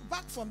holding you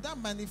back from that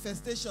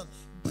manifestation,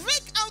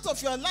 break out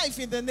of your life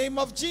in the name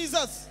of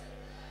Jesus.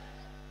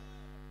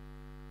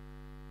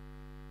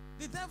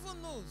 The devil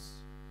knows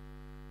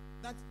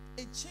that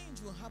a change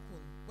will happen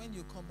when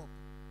you come up.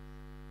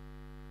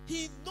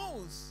 He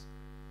knows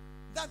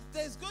that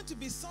there's going to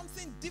be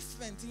something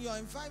different in your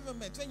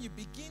environment when you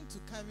begin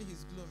to carry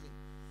his glory.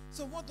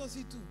 So what does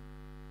he do?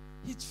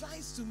 He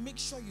tries to make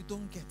sure you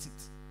don't get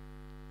it.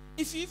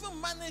 If you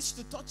even manage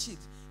to touch it,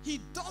 he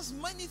does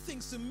many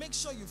things to make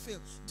sure you fail.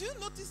 Do you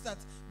notice that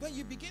when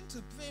you begin to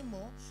pray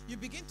more, you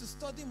begin to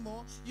study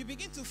more, you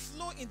begin to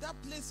flow in that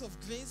place of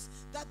grace,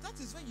 that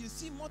is when you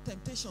see more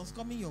temptations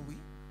coming your way?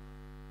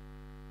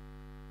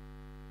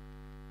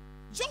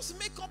 Just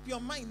make up your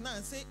mind now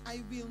and say,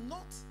 I will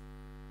not,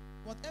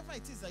 whatever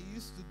it is that you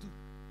used to do,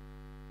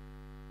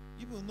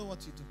 you will know what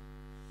you do.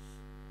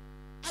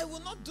 I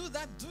will not do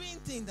that doing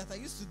thing that I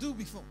used to do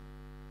before.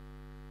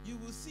 You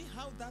will see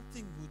how that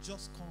thing will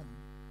just come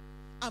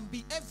and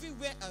be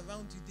everywhere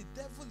around you.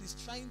 The devil is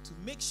trying to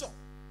make sure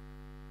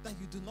that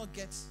you do not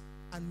get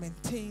and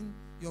maintain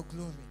your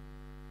glory.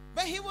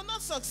 But he will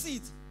not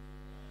succeed.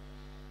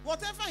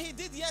 Whatever he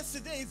did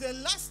yesterday is the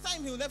last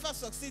time he will ever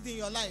succeed in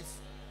your life.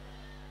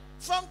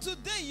 From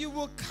today, you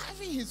will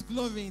carry his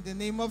glory in the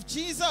name of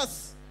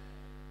Jesus.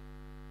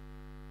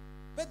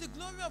 But the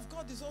glory of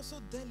God is also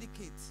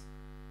delicate.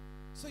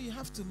 So you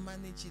have to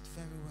manage it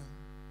very well.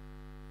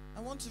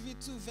 I want to read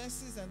 2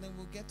 verses and then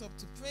we'll get up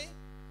to pray.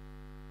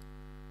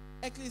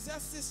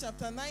 Ecclesiastes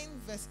chapter 9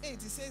 verse 8.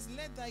 It says,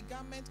 let thy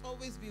garment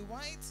always be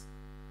white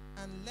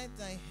and let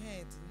thy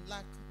head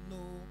lack no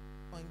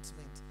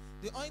ointment.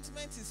 The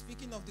ointment is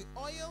speaking of the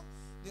oil.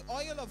 The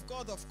oil of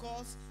God, of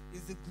course,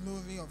 is the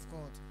glory of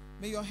God.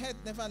 May your head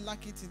never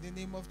lack it in the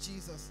name of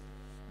Jesus.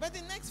 But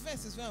the next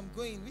verse is where I'm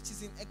going, which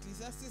is in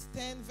Ecclesiastes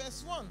 10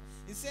 verse 1.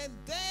 It said,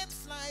 dead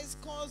flies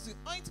cause the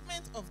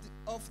ointment of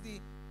the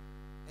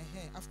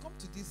I've come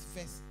to this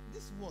verse,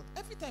 this word.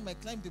 Every time I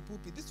climb the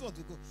pulpit, this word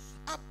will go.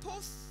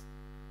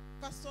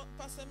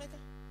 Pastor Mecca,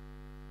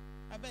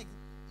 I beg,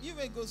 you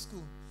will go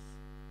school.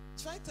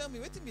 Try tell me,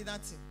 what be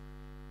that thing?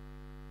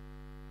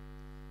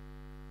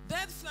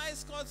 Dead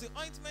flies cause the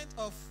ointment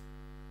of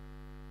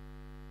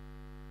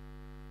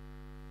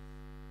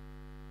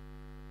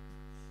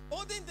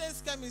olden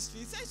days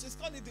chemistry. He says she's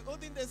calling it the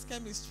olden days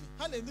chemistry.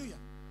 Hallelujah.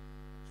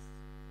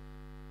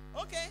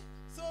 Okay,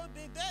 so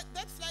the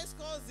dead flies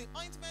cause the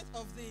ointment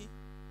of the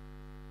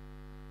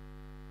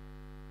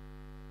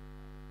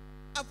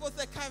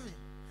apothecary.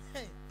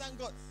 Hey, thank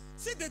God.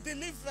 See the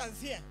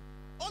deliverance here.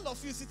 All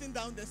of you sitting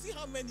down there. See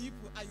how many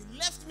people are you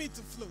left me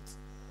to float.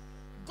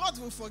 God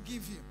will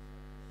forgive you.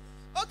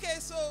 Okay,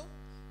 so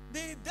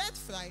the dead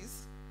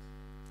flies,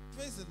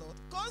 praise the Lord,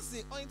 cause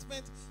the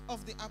ointment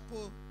of the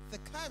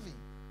apothecary.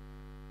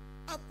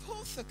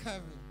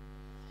 Apothecary.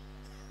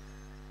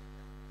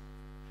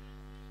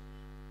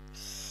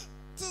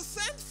 To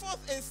send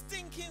forth a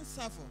stinking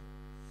savour,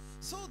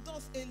 so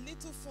does a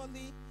little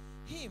folly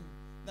him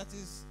that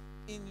is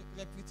in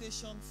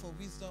reputation for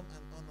wisdom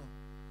and honor.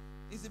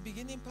 Is the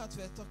beginning part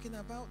we're talking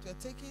about. We're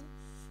taking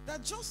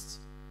that just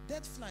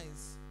dead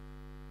flies,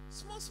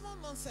 small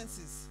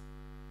nonsenses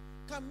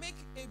can make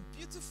a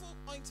beautiful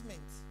ointment,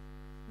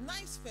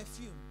 nice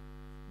perfume,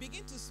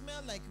 begin to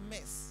smell like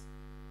mess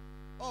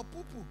or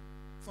poo-poo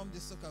from the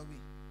soakaway.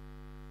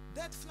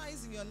 Dead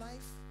flies in your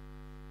life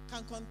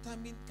can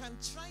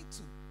try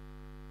to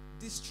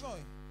destroy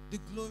the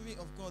glory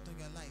of God in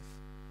your life.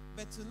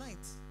 But tonight,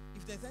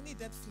 if there's any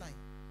dead fly,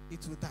 it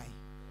will die.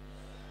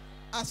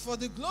 As for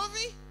the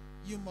glory,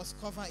 you must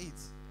cover it.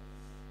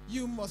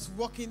 You must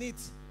walk in it.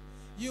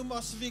 You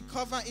must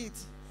recover it.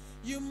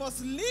 You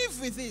must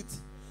live with it.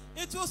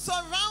 It will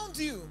surround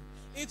you.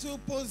 It will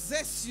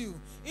possess you.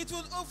 It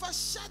will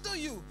overshadow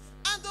you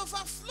and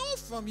overflow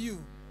from you.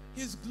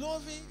 His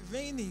glory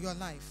reign in your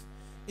life.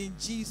 In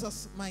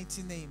Jesus'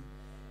 mighty name.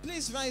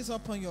 Please rise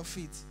up on your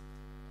feet.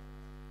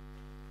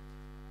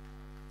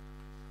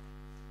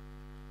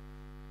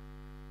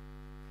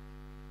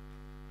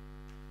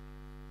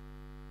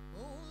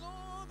 Oh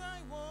Lord,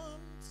 I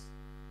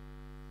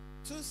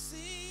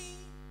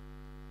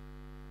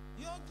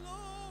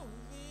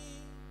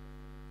glory.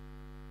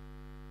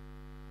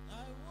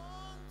 I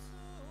want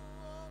to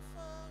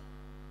offer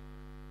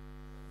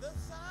the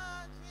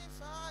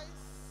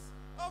sacrifice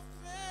of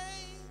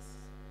praise.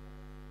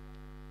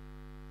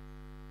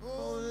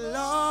 Oh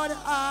Lord,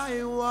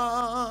 I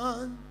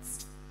want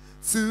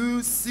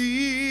to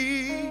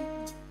see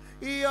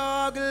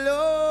your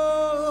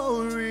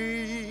glory.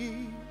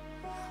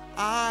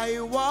 I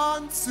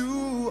want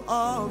to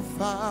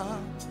offer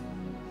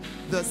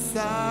the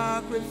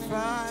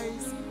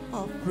sacrifice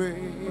of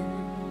praise.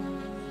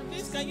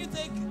 Please, can you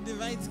take the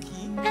right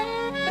key?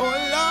 Oh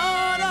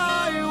Lord,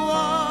 I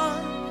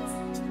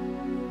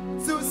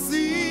want to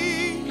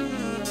see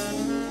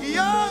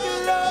your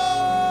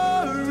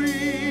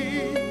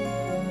glory.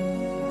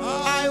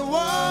 I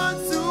want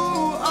to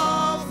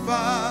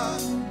offer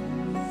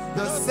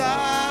the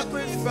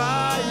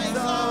sacrifice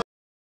of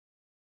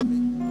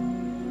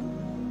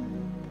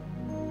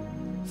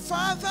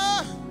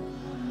Father,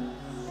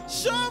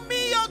 show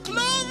me your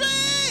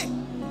glory.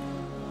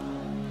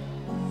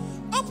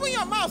 Open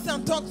your mouth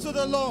and talk to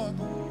the Lord.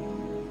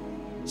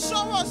 Show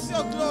us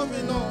your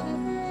glory,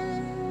 Lord.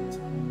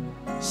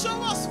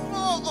 Show us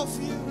more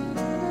of you.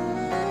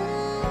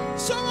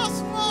 Show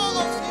us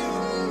more of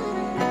you.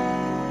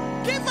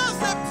 Give us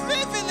the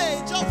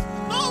privilege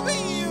of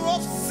knowing you,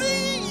 of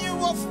seeing you,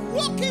 of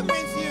walking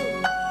with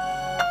you.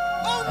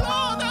 Oh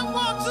Lord, I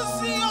want to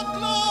see your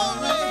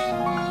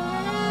glory.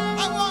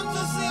 I want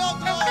to see your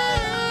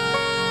glory.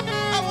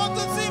 I want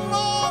to see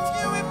more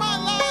of you in my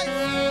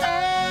life.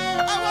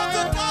 I want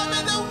to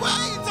carry the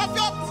weight of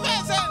your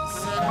presence.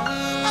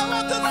 I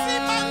want to see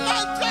my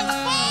life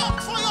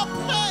transformed for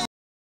your praise.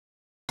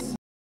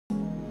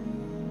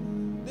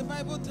 The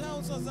Bible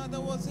tells us that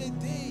there was a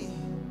day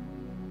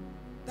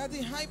that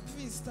the high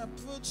priest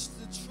approached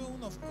the throne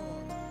of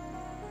God.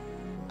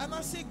 And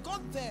as he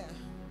got there,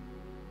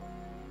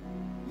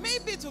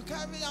 maybe to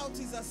carry out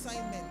his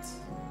assignment,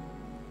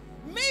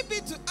 maybe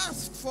to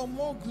ask for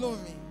more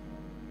glory,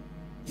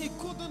 he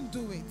couldn't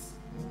do it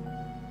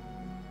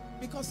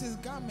because his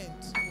garment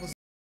was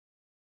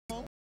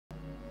long.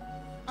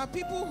 Are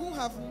people who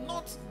have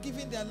not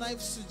given their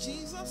lives to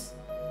Jesus,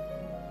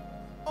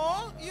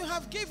 or you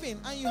have given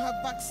and you have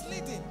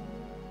backslidden?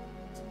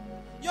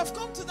 You have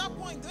come to that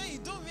point where you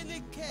don't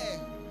really care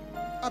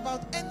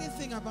about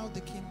anything about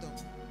the kingdom.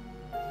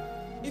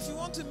 If you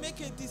want to make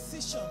a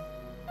decision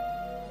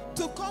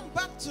to come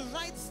back to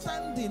right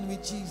standing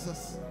with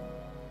Jesus,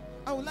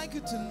 I would like you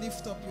to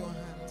lift up your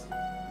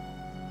hand.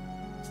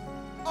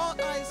 All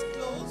eyes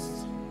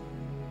closed,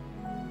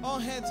 all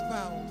heads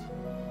bowed.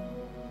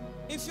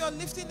 If you're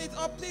lifting it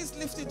up, please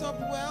lift it up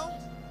well.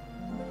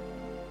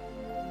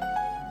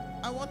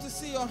 I want to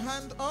see your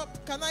hand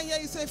up. Can I hear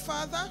you say,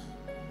 Father,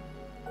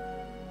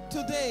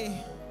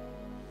 today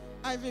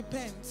I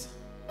repent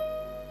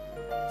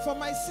for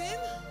my sin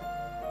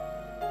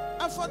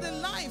and for the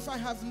life I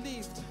have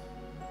lived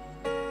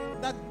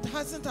that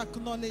hasn't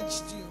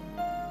acknowledged you.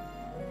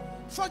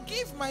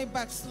 Forgive my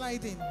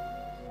backsliding.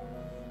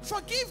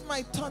 Forgive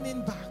my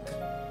turning back.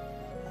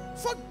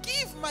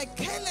 Forgive my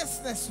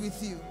carelessness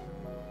with you.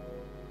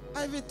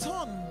 I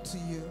return to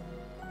you.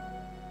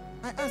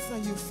 I ask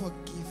that you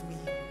forgive me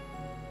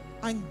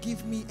and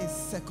give me a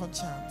second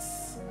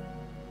chance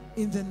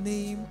in the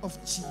name of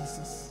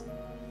Jesus.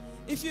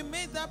 If you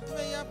made that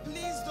prayer,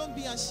 please don't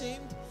be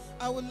ashamed.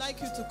 I would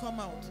like you to come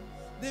out.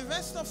 The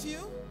rest of you,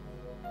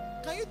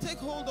 can you take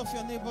hold of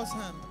your neighbor's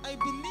hand? I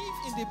believe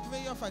in the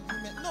prayer of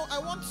agreement. No, I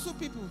want two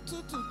people.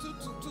 Two.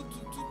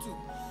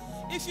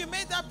 If you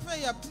made that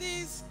prayer,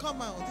 please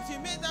come out. If you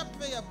made that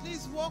prayer,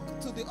 please walk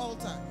to the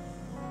altar.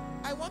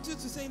 I want you to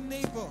say,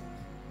 neighbor,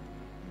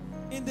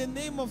 in the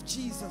name of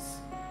Jesus,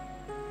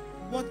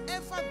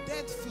 whatever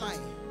dead fly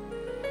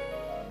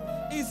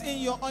is in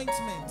your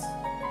ointment,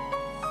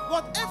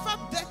 whatever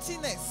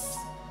dirtiness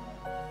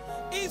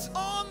is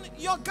on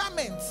your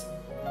garment,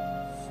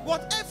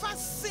 whatever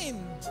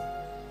sin,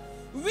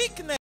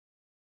 weakness,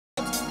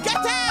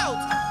 get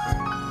out.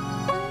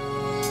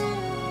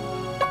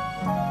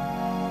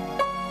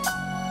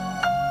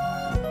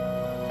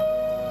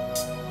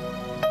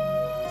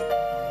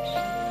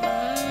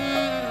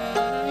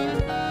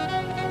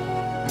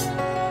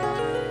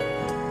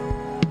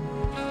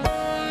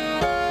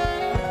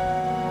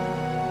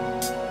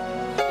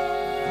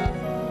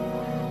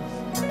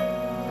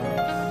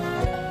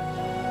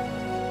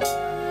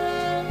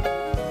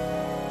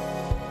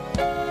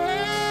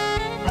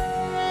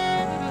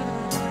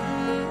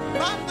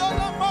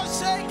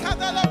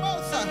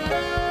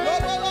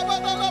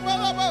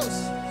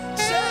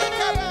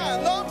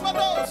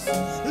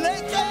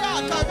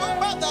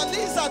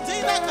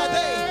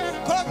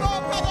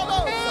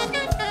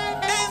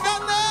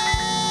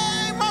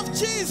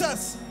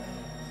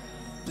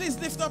 Please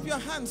lift up your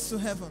hands to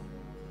heaven.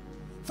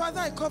 Father,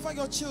 I cover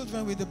your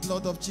children with the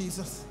blood of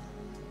Jesus.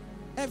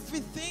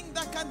 Everything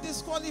that can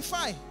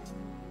disqualify,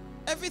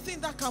 everything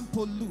that can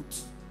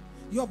pollute,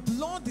 your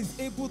blood is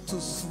able to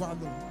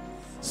swallow.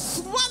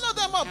 Swallow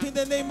them up in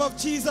the name of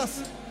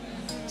Jesus.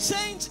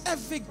 Change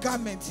every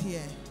garment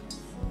here.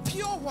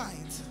 Pure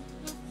white,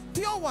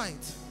 pure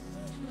white,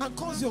 and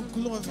cause your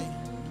glory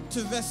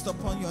to rest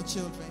upon your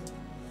children.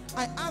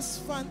 I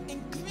ask for an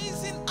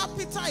increasing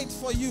appetite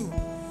for you,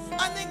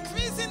 an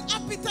increasing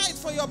appetite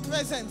for your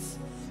presence,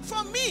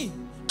 for me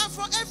and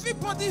for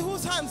everybody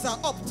whose hands are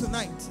up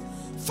tonight.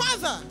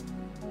 Father,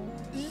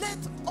 let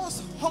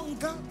us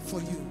hunger for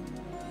you.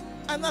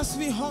 And as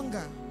we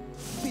hunger,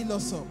 fill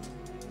us up.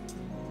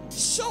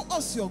 Show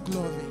us your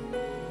glory.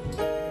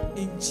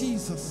 In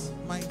Jesus'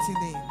 mighty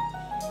name.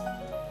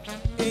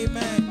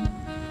 Amen.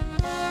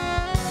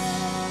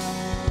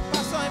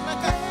 Pastor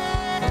Emeka.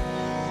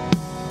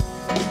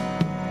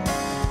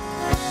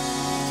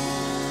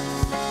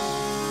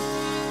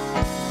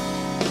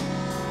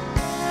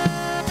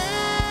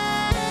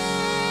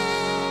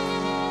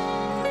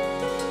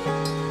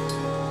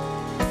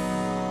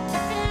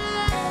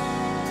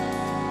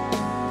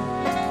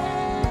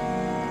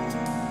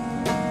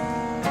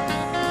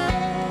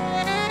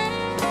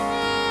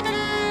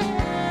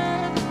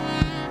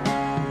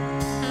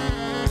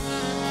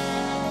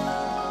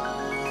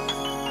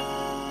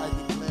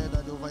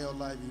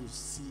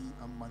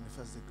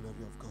 manifest the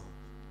glory of God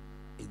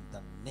in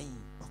the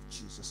name of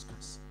Jesus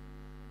Christ.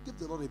 Give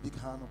the Lord a big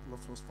hand of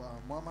applause for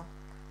our mama.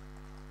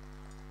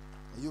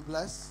 Are you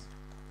blessed?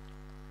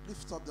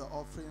 Lift up the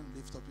offering,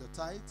 lift up your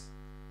tithe.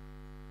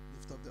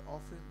 Lift up the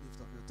offering,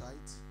 lift up your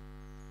tithe.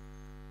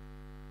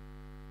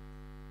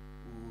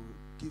 We'll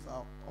give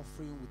our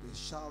offering with a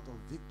shout of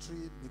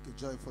victory. Make a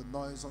joyful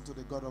noise unto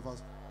the God of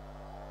us.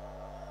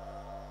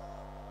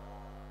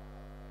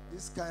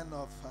 This kind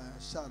of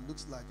shout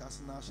looks like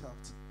Arsenal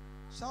shout.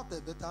 Shout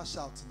a better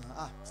shout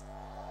now.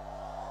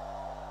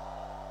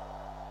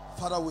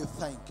 Father, we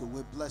thank you.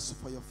 We bless you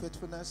for your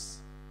faithfulness.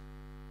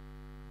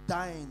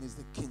 Thine is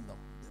the kingdom,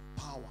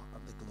 the power,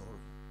 and the glory.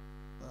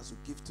 But as we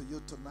give to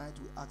you tonight,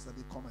 we ask that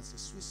it come as a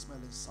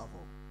sweet-smelling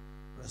savour.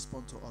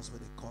 Respond to us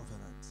with a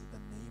covenant in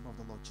the name of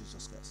the Lord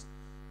Jesus Christ.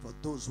 For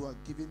those who are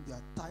giving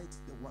their tithe,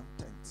 the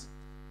 1/10,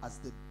 as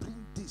they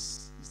bring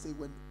this, he said,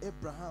 when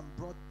Abraham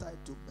brought tithe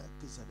to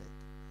Melchizedek,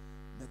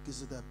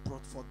 Melchizedek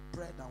brought forth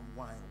bread and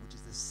wine, which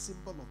is the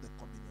symbol of the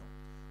communion.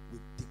 We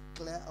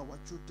declare our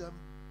children,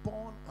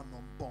 born and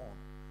unborn,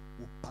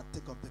 will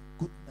partake of the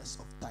goodness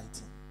of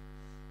tithing.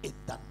 In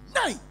the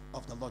name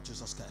of the Lord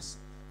Jesus Christ,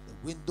 the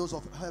windows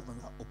of heaven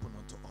are open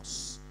unto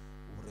us.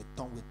 We will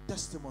return with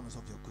testimonies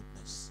of your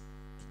goodness.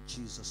 In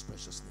Jesus'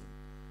 precious name.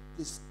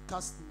 Please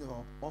cast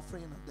your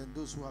offering, and then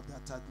those who have their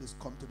tithe, please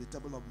come to the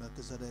table of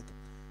Melchizedek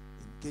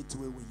in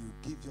Gateway. When you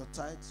give your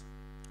tithe,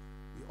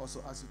 we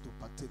also ask you to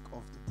partake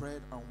of the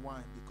bread and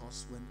wine,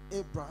 because when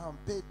Abraham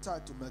paid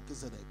tithe to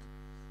Melchizedek,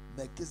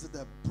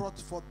 Melchizedek brought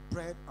forth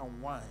bread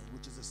and wine,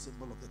 which is a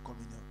symbol of the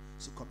communion.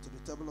 So come to the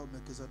table of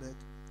Melchizedek.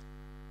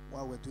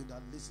 While we're doing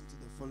that, listen to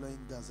the following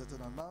gazetted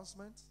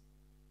announcement.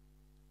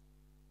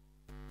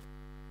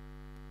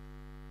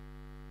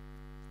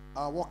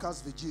 Our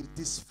workers' vigil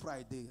this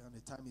Friday, and the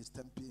time is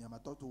 10 p.m. I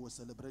thought we would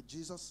celebrate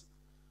Jesus.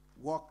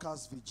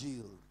 Workers'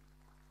 vigil.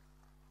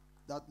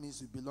 That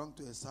means you belong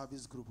to a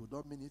service group. We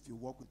don't mean if you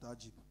work with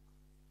Ajib.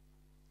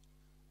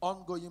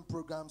 Ongoing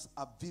programs,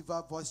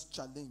 Aviva Voice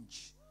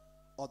Challenge.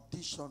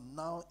 Audition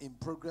now in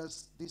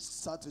progress this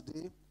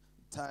Saturday.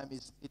 Time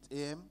is 8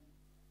 a.m.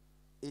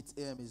 8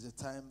 a.m. is the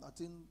time. I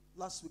think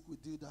last week we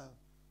did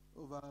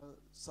over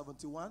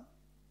 71.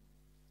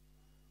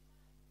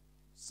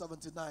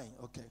 79,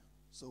 okay.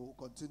 So we'll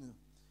continue.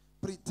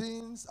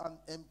 Preteens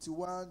and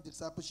MT1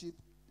 discipleship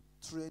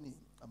training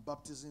and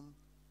baptism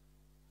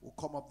will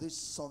come up this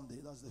Sunday.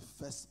 That's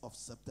the 1st of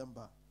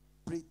September.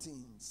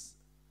 Preteens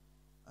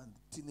and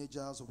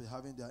teenagers will be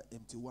having their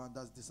MT1,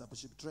 that's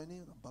discipleship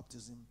training and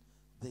baptism,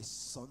 this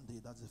Sunday.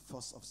 That's the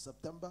 1st of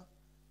September,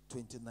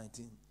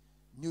 2019.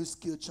 New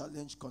Skill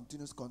Challenge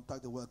continues.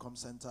 Contact the Welcome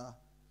Center.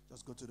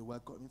 Just go to the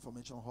Welcome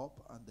Information Hub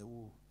and they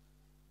will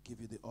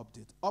give you the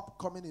update.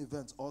 Upcoming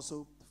events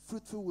also,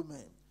 Fruitful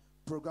Women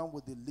program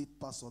with the lead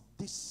pastor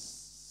this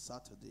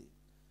Saturday,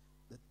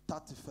 the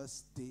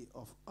 31st day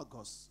of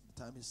August.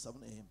 The time is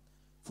 7 a.m.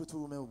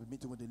 Fruitful Women will be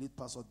meeting with the lead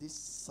pastor this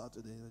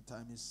Saturday. The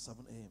time is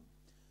 7 a.m.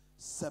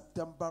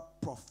 September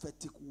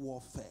Prophetic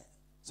Warfare.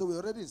 So we're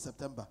already in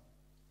September.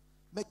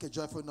 Make a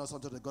joyful noise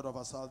unto the God of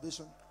our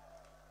salvation.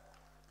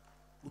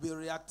 We'll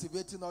be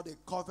reactivating all the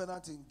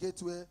covenant in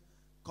Gateway,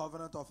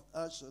 covenant of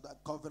Ursh,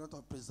 covenant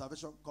of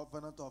preservation,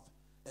 covenant of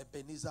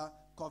Ebenezer,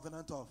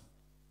 covenant of,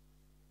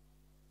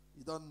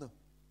 you don't know.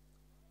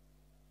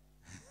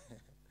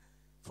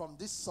 From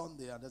this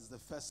Sunday, and that's the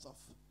 1st of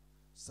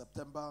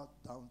September,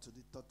 down to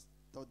the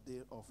third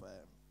day of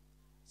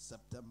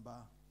September,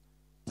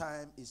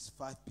 time is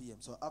 5 p.m.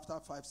 So after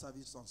 5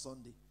 service on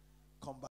Sunday, come back.